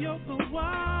telling me you're the one.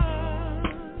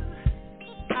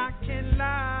 I can't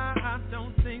lie, I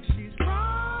don't think she's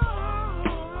wrong.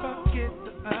 Forget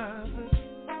the others,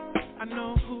 I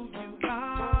know who you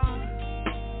are.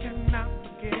 Cannot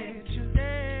forget you.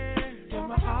 You're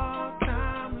my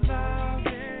all-time love.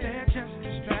 They're just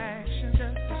distractions,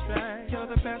 You're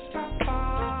the best by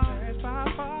far.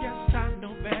 Yes, I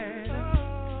know better.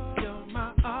 You're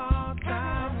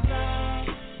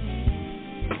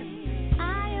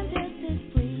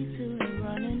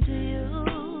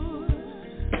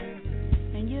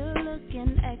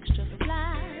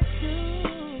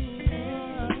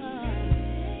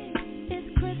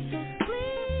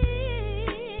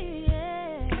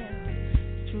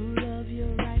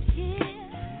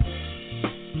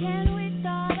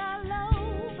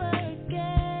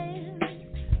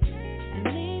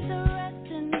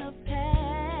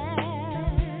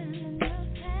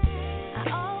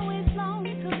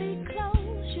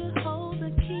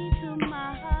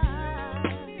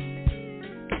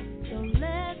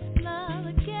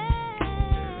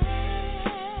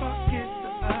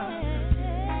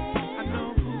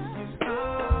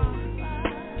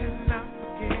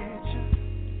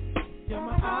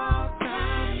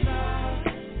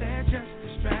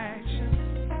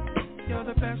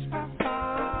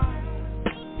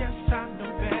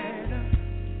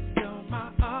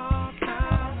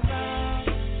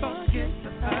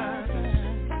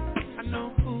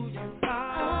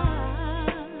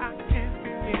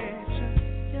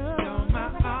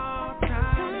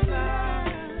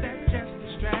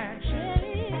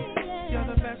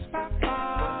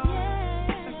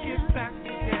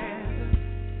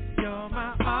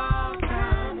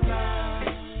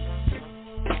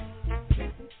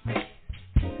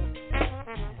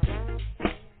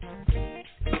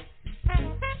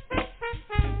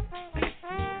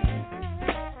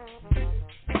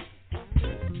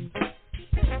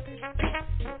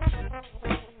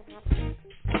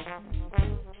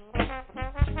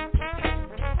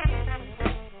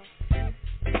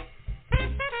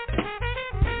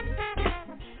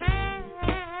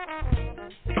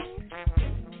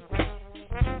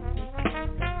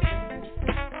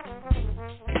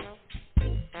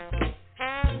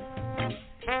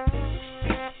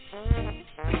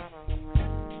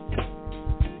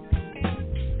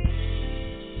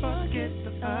forget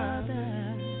the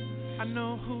other. I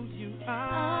know who you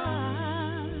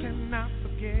are. Cannot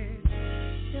forget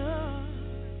you.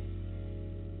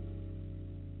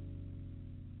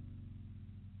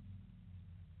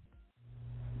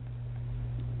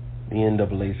 The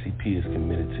NAACP is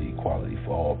committed to equality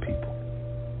for all people,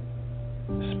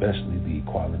 especially the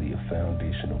equality of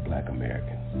foundational Black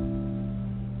Americans.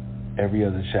 Every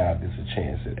other child gets a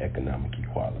chance at economic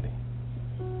equality.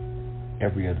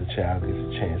 Every other child gets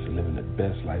a chance at living the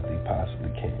best life they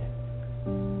possibly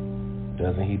can.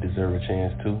 Doesn't he deserve a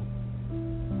chance too?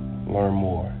 Learn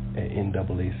more at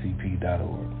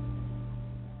NAACP.org.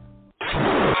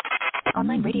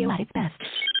 Online radio at its best.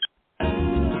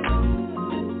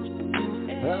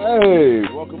 Hey,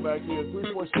 welcome back here.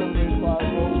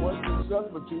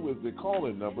 347-850-1272 is the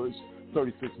call-in numbers.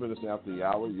 36 minutes after the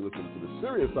hour. You're listening to the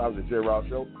Serious Side of the J-Row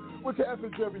Show, which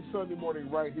happens every Sunday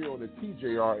morning right here on the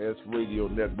TJRS Radio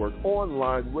Network,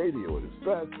 online radio at its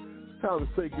best. It's time to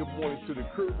say good morning to the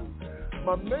crew.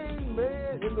 My main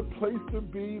man in the place to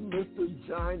be, Mr.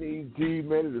 Johnny D.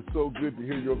 Man, it is so good to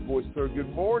hear your voice, sir.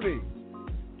 Good morning.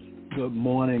 Good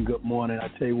morning. Good morning. I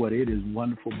tell you what, it is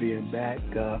wonderful being back.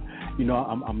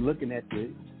 I'm looking at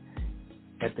the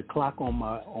clock on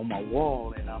my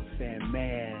wall, and I'm saying,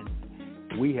 man,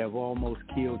 we have almost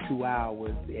killed 2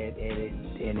 hours,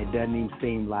 and it doesn't even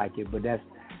seem like it. But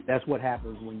that's what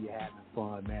happens when you're having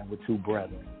fun, man, with two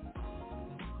brothers.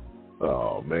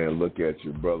 Oh man, look at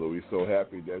you, brother. We're so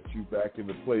happy that you back in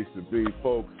the place to be,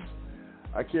 folks.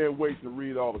 I can't wait to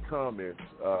read all the comments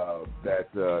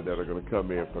that are going to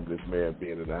come in from this man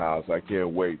being in the house. I can't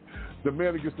wait. The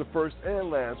man who gets the first and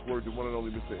last word, the one and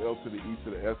only Mr. L to the E to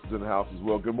the S is in the house as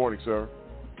well. Good morning, sir.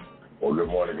 Well, good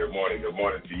morning to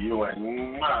you,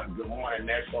 and good morning,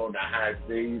 Next on the High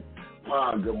Seas.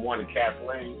 Good morning,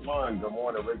 Kathleen. Good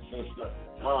morning, Rick Sister.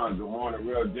 Good morning,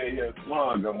 Real Junior. Good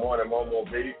morning, Momo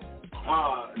B.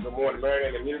 Good morning,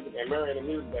 Marion and Music. And Marion and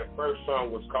Music, that first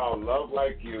song was called Love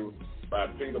Like You by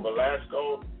Peter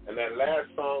Belasco, and that last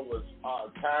song was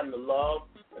Time to Love,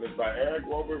 and it's by Eric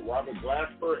Robert, Robert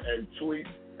Glasper, and Tweet.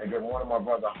 And good morning, my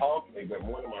brother Hawk, and good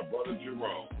morning, my brother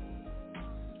Jerome.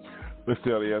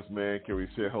 Mr. LES, man, can we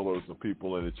say hello to some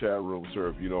people in the chat room, sir,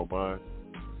 if you don't mind?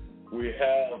 We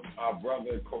have our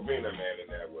brother Covina, man, in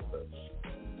there with us.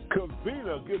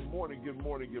 Covina, good morning. I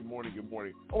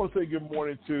want to say good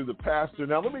morning to the pastor.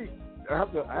 Now, I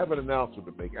have an announcement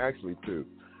to make, actually, too.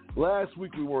 Last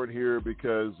week we weren't here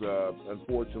because,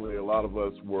 unfortunately, a lot of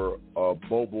us were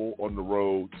mobile on the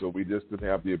road, so we just didn't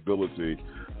have the ability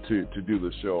to do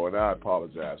the show, and I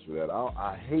apologize for that.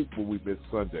 I hate when we miss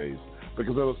Sundays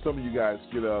because I know some of you guys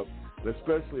get up, and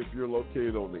especially if you're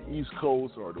located on the East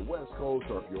Coast or the West Coast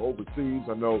or if you're overseas.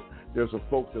 I know there's some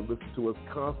folks that listen to us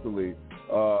constantly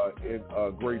in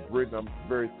Great Britain. I'm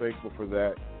very thankful for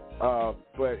that.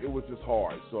 But it was just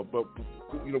hard. So, but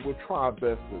we'll try our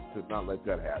best to not let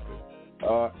that happen.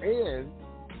 And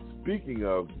speaking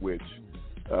of which,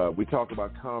 we talk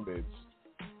about comments.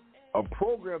 A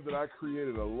program that I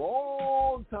created a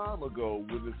long time ago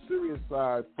when the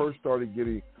Seriouside first started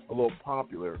getting a little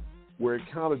popular, where it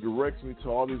kind of directs me to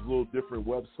all these little different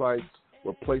websites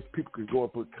where people can go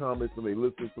and put comments and they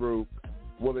listen through.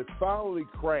 Well, it finally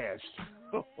crashed.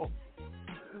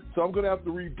 So I'm going to have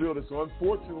to rebuild it. So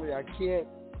unfortunately, I can't.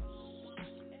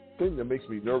 The thing that makes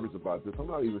me nervous about this, I'm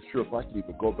not even sure if I can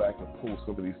even go back and pull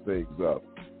some of these things up.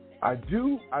 I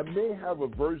may have a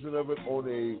version of it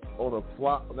on a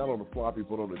flop, not on a floppy,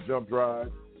 but on a jump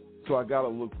drive. So I got to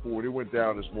look for it. It went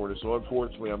down this morning. So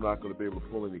unfortunately, I'm not going to be able to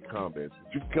pull any comments.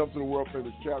 But you can come to the World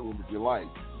Famous chat room if you like.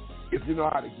 If you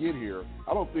know how to get here,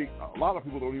 I don't think a lot of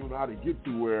people don't even know how to get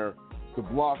to where the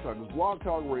Blog Talk. The Blog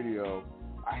Talk Radio.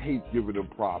 I hate giving them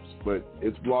props, but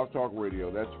it's Blog Talk Radio.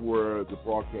 That's where the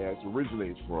broadcast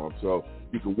originates from. So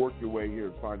you can work your way here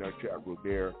and find our chat room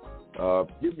there.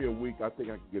 Give me a week. I think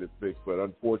I can get it fixed, but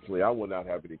unfortunately, I will not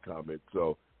have any comments.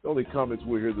 So the only comments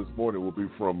we'll hear this morning will be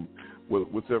from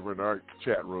what's ever in our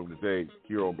chat room today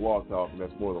here on Blog Talk, and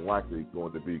that's more than likely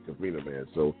going to be Convener Man.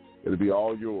 So it'll be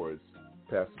all yours.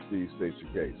 Pastor Steve states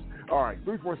your case. All right,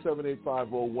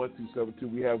 347-850-1272.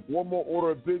 We have one more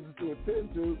order of business to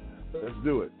attend to. Let's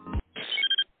do it.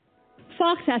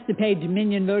 Fox has to pay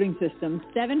Dominion Voting Systems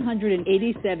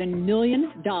 $787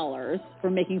 million for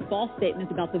making false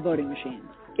statements about the voting machines.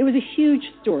 It was a huge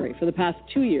story for the past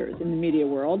 2 years in the media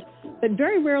world, but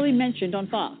very rarely mentioned on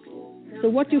Fox. So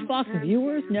what do Fox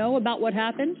viewers know about what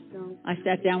happened? I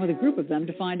sat down with a group of them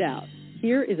to find out.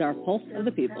 Here is our Pulse of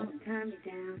the People.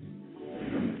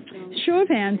 Show of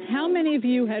hands, how many of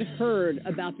you had heard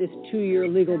about this 2-year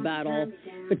legal battle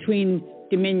between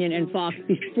Dominion and Fox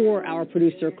before our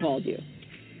producer called you?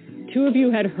 two of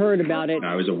you had heard about it.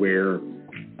 I was aware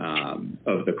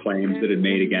of the claims that had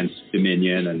made against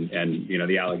Dominion and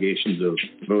the allegations of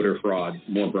voter fraud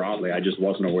more broadly. I just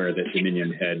wasn't aware that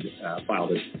Dominion had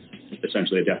filed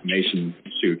essentially a defamation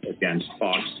suit against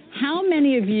Fox. How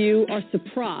many of you are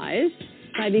surprised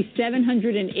by the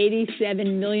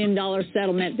 $787 million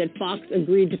settlement that Fox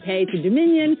agreed to pay to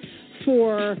Dominion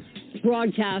for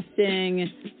broadcasting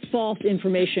false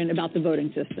information about the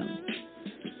voting system?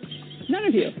 None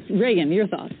of you. Reagan, your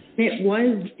thoughts? It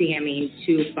was damning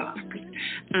to Fox.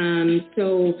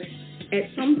 So at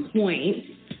some point,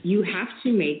 you have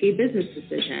to make a business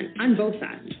decision on both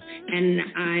sides. And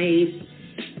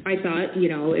I thought,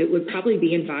 it would probably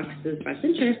be in Fox's best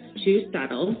interest to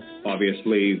settle.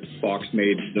 Obviously, Fox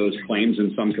made those claims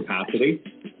in some capacity,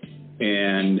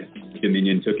 and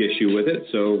Dominion took issue with it.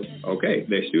 So, okay,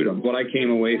 they sued them. What I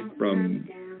came away from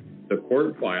the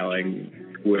court filing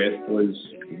with was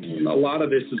a lot of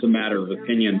this is a matter of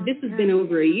opinion. This has been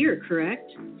over a year, correct?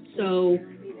 So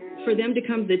for them to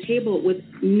come to the table with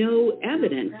no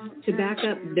evidence to back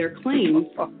up their claims,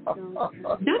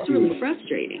 that's really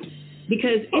frustrating.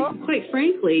 Because quite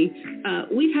frankly,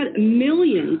 we've had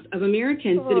millions of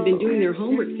Americans that have been doing their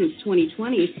homework since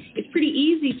 2020. It's pretty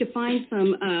easy to find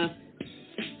some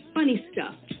funny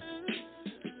stuff.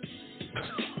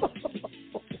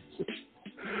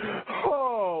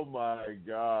 Oh my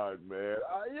God, man!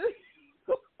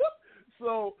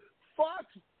 So Fox.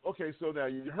 Okay, so now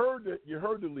you heard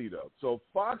the lead up. So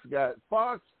Fox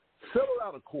settled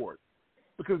out of court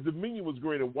because Dominion was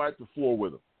going to wipe the floor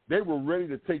with them. They were ready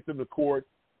to take them to court,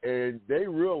 and they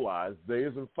realized,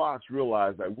 Fox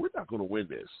realized that we're not going to win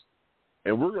this,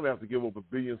 and we're going to have to give up $1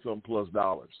 billion+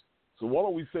 So why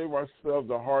don't we save ourselves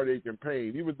the heartache and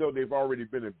pain, even though they've already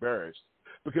been embarrassed?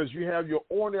 Because you have your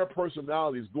on-air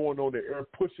personalities going on the air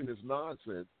pushing this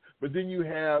nonsense, but then you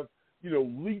have,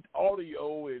 leaked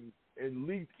audio and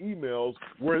leaked emails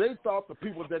where they thought the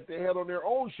people that they had on their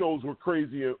own shows were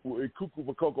crazy and cuckoo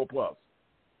for Cocoa Puffs.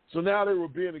 So now they were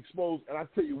being exposed, and I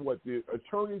tell you what, the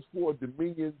attorneys for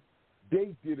Dominion,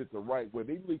 they did it the right way.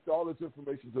 They leaked all this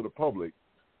information to the public.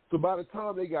 So by the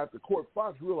time they got to court,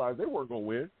 Fox realized they weren't going to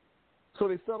win, so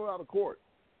they settled out of court.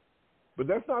 But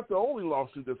that's not the only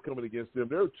lawsuit that's coming against them.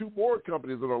 There are two more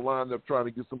companies that are lined up trying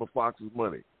to get some of Fox's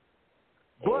money.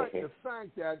 But the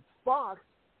fact that Fox,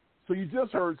 so you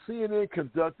just heard CNN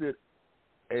conducted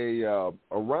a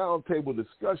roundtable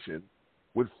discussion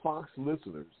with Fox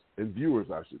listeners and viewers,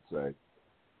 I should say,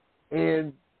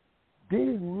 and they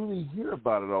didn't really hear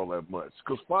about it all that much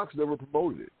because Fox never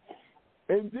promoted it.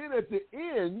 And then at the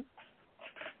end,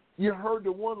 you heard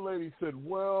the one lady said,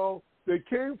 well, they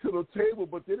came to the table,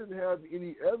 but they didn't have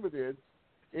any evidence.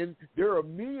 And there are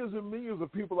millions and millions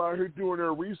of people out here doing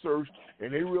their research,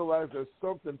 and they realized that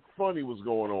something funny was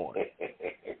going on.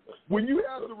 When you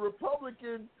have the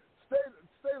Republican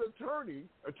state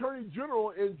attorney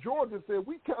general in Georgia said,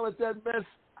 we counted that mess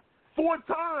 4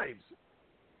 times.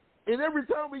 And every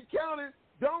time we counted,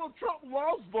 Donald Trump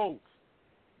lost votes.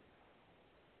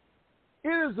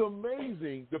 It is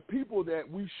amazing the people that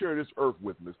we share this earth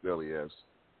with, Mr. Elias.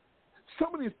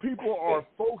 Some of these people are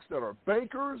folks that are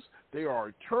bankers, they are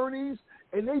attorneys,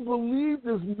 and they believe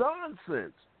this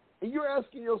nonsense. And you're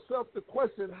asking yourself the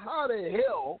question, how the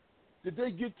hell did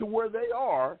they get to where they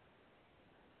are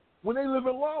when they live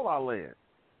in la-la land?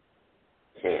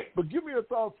 But give me your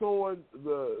thoughts on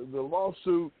the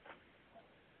lawsuit,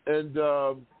 and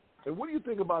what do you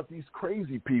think about these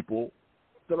crazy people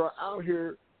that are out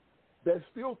here that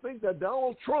still think that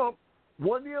Donald Trump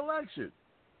won the election?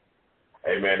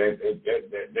 Hey man,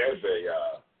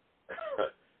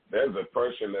 there's a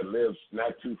person that lives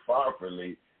not too far from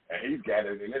me, and he's got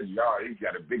it in his yard. He's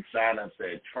got a big sign that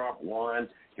said Trump won.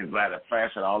 He's got a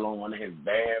flashing all on one of his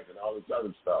bands and all this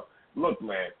other stuff. Look,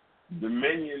 man,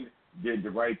 Dominion did the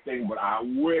right thing, but I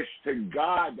wish to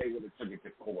God they would have took it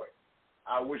to court.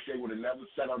 I wish they would have never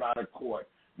settled out of court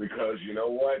because you know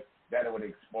what? That would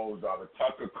expose all the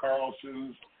Tucker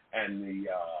Carlsons and the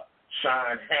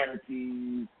Sean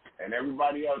Hannity's and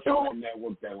everybody else on the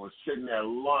network that was sitting there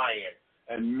lying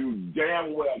and knew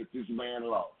damn well that this man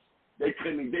lost. They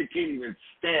can't even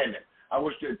stand it. I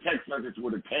wish their text messages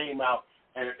would have came out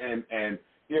and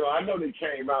I know they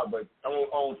came out, but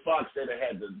on Fox they'd have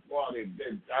had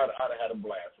I'd have had a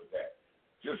blast with that.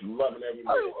 Just loving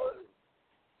everybody.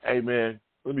 Hey man,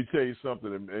 let me tell you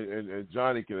something, and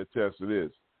Johnny can attest to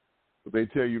this. But they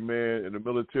tell you, man, in the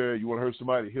military, you want to hurt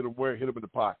somebody, hit them where? Hit them in the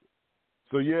pocket.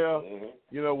 So, you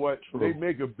know what? They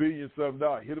make $1 billion something.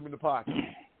 Hit them in the pocket.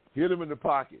 Hit them in the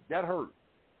pocket. That hurt.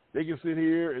 They can sit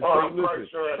here and say, listen.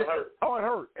 Sure it hurt. Oh, it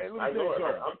hurt. And let me tell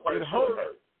you something. It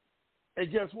hurt.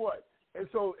 And guess what? And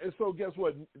so guess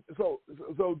what? So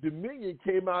Dominion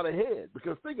came out ahead,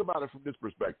 because think about it from this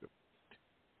perspective.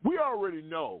 We already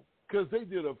know, because they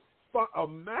did a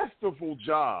masterful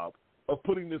job of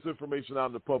putting this information out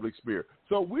in the public sphere.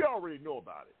 So we already know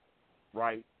about it,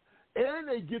 right? And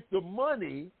they get the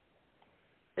money,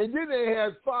 and then they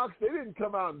had Fox. They didn't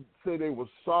come out and say they were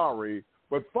sorry,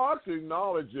 but Fox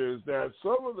acknowledges that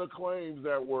some of the claims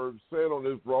that were said on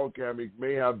this broadcast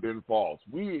may have been false.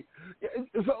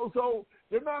 So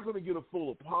they're not going to get a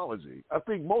full apology. I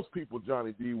think most people,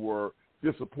 Johnny D, were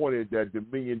disappointed that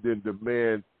Dominion didn't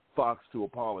demand Fox to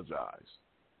apologize.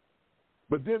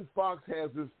 But then Fox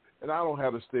has this, and I don't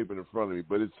have a statement in front of me,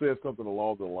 but it says something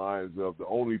along the lines of the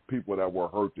only people that were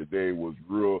hurt today was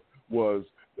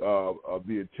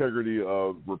the integrity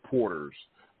of reporters,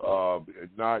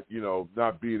 not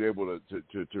being able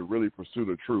to really pursue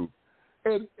the truth.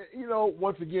 And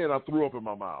once again, I threw up in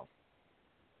my mouth.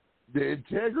 The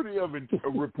integrity of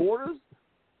reporters?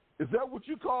 Is that what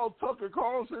you call Tucker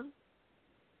Carlson,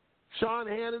 Sean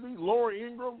Hannity, Laura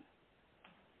Ingraham,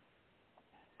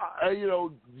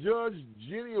 Judge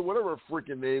Jenny, or whatever her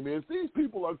freaking name is? These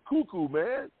people are cuckoo,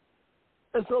 man.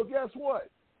 And so guess what?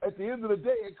 At the end of the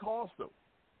day, it cost them.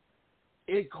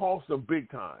 It cost them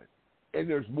big time. And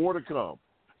there's more to come.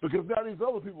 Because now these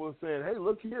other people are saying, hey,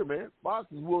 look here, man. Fox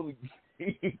is willing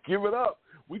to give it up.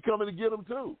 We coming to get them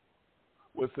too.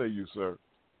 What say you, sir?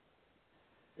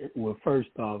 Well, first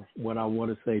off, what I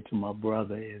want to say to my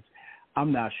brother is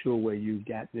I'm not sure where you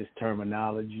got this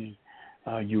terminology.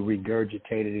 You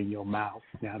regurgitated in your mouth.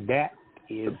 Now, that's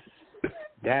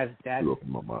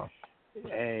my mouth.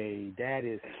 Hey, that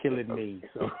is killing me.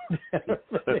 So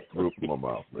that's through my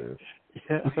mouth, man.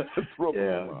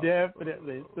 Yeah,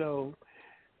 definitely. So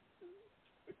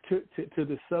to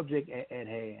the subject at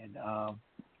hand,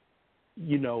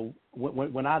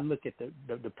 when I look at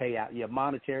the payout, yeah,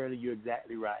 monetarily, you're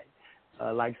exactly right.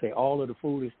 Like I say, all of the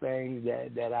foolish things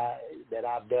that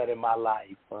I've done in my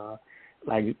life,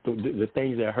 like the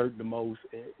things that hurt the most,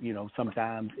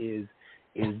 sometimes is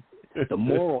the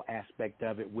moral aspect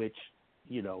of it, which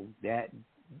that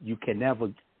you can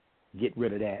never get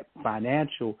rid of that.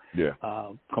 Financial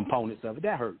components of it,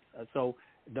 that hurts. So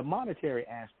the monetary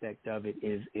aspect of it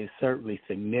is certainly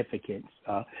significant.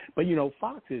 But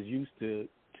Fox is used to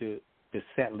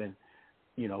settling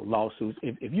lawsuits.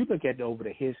 If you look at over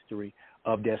the history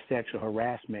of their sexual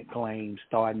harassment claims,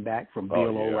 starting back from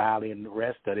Bill O'Reilly and the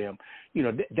rest of them,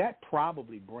 that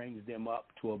probably brings them up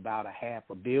to about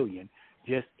 $500 million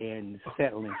just in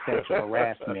settling sexual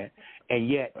harassment, and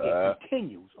yet it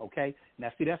continues. Okay,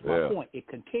 now see, that's my point. It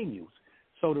continues.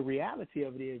 So the reality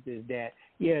of it is that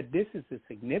this is a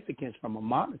significance from a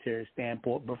monetary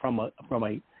standpoint, but from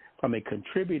a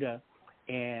contributor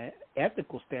and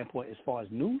ethical standpoint, as far as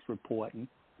news reporting,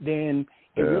 then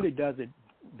it really doesn't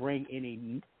bring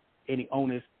any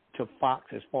onus to Fox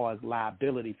as far as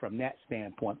liability from that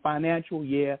standpoint. Financial,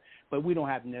 but we don't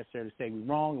have to necessarily say we're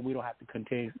wrong, and we don't have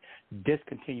to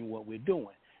discontinue what we're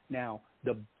doing. Now,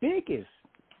 the biggest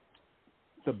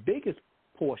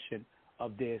portion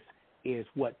of this is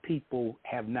what people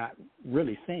have not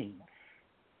really seen.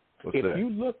 If you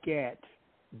look at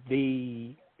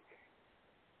the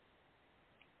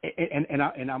I'm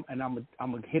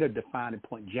gonna hit a defining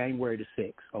point, January the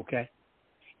 6th, okay?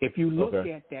 If you look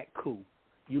at that coup,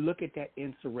 you look at that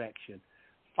insurrection,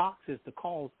 Fox is the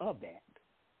cause of that.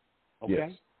 Okay?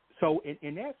 Yes. So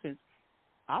in essence,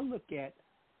 I look at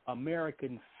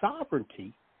American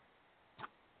sovereignty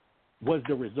was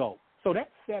the result. So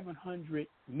that $700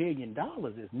 million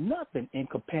is nothing in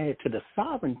compared to the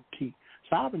sovereignty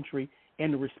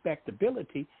and the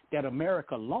respectability that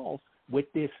America lost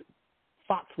with this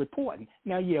Fox reporting.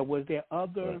 Now, was there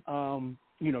other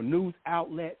news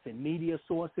outlets and media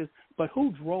sources, but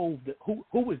who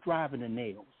was driving the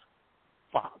nails?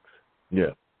 Fox.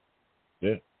 Yeah.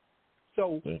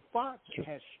 So Fox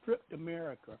has stripped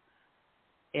America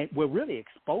and really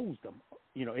exposed them.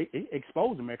 It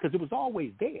exposed America because it was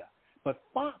always there. But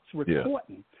Fox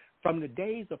reporting from the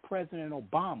days of President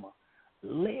Obama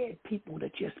led people to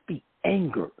just be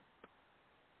angered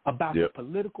about the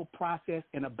political process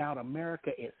and about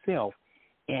America itself.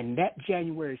 And that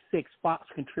January 6th, Fox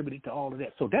contributed to all of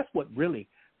that. So that's what really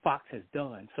Fox has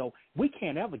done. So we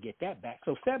can't ever get that back.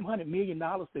 So $700 million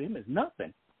to them is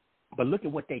nothing. But look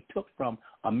at what they took from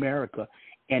America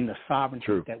and the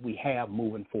sovereignty that we have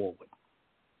moving forward.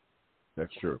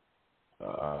 That's true.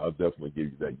 I'll definitely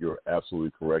give you that. You're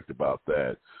absolutely correct about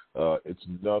that. It's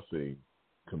nothing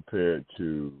compared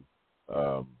to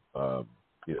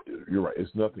you're right.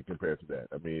 It's nothing compared to that.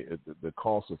 I mean, the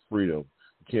cost of freedom,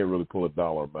 you can't really pull a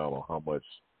dollar amount on how much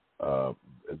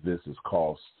this has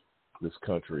cost this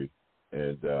country.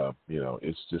 And,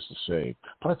 it's just a shame.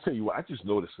 But I tell you what, I just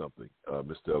noticed something,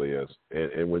 Mr. Elias.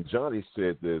 And when Johnny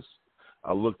said this,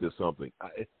 I looked at something.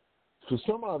 For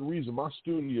some odd reason, my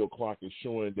studio clock is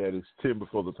showing that it's 10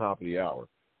 before the top of the hour.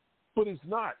 But it's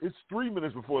not. It's 3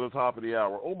 minutes before the top of the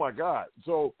hour. Oh, my God.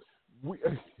 So we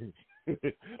have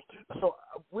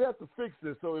to fix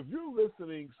this. So if you're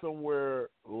listening somewhere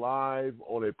live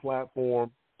on a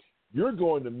platform, you're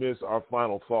going to miss our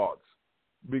final thoughts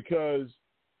because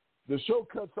the show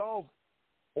cuts off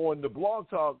on the Blog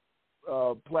Talk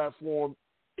platform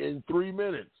in 3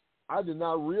 minutes. I did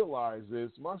not realize this.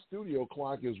 My studio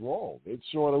clock is wrong. It's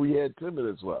showing that we had 10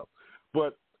 minutes left.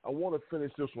 But I want to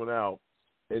finish this one out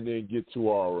and then get to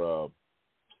our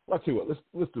I'll tell you what,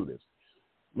 let's do this.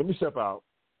 Let me step out.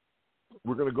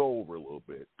 We're going to go over a little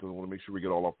bit because I want to make sure we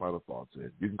get all our final thoughts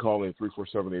in. You can call in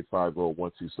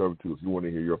 347-850-1272 if you want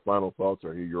to hear your final thoughts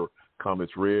or hear your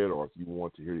comments read, or if you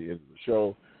want to hear the end of the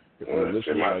show. My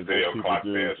studio clock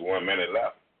says 1 minute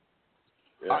left.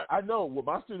 Yeah. I know. Well,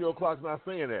 my studio clock's not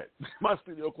saying that. My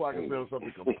studio clock is saying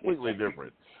something completely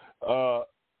different. Now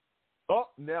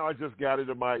I just got it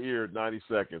in my ear, 90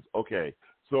 seconds. Okay,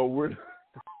 so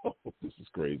this is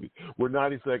crazy. We're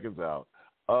 90 seconds out.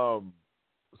 So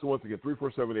once again,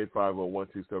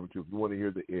 347-850-1272. If you want to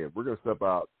hear the end, we're going to step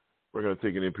out. We're going to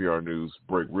take an NPR News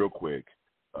break real quick.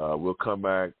 We'll come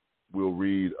back. We'll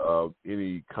read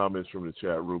any comments from the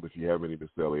chat room if you have any,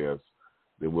 Mr. Elias.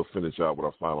 Then we'll finish out with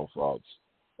our final thoughts.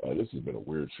 This has been a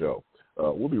weird show.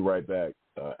 We'll be right back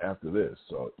after this.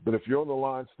 But if you're on the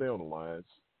line, stay on the lines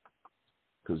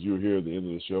because you're here at the end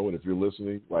of the show. And if you're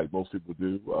listening, like most people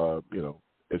do,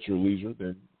 at your leisure,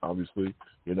 then obviously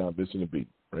you're not missing a beat,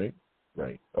 right?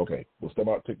 Right. Okay. We'll step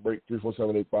out, take a break.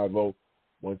 347-850-1272,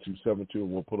 and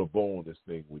we'll put a bow on this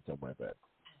thing when we come right back.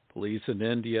 Police in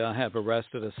India have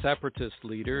arrested a separatist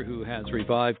leader who has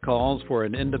revived calls for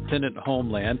an independent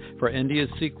homeland for India's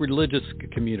Sikh religious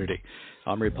community.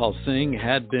 Amripal Singh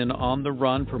had been on the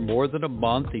run for more than a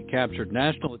month. He captured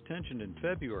national attention in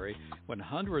February when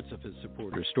hundreds of his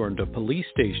supporters stormed a police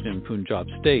station in Punjab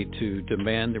state to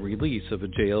demand the release of a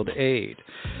jailed aide.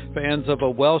 Fans of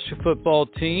a Welsh football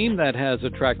team that has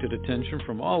attracted attention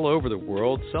from all over the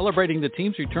world, celebrating the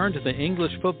team's return to the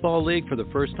English Football League for the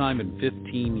first time in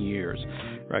 15 years.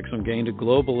 Wrexham gained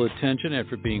global attention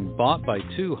after being bought by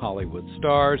two Hollywood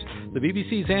stars. The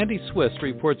BBC's Andy Swiss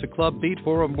reports the club beat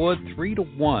Boreham Wood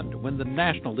 3-1 to win the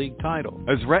National League title.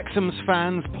 As Wrexham's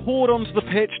fans poured onto the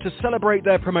pitch to celebrate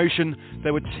their promotion,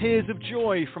 there were tears of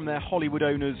joy from their Hollywood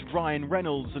owners Ryan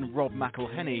Reynolds and Rob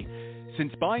McElhenney.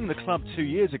 Since buying the club 2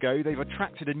 years ago, they've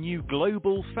attracted a new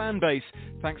global fan base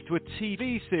thanks to a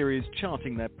TV series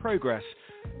charting their progress.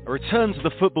 A return to the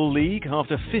Football League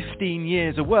after 15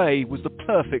 years away was the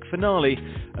perfect finale,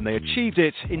 and they achieved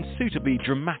it in suitably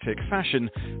dramatic fashion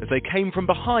as they came from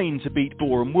behind to beat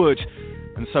Boreham Wood.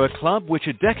 And so a club which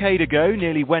a decade ago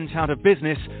nearly went out of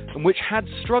business and which had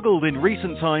struggled in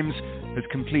recent times has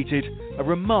completed a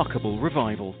remarkable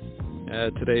revival.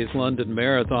 At today's London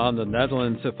Marathon, the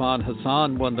Netherlands' Sifan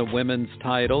Hassan won the women's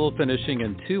title, finishing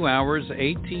in 2 hours,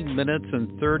 18 minutes,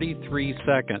 and 33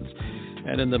 seconds.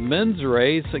 And in the men's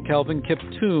race, Kelvin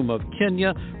Kiptum of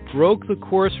Kenya broke the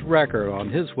course record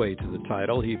on his way to the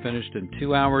title. He finished in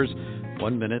 2 hours,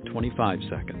 1 minute, 25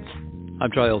 seconds.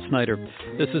 I'm Giles Snyder.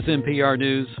 This is NPR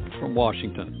News from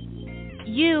Washington.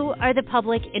 You are the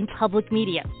public in public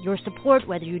media. Your support,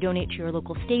 whether you donate to your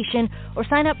local station or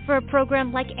sign up for a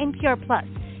program like NPR Plus,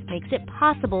 makes it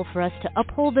possible for us to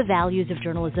uphold the values of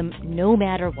journalism no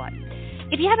matter what.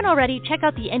 If you haven't already, check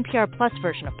out the NPR Plus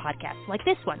version of podcasts like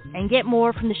this one and get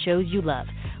more from the shows you love.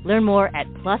 Learn more at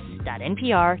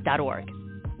plus.npr.org.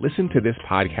 Listen to this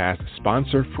podcast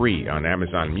sponsor-free on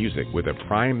Amazon Music with a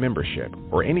Prime membership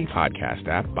or any podcast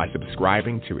app by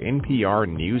subscribing to NPR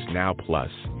News Now Plus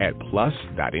at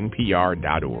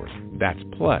plus.npr.org. That's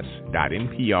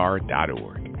plus.npr.org.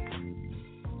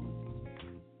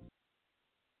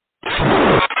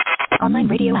 Online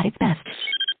radio at its best.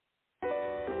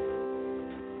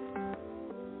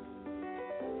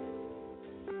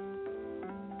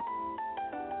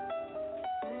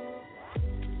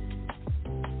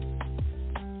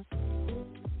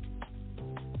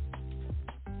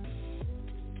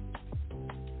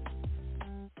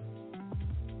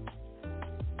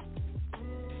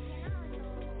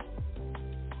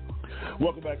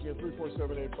 Welcome back in,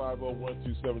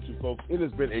 347-850-1272, folks. It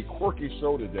has been a quirky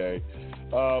show today,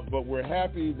 but we're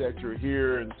happy that you're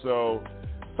here, and so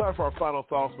it's time for our final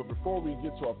thoughts. But before we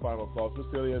get to our final thoughts,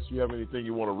 Mr. Elias, do you have anything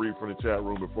you want to read from the chat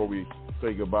room before we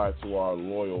say goodbye to our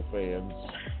loyal fans?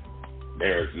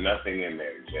 There's nothing in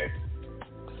there, Jay.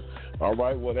 All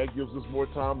right, well, that gives us more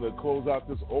time to close out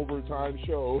this overtime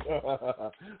show.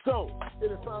 So,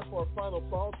 it is time for our final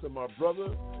thoughts, and my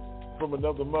brother from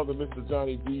another mother, Mr.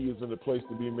 Johnny D, is in the place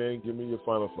to be, man. Give me your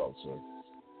final thoughts, sir.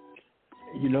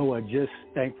 You know what? Just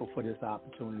thankful for this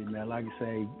opportunity, man. Like I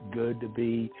say, good to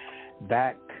be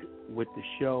back with the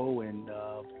show, and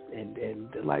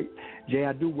like Jay,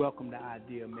 I do welcome the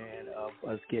idea, man, of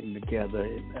us getting together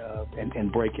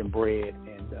and breaking bread.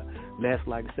 And Les,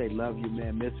 like I say, love you,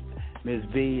 man. Miss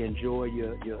V, enjoy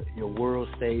your world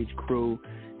stage crew,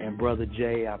 and brother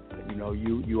Jay,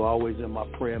 you always in my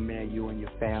prayer, man. You and your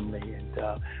family, and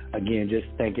again, just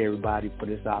thank everybody for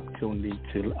this opportunity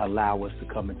to allow us to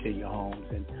come into your homes,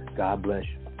 and God bless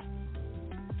you.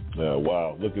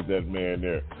 Wow, look at that man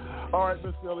there. All right,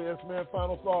 Mr. Elias, man,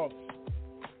 final thoughts.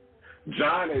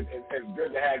 John, it's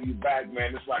good to have you back,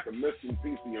 man. It's like a missing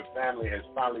piece of your family has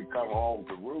finally come home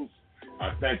to roost.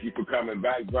 I thank you for coming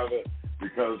back, brother,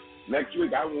 because next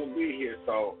week I won't be here,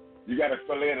 so you got to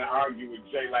fill in and argue with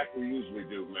Jay like we usually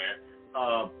do, man.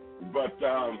 But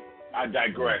I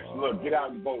digress. Look, get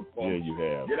out and vote, folks. Yeah, you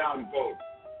have. Get out and vote.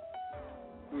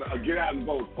 Get out and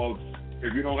vote, folks.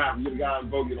 If you don't have to get out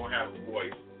and vote, you don't have a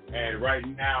voice. And right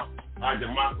now, our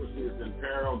democracy is in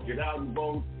peril. Get out and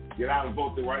vote. Get out and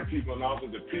vote the right people in office,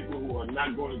 the people who are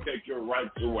not going to take your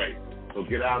rights away. So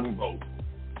get out and vote.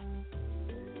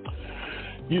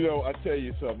 You know, I tell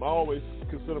you something. I always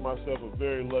consider myself a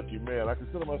very lucky man. I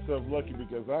consider myself lucky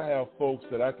because I have folks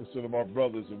that I consider my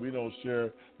brothers, and we don't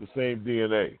share the same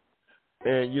DNA.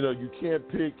 And, you know, you can't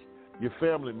pick your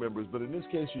family members, but in this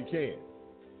case you can.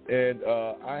 And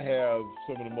I have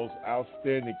some of the most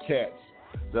outstanding cats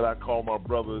that I call my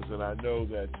brothers, and I know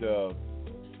that,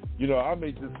 I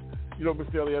may just,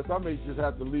 Mr. Elias, I may just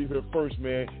have to leave here first,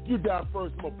 man. You die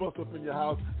first, I'm going to bust up in your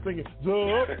house singing, the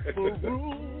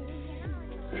room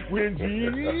when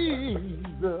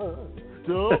Jesus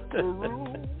took the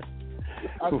room.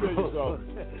 I tell you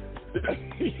something.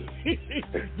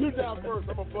 You die first,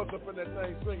 I'm going to bust up in that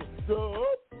thing singing, the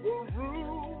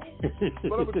room.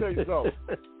 But I'm going to tell you something.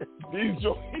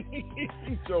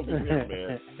 He's joking here,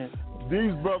 man.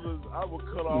 These brothers, I will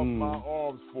cut off my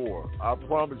arms for. I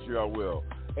promise you I will.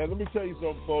 And let me tell you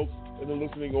something, folks, in the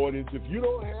listening audience. If you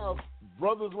don't have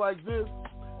brothers like this,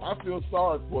 I feel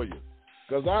sorry for you.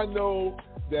 Because I know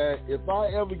that if I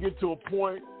ever get to a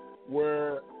point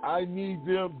where I need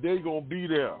them, they're going to be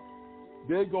there.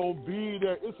 They're going to be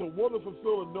there. It's a wonderful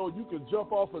feeling to know you can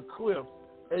jump off a cliff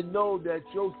and know that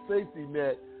your safety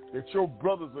net, that your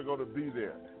brothers are going to be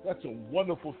there. That's a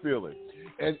wonderful feeling.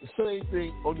 And same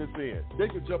thing on this end. They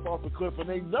can jump off a cliff and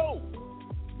they know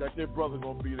that their brother's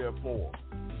going to be there for them.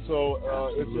 So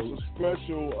it's just a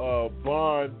special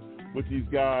bond with these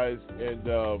guys. And,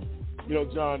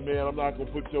 John, man, I'm not going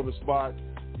to put you on the spot,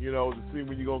 to see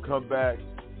when you're going to come back.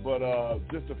 But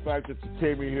just the fact that you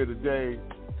came in here today,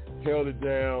 held it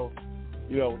down,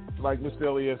 like Mr.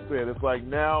 Elias said, it's like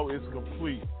now it's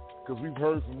complete because we've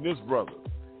heard from this brother.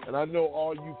 And I know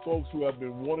all you folks who have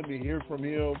been wanting to hear from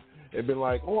him and been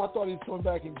like, oh, I thought he was coming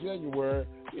back in January.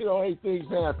 Hey, things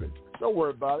happen. Don't worry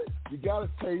about it. You got a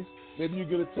taste. Maybe you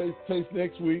get a taste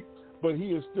next week. But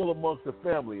he is still amongst the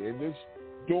family. And this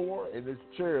door and this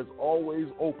chair is always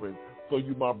open for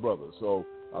you, my brother. So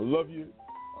I love you.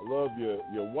 I love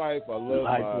your wife. I love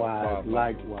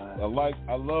Likewise.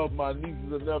 I love my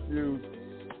nieces and nephews.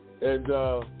 And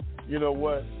you know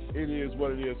what? It is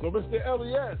what it is. So, Mr.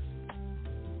 Elias,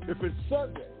 if it's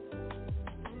Sunday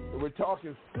and we're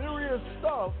talking serious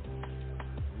stuff,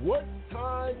 what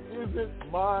time is it,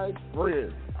 my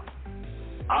friend?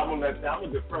 I'm gonna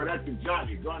defer that to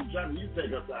Johnny. Johnny, you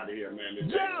take us out of here, man.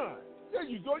 John, there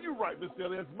you go. You're right, Mr.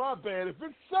 Elias. My bad. If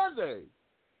it's Sunday,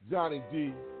 Johnny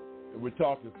D, and we're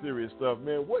talking serious stuff,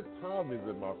 man, what time is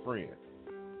it, my friend?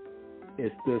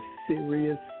 It's the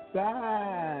serious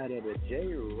side of the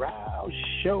J-Rouse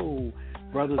Show.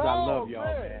 Brothers, I love y'all,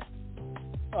 man.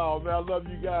 Oh, man, I love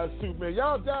you guys, too, man.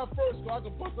 Y'all down first so I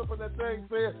can bust up in that thing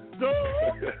saying,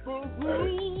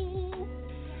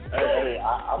 Hey,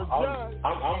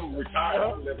 I'm retired.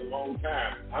 I'm living a long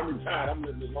time. I'm retired. I'm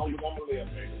living as long as I'm going to live,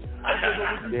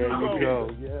 man. There you go.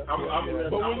 I'm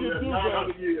living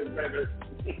 900 years, baby.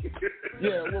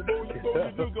 Yeah, well, when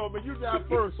you do go, man, you down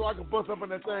first so I can bust up in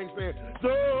that thing saying, So,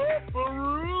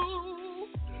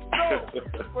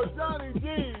 for Johnny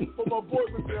D, for my boy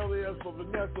Mr. Elias, for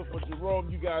Vanessa, for Jerome,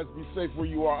 you guys be safe where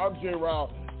you are. I'm J. Rao.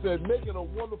 Said, make it a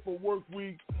wonderful work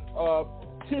week.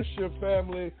 Kiss your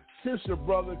family, kiss your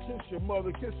brother, kiss your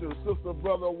mother, kiss your sister,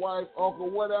 brother, wife, uncle,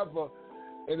 whatever.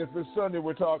 And if it's Sunday,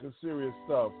 we're talking serious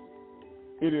stuff.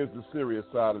 It is the serious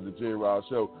side of the J-Rouse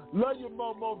Show. Love you,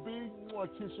 Momo B.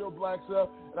 Want to kiss your blacks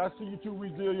up. And I see you too,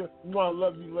 Redelia.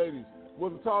 Love you, ladies.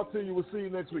 We'll talk to you. We'll see you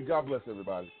next week. God bless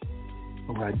everybody.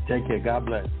 All right. Take care. God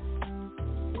bless.